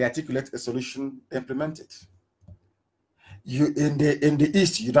 they articulate a solution, implement it. You in the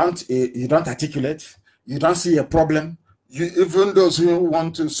East, you don't articulate, you don't see a problem. Even those who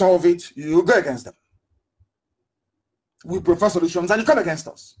want to solve it, you go against them. We prefer solutions and you come against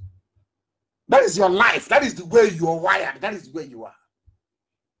us. That is your life. That is the way you are wired. That is the way you are.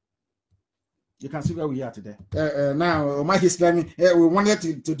 You can see where we are today. Now, my history, we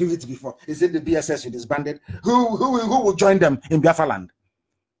wanted to do it before. Is it the BSS you disbanded? Who will join them in Biafra land?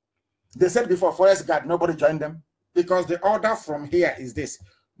 They said before, Forest Guard, nobody joined them. Because the order from here is this.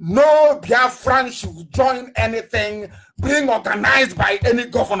 No Biafran should join anything being organized by any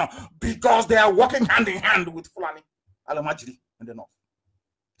governor because they are working hand in hand with Fulani, Alimajiri in the north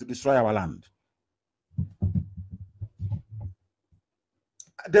to destroy our land.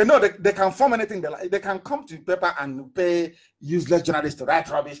 They know they can form anything they like. They can come to paper and pay useless journalists to write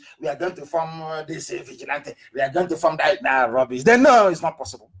rubbish. We are going to form this vigilante. We are going to form that rubbish. They know it's not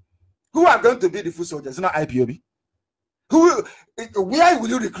possible. Who are going to be the foot soldiers? It's not IPOB. Where will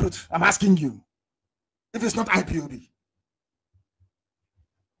you recruit? I'm asking you. If it's not IPOB.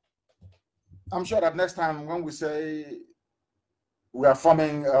 I'm sure that next time when we say we are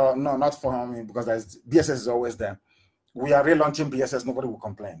forming, no, not forming, because BSS is always there. We are relaunching BSS, nobody will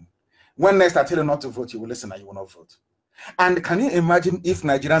complain. When next I tell you not to vote, you will listen and you will not vote. And can you imagine if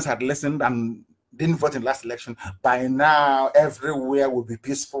Nigerians had listened and didn't vote in last election? By now, everywhere will be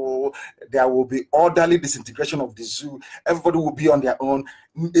peaceful. There will be orderly disintegration of the zoo. Everybody will be on their own.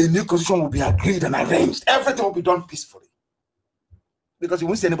 A new constitution will be agreed and arranged. Everything will be done peacefully. Because you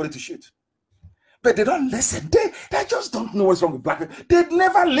won't see anybody to shoot. But they don't listen. They just don't know what's wrong with black people. They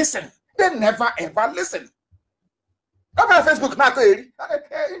never listen. They never ever listen. Open Facebook now.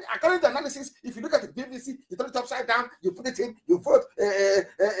 According to analysis, if you look at the BBC, you turn it upside down, you put it in, you vote,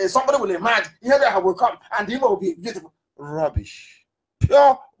 somebody will emerge, here they will come, and the email will be beautiful. Rubbish.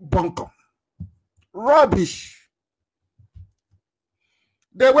 Pure bunkum. Rubbish.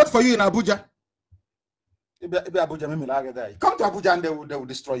 They wait for you in Abuja. Come to Abuja and they will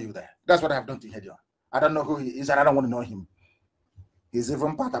destroy you there. That's what I have done to Hedion. I don't know who he is and I don't want to know him. He's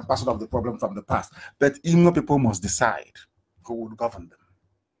even part and parcel of the problem from the past. But Igbo people must decide who will govern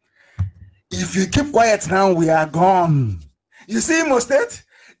them. If you keep quiet now, we are gone. You see, Imo State,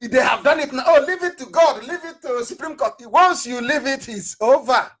 they have done it now. Oh, leave it to God, leave it to Supreme Court. Once you leave it, it's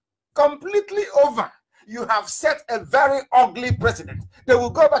over. Completely over. You have set a very ugly precedent. They will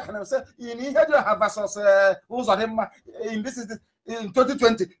go back and they'll say, in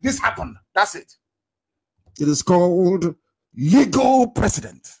 2020, this happened. That's it. It is called legal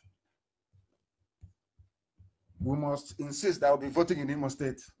precedent. We must insist that we'll be voting in Imo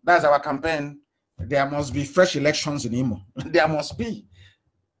State. That's our campaign. There must be fresh elections in Imo. There must be.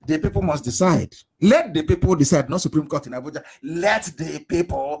 The people must decide. Let the people decide, not Supreme Court in Abuja. Let the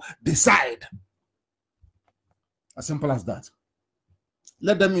people decide. As simple as that.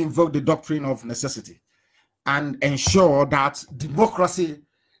 Let them invoke the doctrine of necessity and ensure that democracy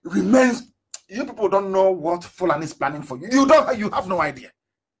remains. You people don't know what Fulani is planning for you. You have no idea.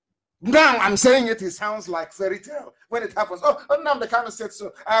 Now I'm saying it sounds like fairy tale when it happens. Oh, now the kind of said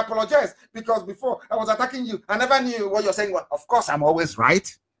so. I apologize because before I was attacking you. I never knew what you're saying. Well, of course, I'm always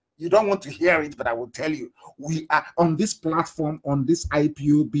right. You don't want to hear it, but I will tell you. We are on this platform, on this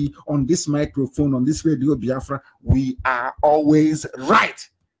IPOB, on this microphone, on this Radio Biafra. We are always right.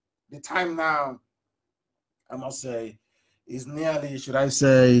 The time now, I must say, is nearly, should I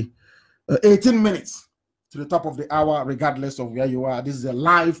say, 18 minutes to the top of the hour, regardless of where you are. This is a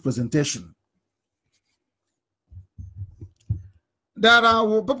live presentation. There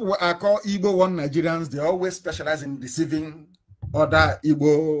are people I call Igbo one Nigerians. They always specialize in deceiving other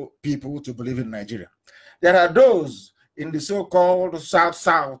Igbo people to believe in Nigeria. There are those in the so-called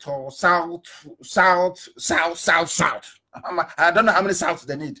South or South. I don't know how many Souths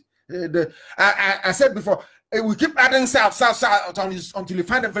they need. I said before, we keep adding South until you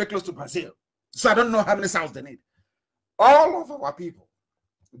find them very close to Brazil. So I don't know how many Souths they need. All of our people,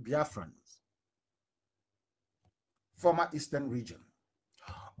 Biafrans, former Eastern region,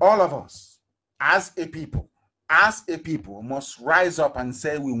 all of us, as a people, must rise up and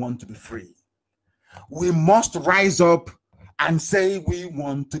say we want to be free. We must rise up and say we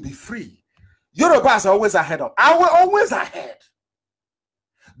want to be free. Yorubas are always ahead of. We're always ahead.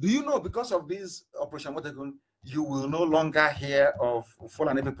 Do you know, because of this Operation Amotekun, you will no longer hear of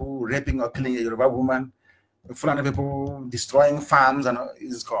Fulani people raping or killing a Yoruba woman, Fulani people destroying farms, and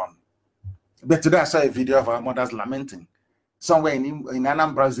it's gone. But today I saw a video of our mothers lamenting somewhere in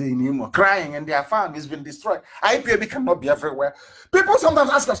Anambra, in Imo, crying, and their farm has been destroyed. IPOB cannot be everywhere. People sometimes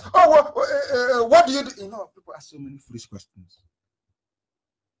ask us, oh, what do you do? You know, people ask so many foolish questions.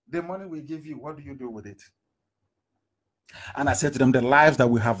 The money we give you, what do you do with it? And I said to them, the lives that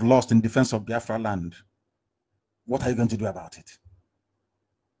we have lost in defense of Biafra land, what are you going to do about it?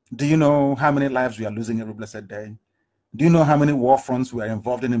 Do you know how many lives we are losing every blessed day? Do you know how many war fronts we are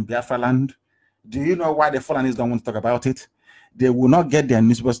involved in Biafra land? Do you know why the Fulanis don't want to talk about it? They will not get their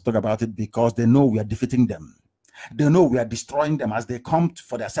newspapers to talk about it because they know we are defeating them. They know we are destroying them as they come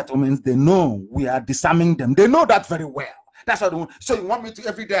for their settlements. They know we are disarming them. They know that very well. That's what they want. So you want me to,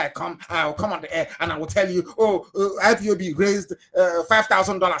 every day I'll come on the air and I will tell you, oh, IPOB raised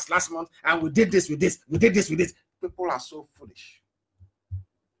 $5,000 last month and we did this with this, we did this with this. People are so foolish.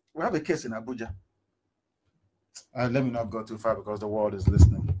 We have a case in Abuja. Let me not go too far because the world is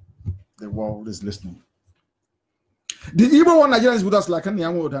listening. The world is listening. The Igbo one Nigerians with us like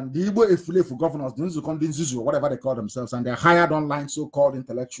Janjaweed and the Igbo Efule for governors, the whatever they call themselves, and they're hired online so-called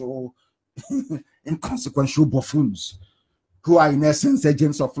intellectual, inconsequential buffoons who are in essence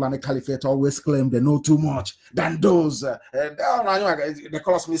agents of Fulani Caliphate, always claim they know too much than those. They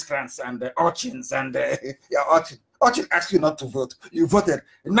call us miscreants and urchins and urchin. Urchin asked you not to vote. You voted.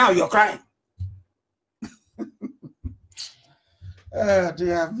 Now you're crying.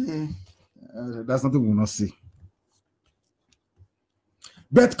 Dear me. That's nothing we will not see.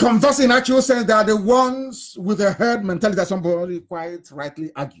 But conversely, in actual sense, they are the ones with a herd mentality that somebody quite rightly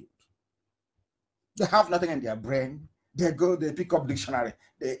argued. They have nothing in their brain. They go, they pick up dictionary.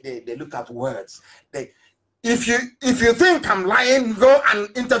 They look at words. If you think I'm lying, go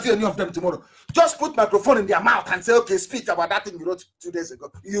and interview any of them tomorrow. Just put microphone in their mouth and say, okay, speak about that thing you wrote 2 days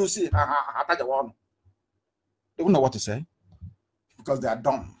ago. You see, they won't know what to say because they are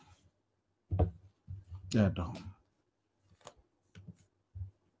dumb. They are dumb.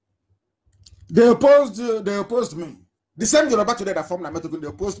 They opposed me. The same Yoruba today that formed Amotekun, they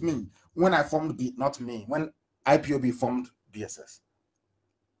opposed me when I formed when IPOB formed BSS.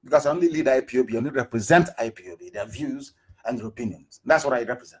 Because I only lead IPOB, I only represent IPOB, their views and their opinions. That's what I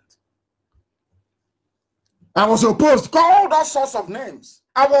represent. I was opposed, called all sorts of names.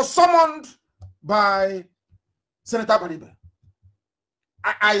 I was summoned by Senator Baribe.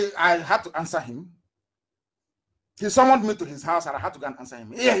 I had to answer him. He summoned me to his house and I had to go and answer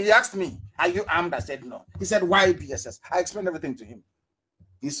him. He asked me, are you armed? I said no. He said, why BSS? I explained everything to him.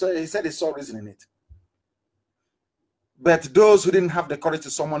 He said he saw reason in it. But those who didn't have the courage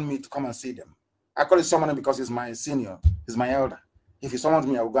to summon me to come and see them, I call it summoning because he's my senior, he's my elder. If he summoned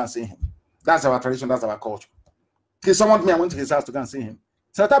me, I will go and see him. That's our tradition, that's our culture. He summoned me, I went to his house to go and see him.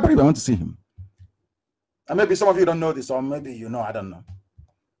 So I went to see him. And maybe some of you don't know this, or maybe you know, I don't know.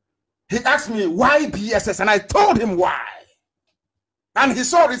 He asked me, why BSS? And I told him why. And he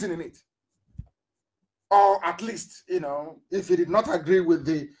saw reason in it. Or at least, you know, if he did not agree with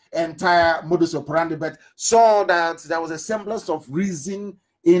the entire modus operandi, but saw that there was a semblance of reason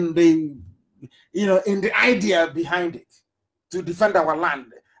in the, you know, in the idea behind it to defend our land.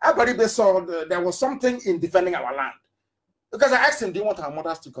 Everybody saw there was something in defending our land. Because I asked him, do you want our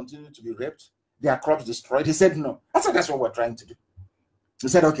mothers to continue to be raped, their crops destroyed? He said no. I said, that's what we're trying to do. He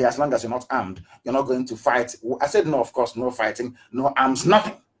said, okay, as long as you're not armed, you're not going to fight. I said, no, of course, no fighting, no arms,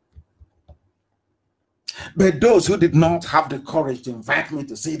 nothing. But those who did not have the courage to invite me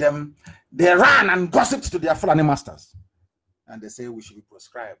to see them, they ran and gossiped to their Fulani masters. And they say we should be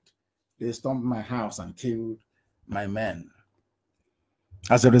proscribed. They stormed my house and killed my men.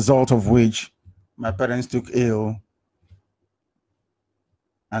 As a result of which, my parents took ill,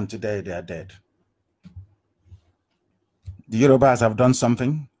 and today they are dead. The Yorubas have done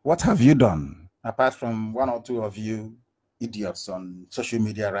something. What have you done? Apart from one or two of you idiots on social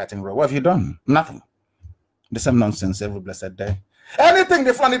media writing, what have you done? Nothing. The same nonsense every blessed day. Anything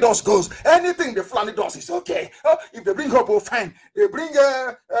the Fulani does goes. Anything the Fulani does is okay. Oh, if they bring hope, oh, fine. They bring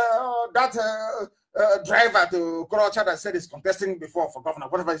that driver to Korocha that said he's contesting before for governor,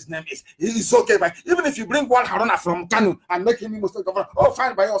 whatever his name is, it's okay. But even if you bring one Haruna from Kanu and make him Muslim governor, oh,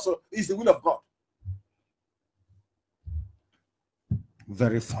 fine, by also, it's the will of God.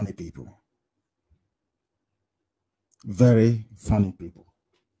 Very funny people. Very funny people.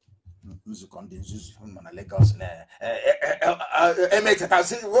 Lagos, what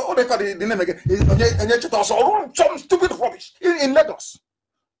they call the name again? Some stupid rubbish in Lagos.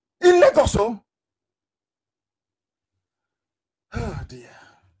 In Lagos, oh dear.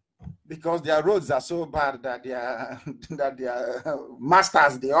 Because their roads are so bad that their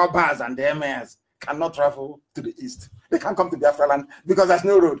masters, the Obas and the emirs cannot travel to the east. They can't come to Biafra land because there's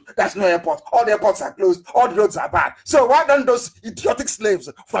no road, there's no airport. All the airports are closed, all the roads are bad. So why don't those idiotic slaves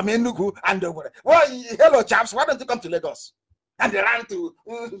from Enugu and over? Well, hello chaps, why don't you come to Lagos? And they ran to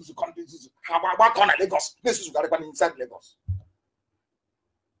Lagos. This is inside Lagos.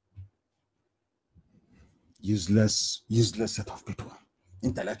 Useless set of people.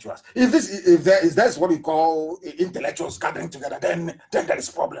 Intellectuals. If that's what we call intellectuals gathering together, then there is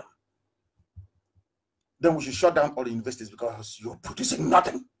a problem. Then we should shut down all the universities because you're producing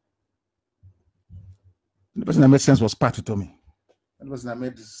nothing. The person that made sense was Pat who told me. The person that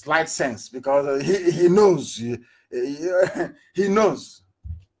made slight sense because he knows. He knows.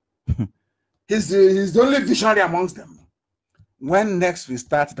 He's the only visionary amongst them. When next we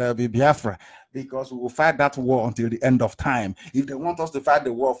start, there will be Biafra because we will fight that war until the end of time. If they want us to fight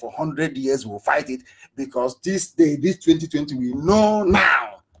the war for 100 years, we'll fight it because this day, this 2020, we know now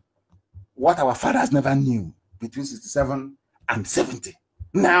what our fathers never knew between 67 and 70.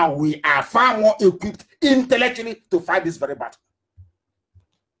 Now we are far more equipped intellectually to fight this very battle.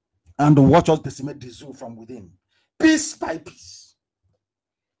 And watch us decimate the zoo from within, piece by piece.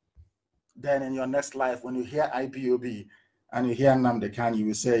 Then in your next life, when you hear IPOB and you hear Nnamdi, you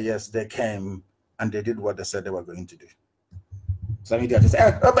will say, yes, they came and they did what they said they were going to do. Some idiot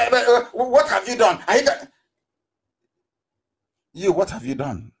say, what have you done? What have you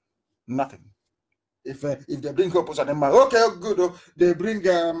done? Nothing. If they bring hope on them, okay, good. Oh, they bring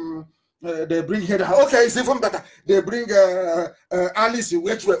head. Okay, it's even better. They bring Alice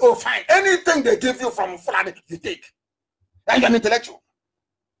which way. Oh, fine. Anything they give you from Fulani, you take. And you're an intellectual.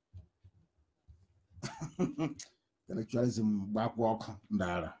 Intellectualism backwalk.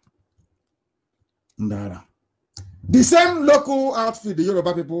 Ndara. The same local outfit the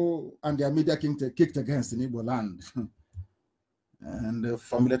Yoruba people and their media kicked against in Igbo land. And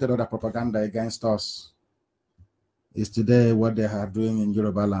formulated other propaganda against us is today what they are doing in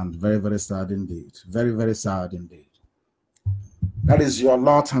Yoruba land. Very, very sad indeed. Very, very sad indeed. That is your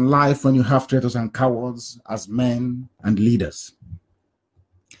lot and life when you have traitors and cowards as men and leaders.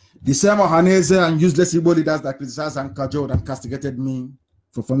 The same Ohanese and useless Igbo leaders that criticized and cajoled and castigated me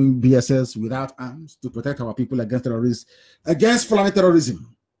for forming BSS without arms to protect our people against terrorists, against Fulani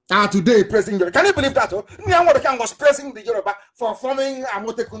terrorism. Today, praising Yoruba. Can you believe that? Nyamodekan was praising the Yoruba for forming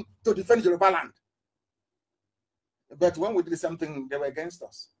Amotekun to defend Yoruba land. But when we did something, they were against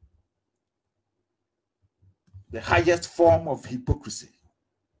us. The highest form of hypocrisy.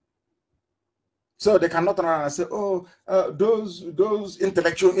 So they cannot turn around and say, oh, those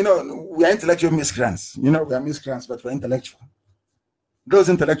intellectual, we are intellectual miscreants. We are miscreants, but we're intellectual. Those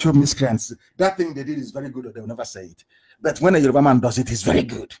intellectual miscreants, that thing they did is very good, or they will never say it. But when a Yoruba man does it, it's very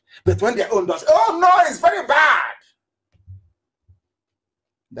good. But when their own does, oh no, it's very bad.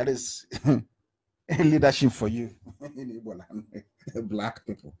 That is leadership for you. Black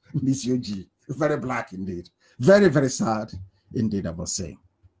people, Miss UG, very black indeed. Very, very sad indeed, I must say.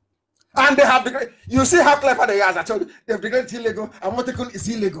 And they have declared, you see how clever they are. I told you, they've declared it illegal. Amotekun is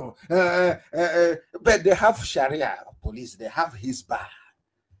illegal. But they have Sharia police, they have Hisbah.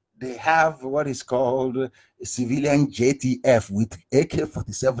 They have what is called a civilian JTF with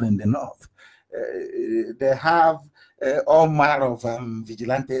AK-47 in the north. They have all manner of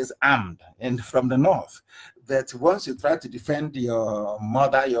vigilantes armed and from the north. That once you try to defend your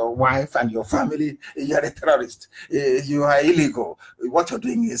mother, your wife, and your family, you're a terrorist. You are illegal. What you're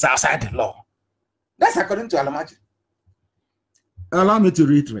doing is outside the law. That's according to Alimajiri. Allow me to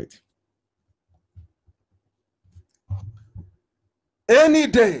reiterate. Any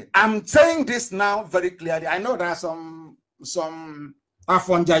day, I'm saying this now very clearly. I know there are some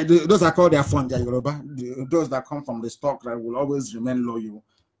Afonja, those are called the Afonja Yoruba, those that come from the stock that will always remain loyal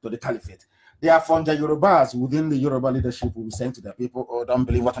to the caliphate. The Afonja Yorubas within the Yoruba leadership will be saying to the people, oh, don't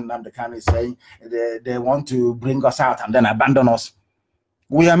believe what Nnamdi is saying. They want to bring us out and then abandon us.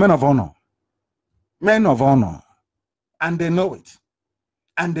 We are men of honor. Men of honor. And they know it.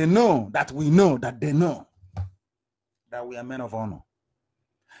 And they know that we know that they know that we are men of honor.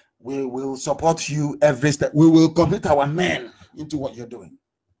 We will support you every step. We will commit our men into what you're doing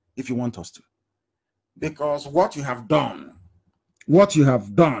if you want us to. Because what you have done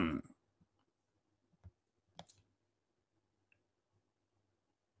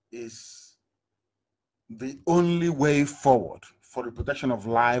is the only way forward for the protection of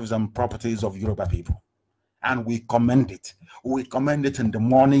lives and properties of Yoruba people. And we commend it. We commend it in the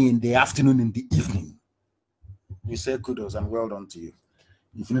morning, in the afternoon, in the evening. We say kudos and well done to you.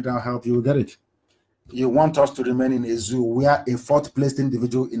 If you need our help, you will get it. You want us to remain in a zoo where a fourth-placed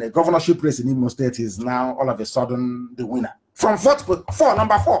individual in a governorship race in Imo State is now all of a sudden the winner. From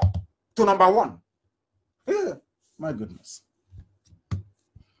number four to number one. Yeah, my goodness.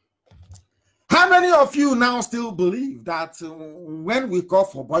 How many of you now still believe that when we call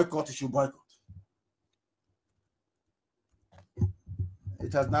for boycott, you should boycott?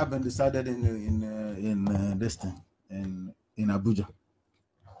 It has now been decided in this thing, in Abuja.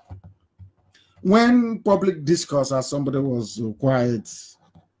 When public discourse, as somebody was quite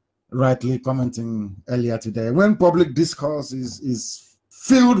rightly commenting earlier today, when public discourse is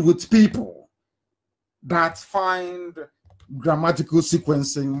filled with people that find grammatical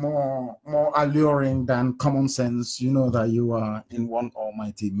sequencing more alluring than common sense, you know that you are in one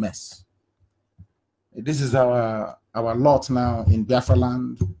almighty mess. This is our lot now in Biafra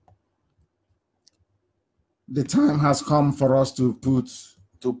land. The time has come for us to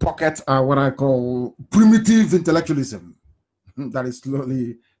pocket our what I call primitive intellectualism that is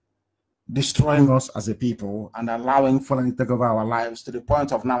slowly destroying us as a people and allowing foreign to take over our lives to the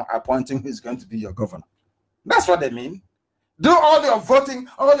point of now appointing who is going to be your governor. That's what they mean. Do all your voting,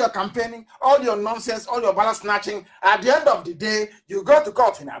 all your campaigning, all your nonsense, all your ballot snatching. At the end of the day, you go to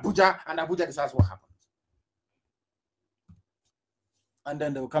court in Abuja, and Abuja decides what happens. And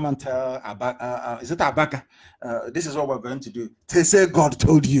then they will come and tell is it Abaka? This is what we're going to do. They say God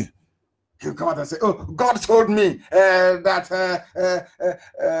told you. He'll come out and say, "Oh, God told me that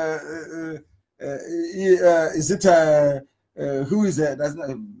is it who is it? That's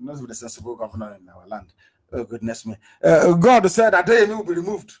not the sensible governor in our land. Oh goodness me! God said that they will be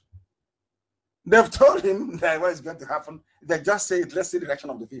removed. They've told him that what is going to happen. They just say it. Let's see the reaction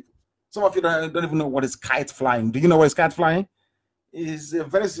of the people. Some of you don't even know what is kite flying. Do you know what is kite flying? Is a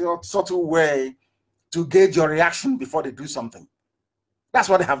very subtle way to gauge your reaction before they do something. That's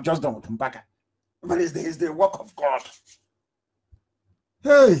what they have just done with Mbaka. But it's the work of God.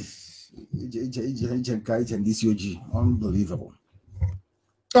 Hey, unbelievable.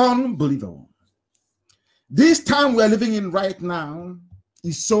 Unbelievable. This time we're living in right now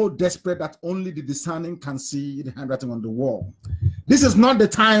is so desperate that only the discerning can see the handwriting on the wall. This is not the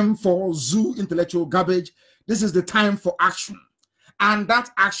time for zoo intellectual garbage. This is the time for action. And that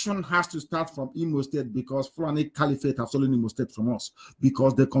action has to start from Imo State, because Fulani Caliphate have stolen Imo State from us,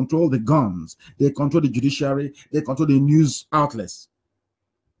 because they control the guns, they control the judiciary, they control the news outlets.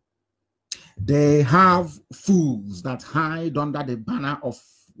 They have fools that hide under the banner of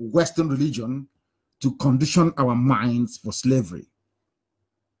Western religion to condition our minds for slavery.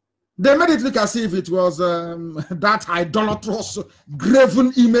 They made it look as if it was that idolatrous,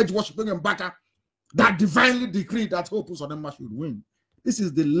 graven image worshiping Mbaka that divinely decreed that Hope Uzodinma should win. This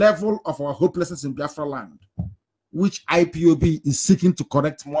is the level of our hopelessness in Biafra land, which IPOB is seeking to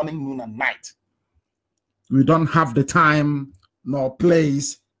correct morning, noon, and night. We don't have the time nor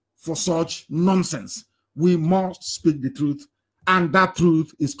place for such nonsense. We must speak the truth, and that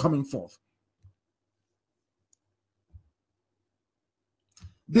truth is coming forth.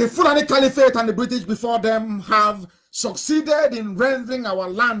 The Fulani Caliphate and the British before them have succeeded in rendering our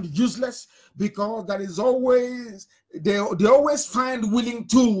land useless, because there is always, they always find willing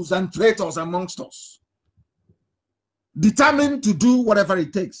tools and traitors amongst us, determined to do whatever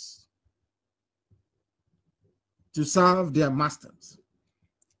it takes to serve their masters.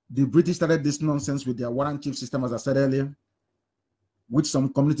 The British started this nonsense with their warrant chief system, as I said earlier, which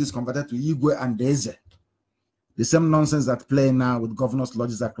some communities converted to Igwe and Eze. The same nonsense that play now with governors'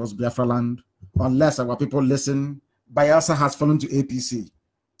 lodges across Biafra land. Unless our people listen, Bayelsa has fallen to APC.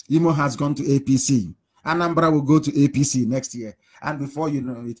 Imo has gone to APC. Anambra will go to APC next year. And before you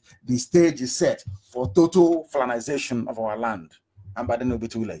know it, the stage is set for total Fulanization of our land. And by then it'll be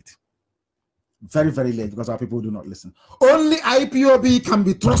too late. Very, very late, because our people do not listen. Only IPOB can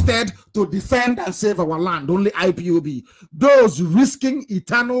be trusted to defend and save our land. Only IPOB. Those risking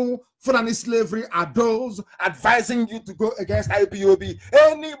eternal Fulani slavery are those advising you to go against IPOB.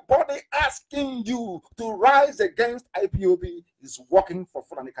 Anybody asking you to rise against IPOB is working for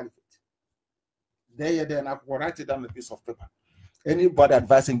Fulani Caliphate. There, now write it down on a piece of paper. Anybody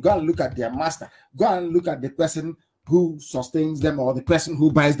advising, go and look at their master. Go and look at the person who sustains them or the person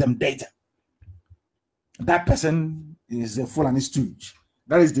who buys them data. That person is a Fulani stooge.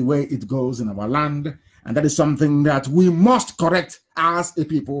 That is the way it goes in our land. And that is something that we must correct as a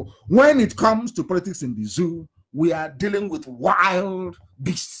people. When it comes to politics in the zoo, we are dealing with wild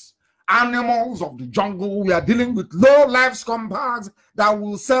beasts, animals of the jungle. We are dealing with low-life scumbags that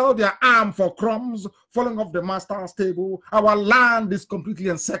will sell their arm for crumbs, falling off the master's table. Our land is completely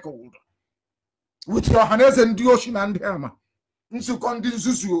encircled with Johannes and Dioshin and Herma. I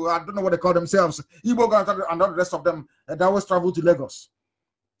don't know what they call themselves. Igbo and all the rest of them that always travel to Lagos.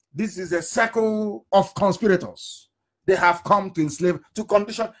 This is a circle of conspirators. They have come to enslave, to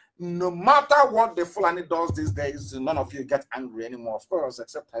condition. No matter what the Fulani does these days, none of you get angry anymore, of course,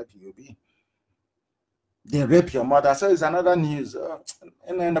 except IPOB. They rape your mother. So it's another news.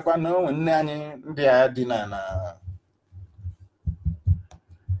 And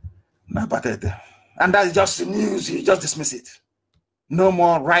that's just news. You just dismiss it. No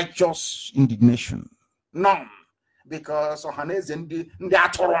more righteous indignation. None. Because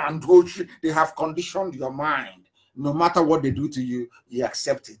they have conditioned your mind. No matter what they do to you, you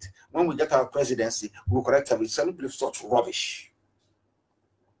accept it. When we get our presidency, we'll correct everything. So don't believe such rubbish.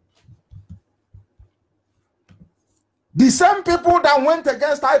 The same people that went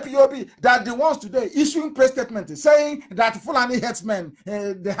against IPOB, that the ones today issuing press statements saying that Fulani headsmen,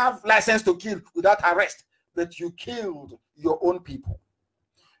 they have license to kill without arrest, but you killed your own people.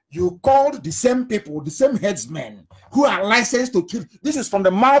 You called the same people, the same headsmen who are licensed to kill. This is from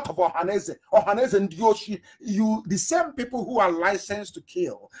the mouth of Ohaneze and Dioshi. The same people who are licensed to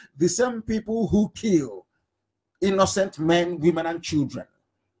kill, the same people who kill innocent men, women, and children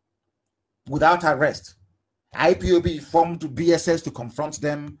without arrest. IPOB formed BSS to confront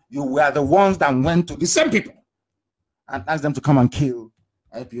them. You were the ones that went to the same people and asked them to come and kill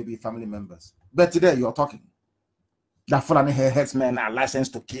IPOB family members. But today you're talking that Fulani headsmen are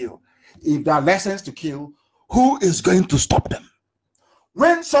licensed to kill. If they are licensed to kill, who is going to stop them?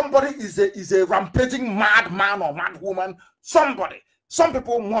 When somebody is a rampaging madman or mad woman, some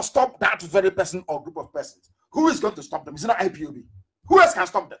people must stop that very person or group of persons. Who is going to stop them? It's not IPOB. Who else can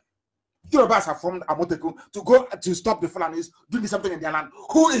stop them? Yorubas have formed Amotekun to go to stop the Fulanis doing something in their land.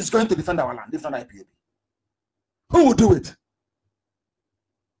 Who is going to defend our land if not IPOB? Who will do it?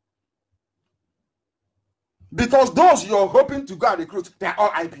 Because those you're hoping to go and recruit, they are all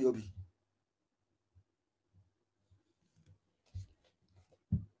IPOB.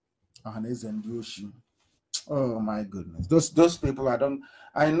 Oh my goodness. Those people,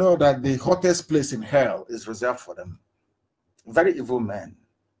 I know that the hottest place in hell is reserved for them. Very evil men.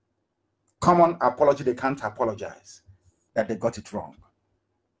 Common apology, they can't apologize that they got it wrong.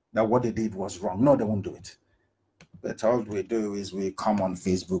 That what they did was wrong. No, they won't do it. But all we do is we come on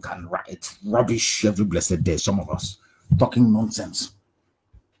Facebook and write rubbish every blessed day, some of us, talking nonsense.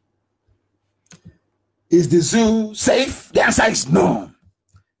 Is the zoo safe? The answer is no.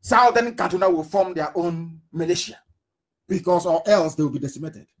 Southern Kaduna will form their own militia, because or else they will be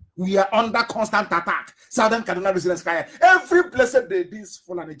decimated. We are under constant attack. Southern Kaduna residents cry every blessed day. These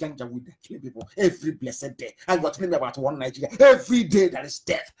Fulani Janjaweed, they kill people every blessed day. And you're telling me about one Nigeria. Every day there is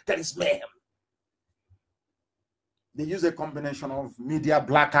death, there is mayhem. They use a combination of media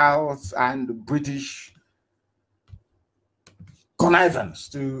blackouts and British connivance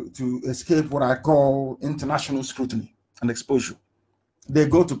to escape what I call international scrutiny and exposure. They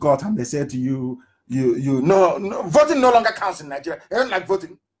go to court and they say to you, no, voting no longer counts in Nigeria. They don't like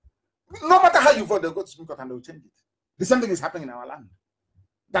voting. No matter how you vote, they'll go to Supreme Court and they'll change it. The same thing is happening in our land.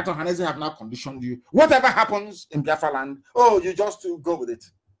 That Ohanese have now conditioned you. Whatever happens in Biafra land, oh, you just to go with it.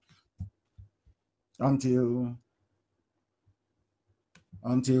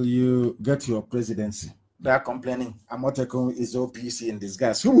 Until you get your presidency. They are complaining. Amotekun is OPC in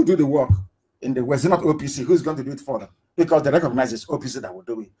disguise. Who will do the work in the West? It's not OPC. Who's going to do it for them? Because they recognize it's OPC that will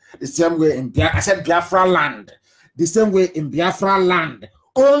do it. The same way in Biafra land. The same way in Biafra land.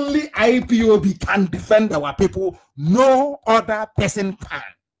 Only IPOB can defend our people. No other person can.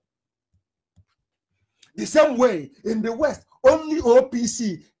 The same way in the West, only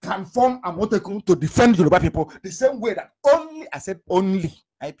OPC can form Amotekun to defend Yoruba people the same way that only, I said only,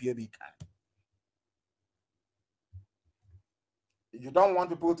 IPOB can. You don't want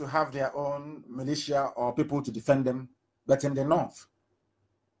people to have their own militia or people to defend them, but in the north,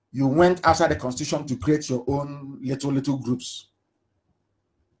 you went outside the constitution to create your own little groups.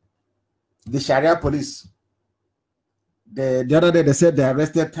 The Sharia police, the other day they said they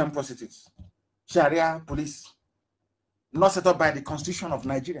arrested 10 prostitutes. Sharia police, not set up by the constitution of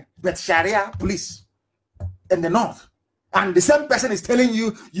Nigeria, but Sharia police in the north. And the same person is telling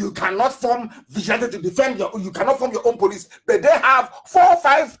you, you cannot form vigilante to defend you cannot form your own police, but they have 4 or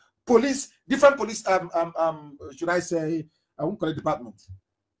 5 police, different police, should I say, I won't call it department,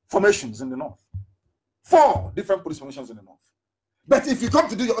 formations in the north. 4 different police formations in the north. But if you come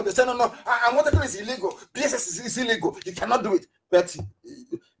to do your understanding, no, Amotekun is illegal, PSS is illegal, you cannot do it. But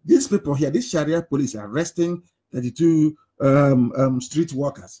these people here, this Sharia police are arresting 32 street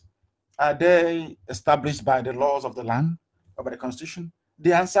workers. Are they established by the laws of the land or by the constitution?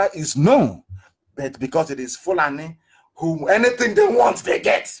 The answer is no. But because it is Fulani, who anything they want, they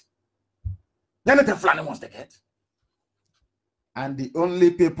get. Anything Fulani wants, they get. And the only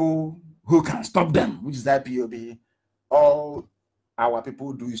people who can stop them, which is IPOB, all our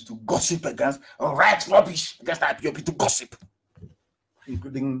people do is to gossip against, or write rubbish against IPOB, to gossip.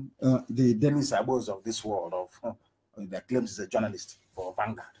 Including the Dennis Abos of this world, that claims he's a journalist for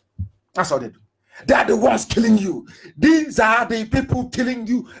Vanguard. That's all they do. They are the ones killing you. These are the people killing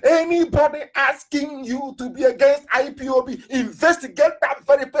you. Anybody asking you to be against IPOB, investigate that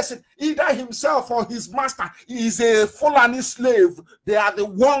very person, either himself or his master. He is a Fulani slave. They are the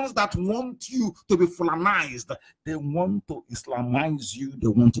ones that want you to be Fulanized. They want to Islamize you. They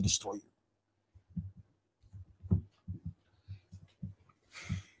want to destroy you.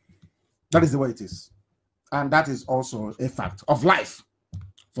 That is the way it is. And that is also a fact of life.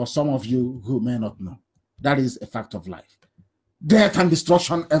 For some of you who may not know, that is a fact of life. Death and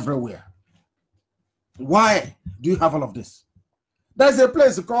destruction everywhere. Why do you have all of this? There's a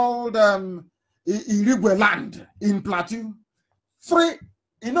place called Irigwe Land in Plateau.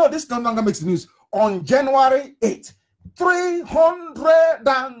 This no longer makes the news. On January 8th,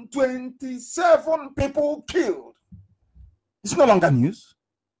 327 people killed. It's no longer news.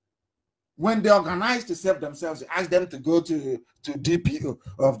 When they organized to save themselves, they asked them to go to DPO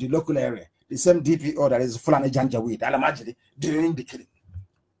of the local area, the same DPO that is Fulani Janjaweed, Alimajiri, during the killing.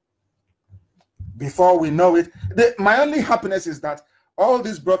 Before we know it, my only happiness is that all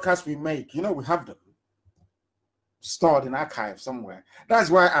these broadcasts we make, we have them stored in archive somewhere. That's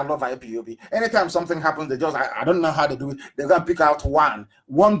why I love IPOB. Anytime something happens, they just, I don't know how they do it. They're going to pick out one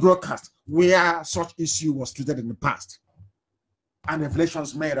broadcast where such issue was treated in the past, and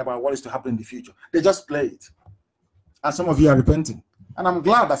revelations made about what is to happen in the future. They just play it. And some of you are repenting. And I'm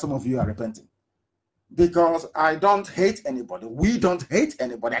glad that some of you are repenting. Because I don't hate anybody. We don't hate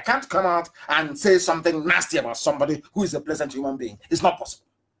anybody. I can't come out and say something nasty about somebody who is a pleasant human being. It's not possible.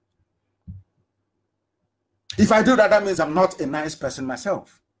 If I do that, that means I'm not a nice person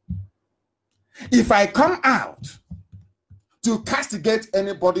myself. If I come out to castigate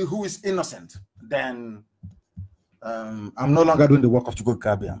anybody who is innocent, then I'm no longer doing the work of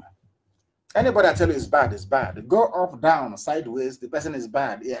Chukwukabiam. Anybody I tell you is bad is bad. Go up, down, sideways, the person is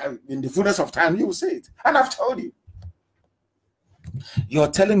bad. Yeah, in the fullness of time, you will see it. And I've told you. You're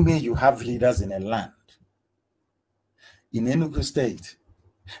telling me you have leaders in a land, in Enugu State.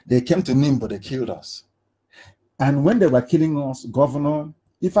 They came to Nimbo, they killed us. And when they were killing us, Governor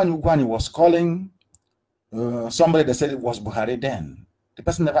Ifeanyi Ugwuanyi was calling somebody that said it was Buhari then. The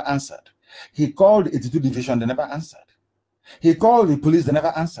person never answered. He called the 82 Division, they never answered. He called the police, they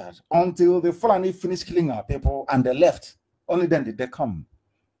never answered. Until the Fulani finished killing our people and they left. Only then did they come.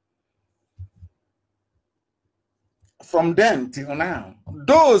 From then till now,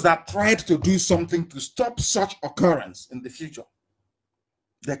 those that tried to do something to stop such occurrence in the future,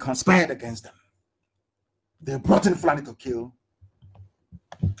 they conspired against them. They brought in Fulani to kill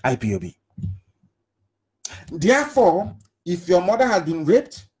IPOB. Therefore, if your mother has been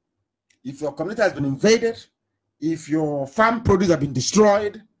raped, if your community has been invaded, if your farm produce has been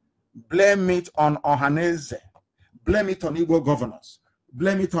destroyed, blame it on Ohaneze, blame it on Igbo governors,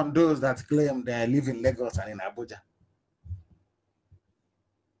 blame it on those that claim they live in Lagos and in Abuja,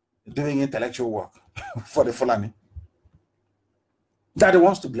 doing intellectual work for the Fulani. They're the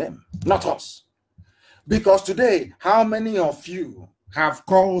ones to blame, not us. Because today, how many of you have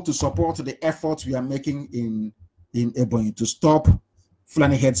called to support the efforts we are making in Ebonyi to stop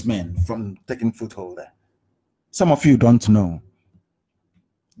Fulani headsmen from taking foothold there? Some of you don't know.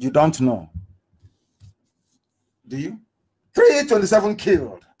 You don't know. Do you? 327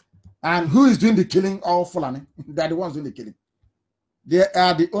 killed. And who is doing the killing? All Fulani. They're the ones doing the killing. They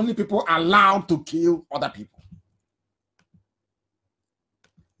are the only people allowed to kill other people.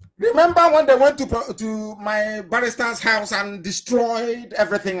 Remember when they went to my barrister's house and destroyed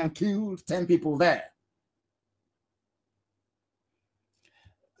everything and killed 10 people there?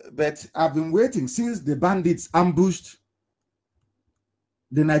 But I've been waiting since the bandits ambushed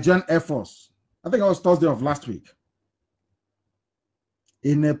the Nigerian Air Force. I think it was Thursday of last week.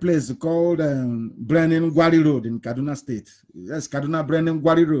 In a place called Brennan Gwari Road in Kaduna State. Yes, Kaduna Brennan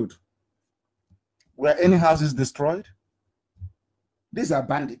Gwari Road. Were any houses destroyed? These are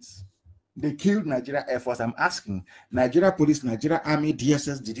bandits. They killed Nigeria Air Force. I'm asking, Nigeria Police, Nigeria Army,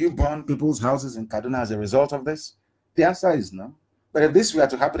 DSS, did you burn people's houses in Kaduna as a result of this? The answer is no. But if this were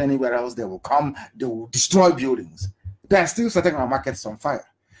to happen anywhere else, they will come, they will destroy buildings. They are still setting our markets on fire.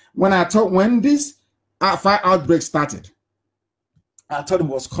 When this fire outbreak started, I thought it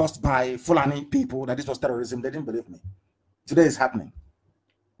was caused by Fulani people, that this was terrorism. They didn't believe me. Today is happening.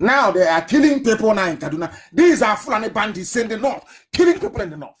 Now they are killing people now in Kaduna. These are Fulani bandits in the north, killing people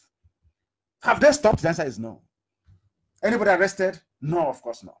in the north. Have they stopped? The answer is no. Anybody arrested? No, of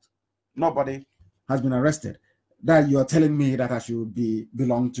course not. Nobody has been arrested. That you are telling me that I should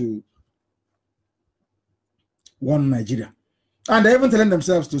belong to one Nigeria. And they're even telling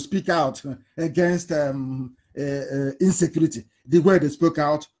themselves to speak out against insecurity, the way they spoke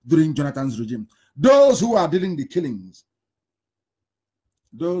out during Jonathan's regime. Those who are doing the killings,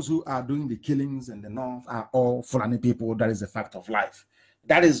 those who are doing the killings in the north are all Fulani people. That is a fact of life.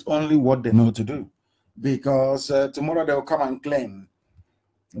 That is only what they know to do. Because tomorrow they will come and claim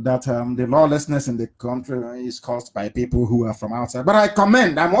that the lawlessness in the country is caused by people who are from outside. But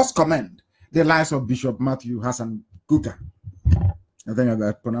I must commend the lives of Bishop Matthew Hassan Kuka. I think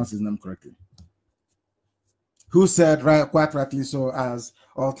I pronounced his name correctly. Who said, quite rightly so,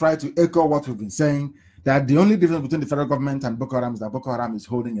 or tried to echo what we've been saying, that the only difference between the federal government and Boko Haram is that Boko Haram is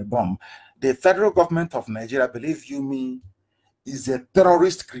holding a bomb. The federal government of Nigeria, believe you me, is a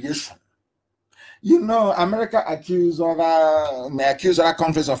terrorist creation. You know, America may accuse other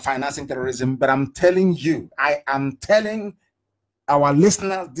countries of financing terrorism, but I'm telling you, I am telling our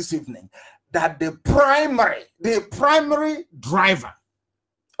listeners this evening that the primary driver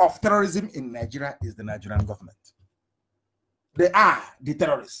of terrorism in Nigeria is the Nigerian government. They are the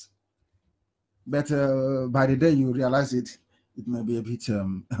terrorists. But by the day you realize it, it may be a bit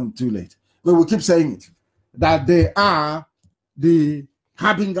too late. But we keep saying it, that they are the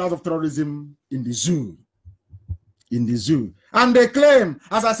harbingers of terrorism in the zoo. In the zoo. And they claim,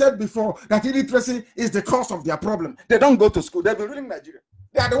 as I said before, that illiteracy is the cause of their problem. They don't go to school. They've been ruling Nigeria.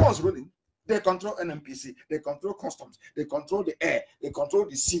 They are the ones ruling. They control NMPC. They control customs. They control the air. They control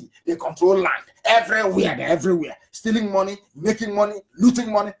the sea. They control land. Everywhere. They're everywhere. Stealing money, making money,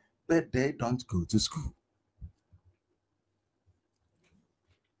 looting money. But they don't go to school.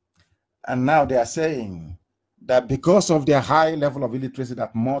 And now they are saying that because of their high level of illiteracy,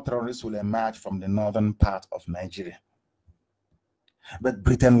 that more terrorists will emerge from the northern part of Nigeria. But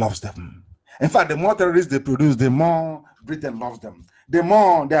Britain loves them. In fact, the more terrorists they produce, the more Britain loves them. The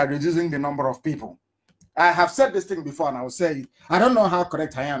more they are reducing the number of people. I have said this thing before, and I will say it. I don't know how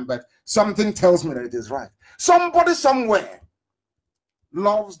correct I am, but something tells me that it is right. Somebody somewhere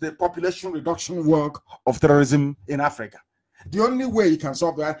loves the population reduction work of terrorism in Africa. The only way you can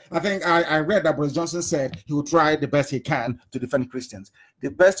solve that, I think I read that Boris Johnson said he will try the best he can to defend Christians. The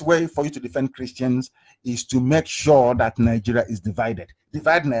best way for you to defend Christians is to make sure that Nigeria is divided.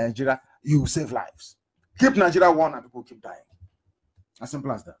 Divide Nigeria, you save lives. Keep Nigeria one and people keep dying. As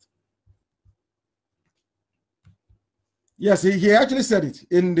simple as that. Yes, he actually said it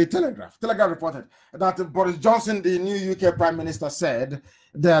in the Telegraph. Telegraph reported that Boris Johnson, the new UK Prime Minister, said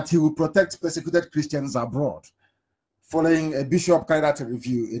that he will protect persecuted Christians abroad, following a bishop carried out a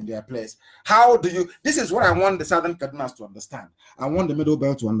review in their place. How do you, this is what I want the Southern Kadunas to understand. I want the Middle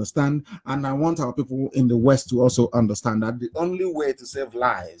Belt to understand, and I want our people in the West to also understand that the only way to save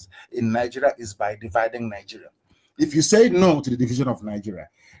lives in Nigeria is by dividing Nigeria. If you say no to the division of Nigeria,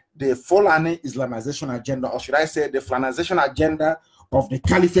 the Fulani Islamization agenda, or should I say the Fulanization agenda of the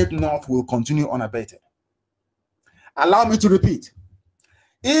Caliphate North, will continue unabated. Allow me to repeat.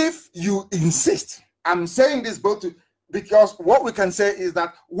 If you insist, I'm saying this both to, because what we can say is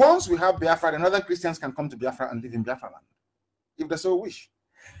that once we have Biafra, the Northern Christians can come to Biafra and live in Biafra land, if they so wish.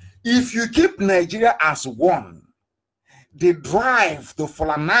 If you keep Nigeria as one, the drive to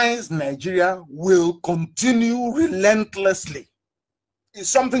Fulanize Nigeria will continue relentlessly. It's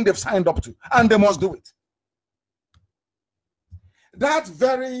something they've signed up to, and they must do it. That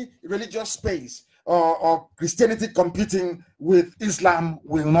very religious space or Christianity competing with Islam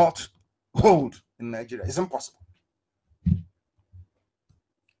will not hold in Nigeria. It's impossible.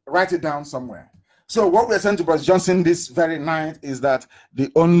 Write it down somewhere. So what we're saying to Boris Johnson this very night is that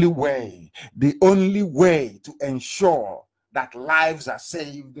the only way to ensure that lives are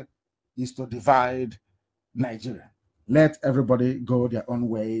saved is to divide Nigeria. Let everybody go their own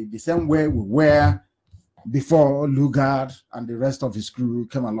way, the same way we were before Lugard and the rest of his crew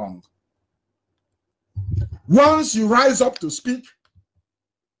came along. Once you rise up to speak,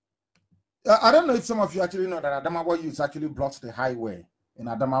 I don't know if some of you actually know that Adamawa youths actually blocked the highway in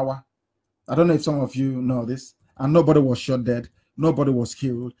Adamawa. I don't know if some of you know this, and nobody was shot dead, nobody was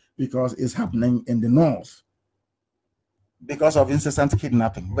killed, because it's happening in the north because of incessant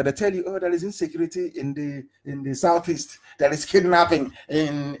kidnapping. But they tell you, oh, there is insecurity in the southeast, there is kidnapping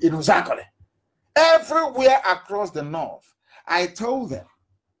in Uzakole. Everywhere across the north. I told them,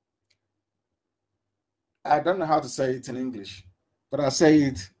 I don't know how to say it in English, but I say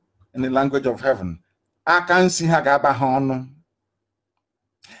it in the language of heaven. I can see Hagabahon.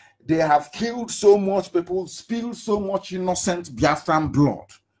 They have killed so much people, spilled so much innocent Biafran blood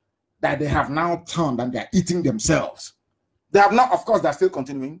that they have now turned and they're eating themselves. They have not, of course, they're still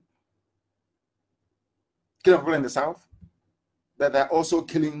continuing killing people in the south, but they're also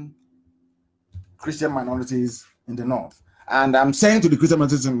killing Christian minorities in the north. And I'm saying to the Christian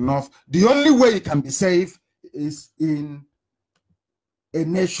minorities in the north, the only way you can be safe is in a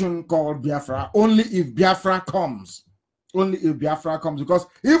nation called Biafra. Only if Biafra comes. Only if Biafra comes. Because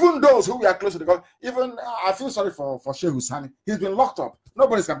even those who we are close to, because even I feel sorry for Sheikh Husani. He's been locked up.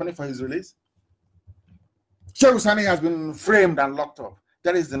 Nobody's campaigning for his release. Sheikh Husani has been framed and locked up.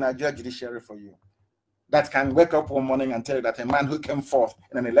 That is the Nigerian judiciary for you. That can wake up one morning and tell you that a man who came forth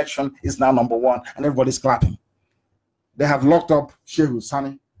in an election is now number one and everybody's clapping. They have locked up Sheikh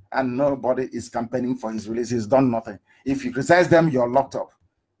Husani and nobody is campaigning for his release. He's done nothing. If you criticize them, you're locked up.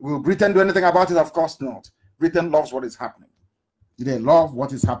 Will Britain do anything about it? Of course not. Britain loves what is happening. They love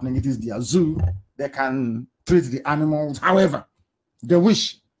what is happening. It is their zoo. They can treat the animals however they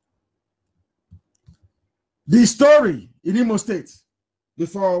wish. The story in Imo State,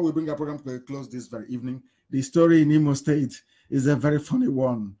 before we bring our program to a close this very evening, the story in Imo State is a very funny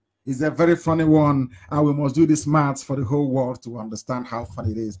one. It's a very funny one, and we must do this maths for the whole world to understand how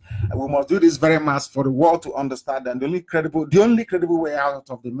funny it is. And we must do this very maths for the world to understand. And the only credible way out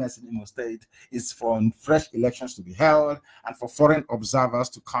of the mess in Imo State is for fresh elections to be held and for foreign observers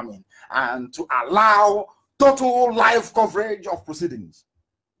to come in and to allow total live coverage of proceedings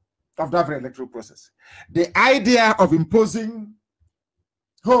of that very electoral process. The idea of imposing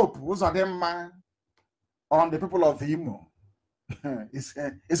hope, on the people of Imo is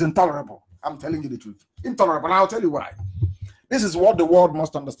intolerable. I'm telling you the truth. Intolerable. And I'll tell you why. This is what the world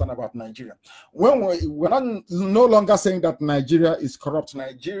must understand about Nigeria. When we're no longer saying that Nigeria is corrupt.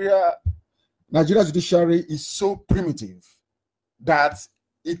 Nigeria's judiciary is so primitive that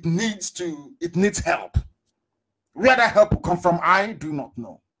it needs help. Where that help will come from, I do not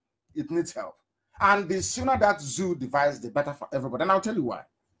know. It needs help. And the sooner that zoo divides, the better for everybody. And I'll tell you why.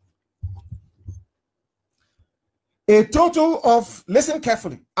 A total of, listen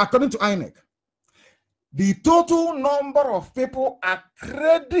carefully, according to INEC, the total number of people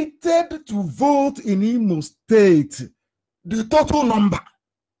accredited to vote in Imo State, the total number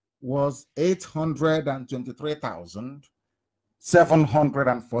was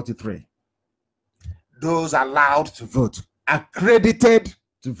 823,743. Those allowed to vote, accredited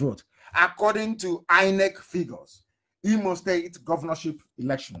to vote, according to INEC figures, Imo State governorship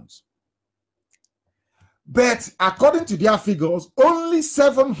elections. But according to their figures, only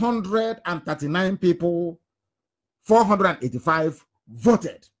 739 people, 485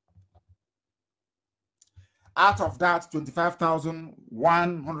 voted. Out of that,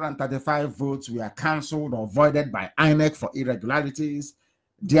 25,135 votes were cancelled or voided by INEC for irregularities,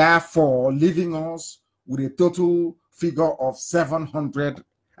 therefore leaving us with a total figure of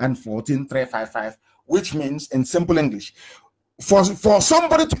 714,355, which means, in simple English, for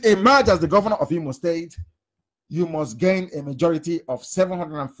somebody to emerge as the governor of Imo State, you must gain a majority of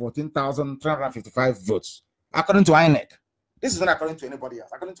 714,355 votes, according to INEC. This is not according to anybody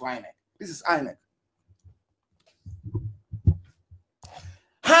else, according to INEC. This is INEC.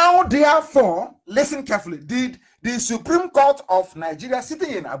 How, therefore, listen carefully, did the Supreme Court of Nigeria,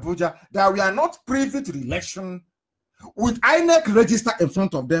 sitting in Abuja, that we are not privy to the election, with INEC register in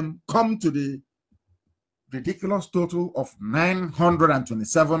front of them, come to the ridiculous total of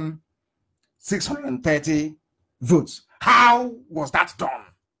 927,630 votes? How was that done?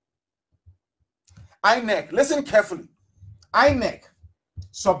 INEC, listen carefully. INEC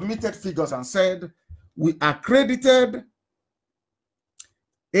submitted figures and said, we accredited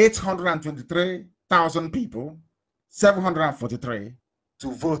 823,000 people, 743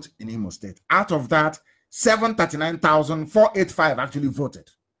 to vote in Imo State. Out of that, 739,485 actually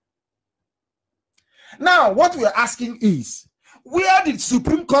voted. Now, what we're asking is, where did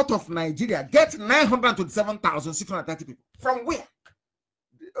Supreme Court of Nigeria get 927,630 people? From where?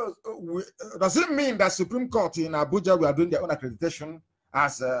 Does it mean that Supreme Court in Abuja we are doing their own accreditation? I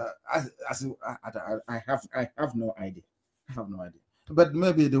have no idea. I have no idea. But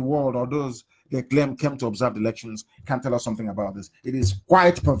maybe the world or those they claim came to observe the elections can tell us something about this. It is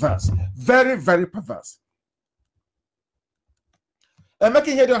quite perverse. Very, very perverse.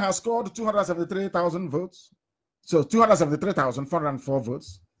 Making Hedon has scored 273,000 votes. So 273,404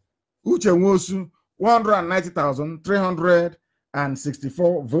 votes. Uche Nwosu,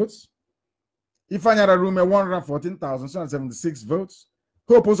 190,364 votes. Ifeanyi Ararume, 114,276 votes.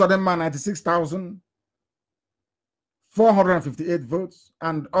 Hope Uzodinma, 96,458 votes.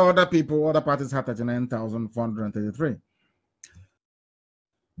 And other people, other parties had 39,433.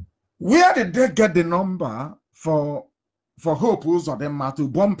 Where did they get the number for Hope Uzodinma to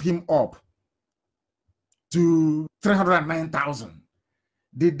bump him up to 309,000?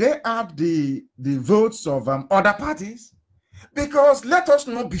 Did they add the votes of other parties? Because let us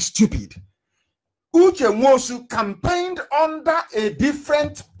not be stupid. Uche Nwosu campaigned under a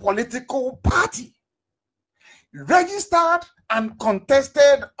different political party, registered and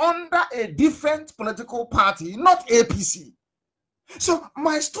contested under a different political party, not APC. So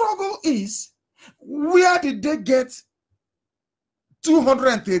my struggle is, where did they get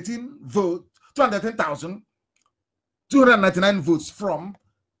 213,299 votes from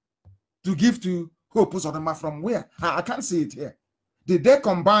to give to Hope Uzodinma? From where? I can't see it here. Did they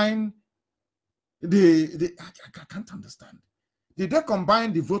combine I can't understand. Did they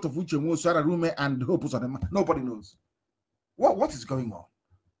combine the vote of Uche Nwosu, Ararume, and Hope Uzodinma? Nobody knows. What is going on?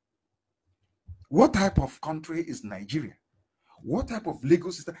 What type of country is Nigeria? What type of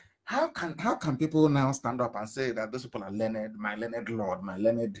legal system? How can people now stand up and say that those people are learned, my learned lord, my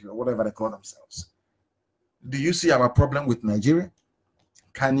learned, whatever they call themselves? Do you see our problem with Nigeria?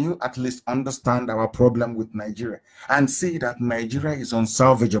 Can you at least understand our problem with Nigeria and see that Nigeria is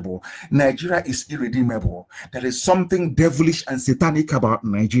unsalvageable? Nigeria is irredeemable. There is something devilish and satanic about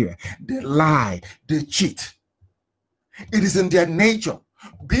Nigeria. They lie, they cheat. It is in their nature.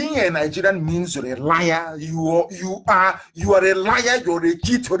 Being a Nigerian means you're a liar, you are a liar, you're a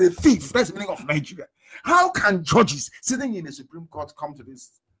cheat, you're a thief. That's the meaning of Nigeria. How can judges sitting in the Supreme Court come to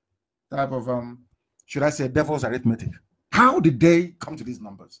this type of should I say devil's arithmetic? How did they come to these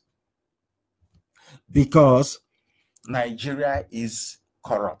numbers? Because Nigeria is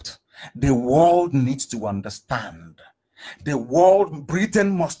corrupt. The world needs to understand. The world, Britain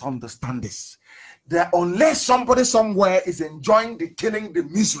must understand this. That unless somebody somewhere is enjoying the killing, the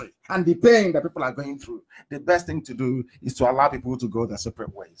misery, and the pain that people are going through, the best thing to do is to allow people to go their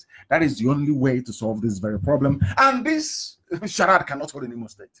separate ways. That is the only way to solve this very problem. And this charade cannot hold in Imo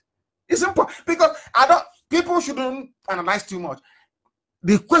State. It's important because people shouldn't analyze too much.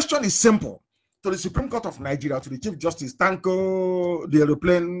 The question is simple. To the Supreme Court of Nigeria, to the Chief Justice Tanko, the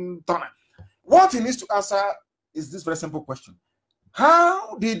aeroplane turner, what he needs to answer is this very simple question.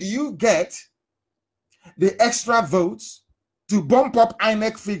 How did you get the extra votes to bump up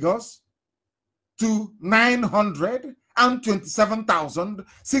INEC figures to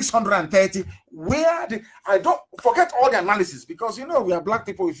 927,630? I don't forget all the analysis, because you know we are black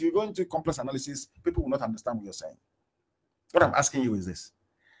people. If you go into complex analysis, people will not understand what you're saying. What I'm asking you is this: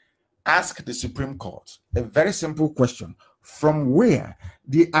 ask the Supreme Court a very simple question: from where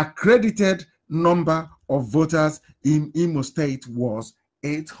the accredited number of voters in Imo State was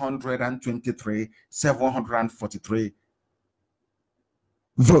 823,743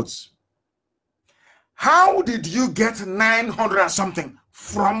 votes. How did you get 900 something?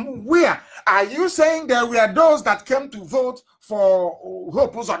 From where? Are you saying there were those that came to vote for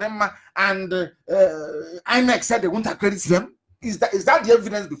Hope Uzodinma and INEC said they won't accredit them? Is that the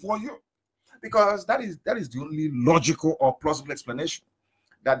evidence before you? Because that is the only logical or plausible explanation,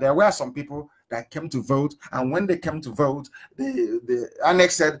 that there were some people that came to vote, and when they came to vote, the INEC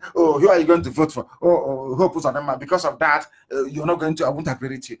said, "Oh, who are you going to vote for? Oh, Hope Uzodinma. Because of that, you're not going to. I won't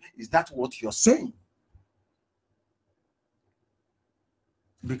accredit you." Is that what you're saying?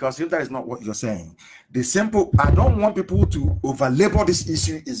 Because if that is not what you're saying, I don't want people to over-label this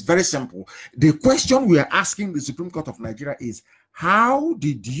issue. Is very simple. The question we are asking the Supreme Court of Nigeria is, how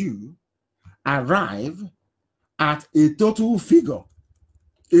did you arrive at a total figure,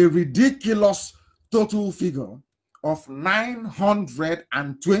 a ridiculous total figure of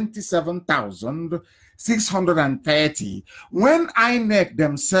 927,630 when INEC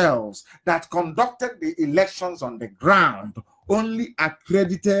themselves that conducted the elections on the ground only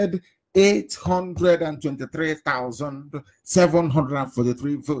accredited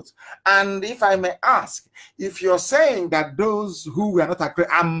 823,743 votes. And if I may ask, if you're saying that those who were not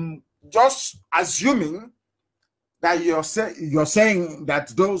accredited, I'm just assuming that you're saying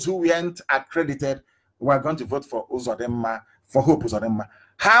that those who weren't accredited were going to vote for Uzodinma, for Hope Uzodinma.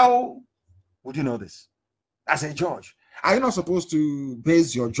 How would you know this as a judge? Are you not supposed to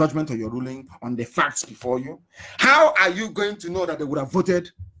base your judgment or your ruling on the facts before you? How are you going to know that they would have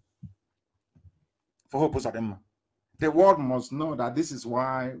voted for Hope Uzodinma? The world must know that this is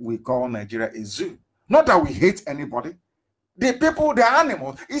why we call Nigeria a zoo. Not that we hate anybody. The people, the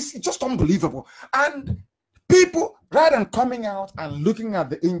animals, it's just unbelievable. And people, rather than coming out and looking at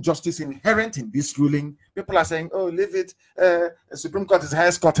the injustice inherent in this ruling, people are saying, oh, leave it. The Supreme Court is the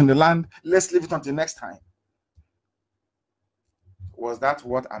highest court in the land. Let's leave it until next time. Was that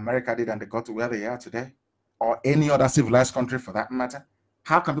what America did and they got to where they are today? Or any other civilized country for that matter?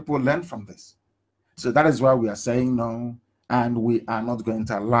 How can people learn from this? So that is why we are saying no, and we are not going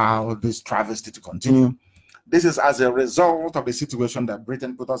to allow this travesty to continue. This is as a result of the situation that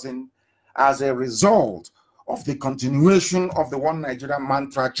Britain put us in, as a result of the continuation of the one Nigeria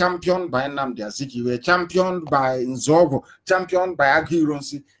mantra championed by Nnamdi Azikiwe, championed by Nzogo, championed by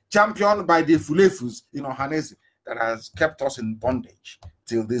Aguiyi, championed by the Fulefus in Ohanese, that has kept us in bondage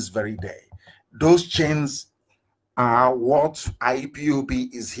till this very day. Those chains are what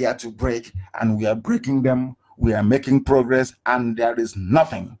IPOB is here to break, and we are breaking them. We are making progress, and there is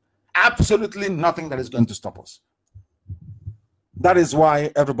nothing, absolutely nothing that is going to stop us. That is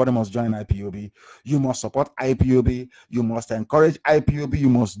why everybody must join IPOB. You must support IPOB. You must encourage IPOB. You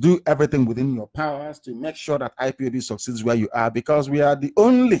must do everything within your powers to make sure that IPOB succeeds where you are, because we are the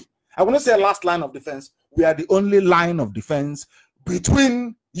only, I want to say last line of defense, we are the only line of defense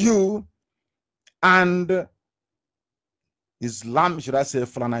between you and Islam, should I say,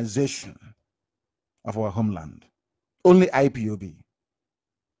 Islamization of our homeland. Only IPOB.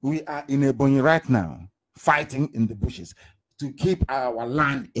 We are in Ebonyi right now, fighting in the bushes to keep our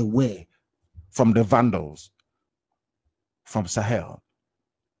land away from the Vandals, from Sahel.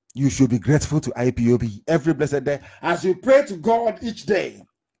 You should be grateful to IPOB every blessed day as you pray to God each day.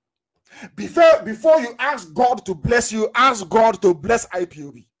 Before you ask God to bless you, ask God to bless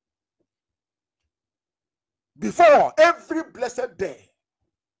IPOB. Before every blessed day.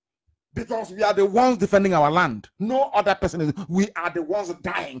 Because we are the ones defending our land. No other person is. We are the ones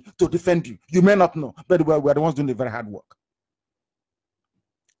dying to defend you. You may not know, but we are the ones doing the very hard work.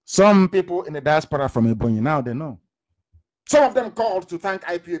 Some people in the diaspora from Ebonyi now, they know. Some of them called to thank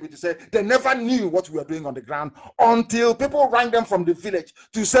IPOB to say they never knew what we were doing on the ground until people rang them from the village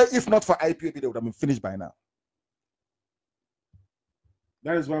to say if not for IPOB, they would have been finished by now.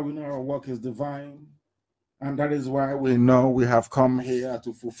 That is why we know our work is divine. And that is why we know we have come here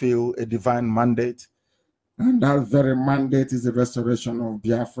to fulfill a divine mandate. And that very mandate is the restoration of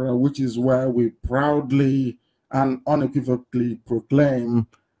Biafra, which is why we proudly and unequivocally proclaim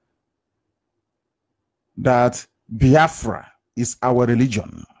that Biafra is our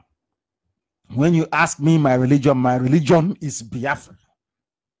religion. When you ask me my religion is Biafra.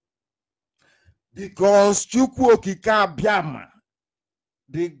 Because Chukwu Okike Abiama,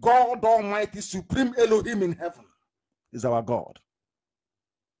 the God Almighty, Supreme Elohim in heaven, is our God.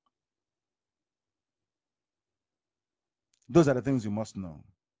 Those are the things you must know.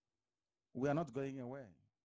 We are not going away.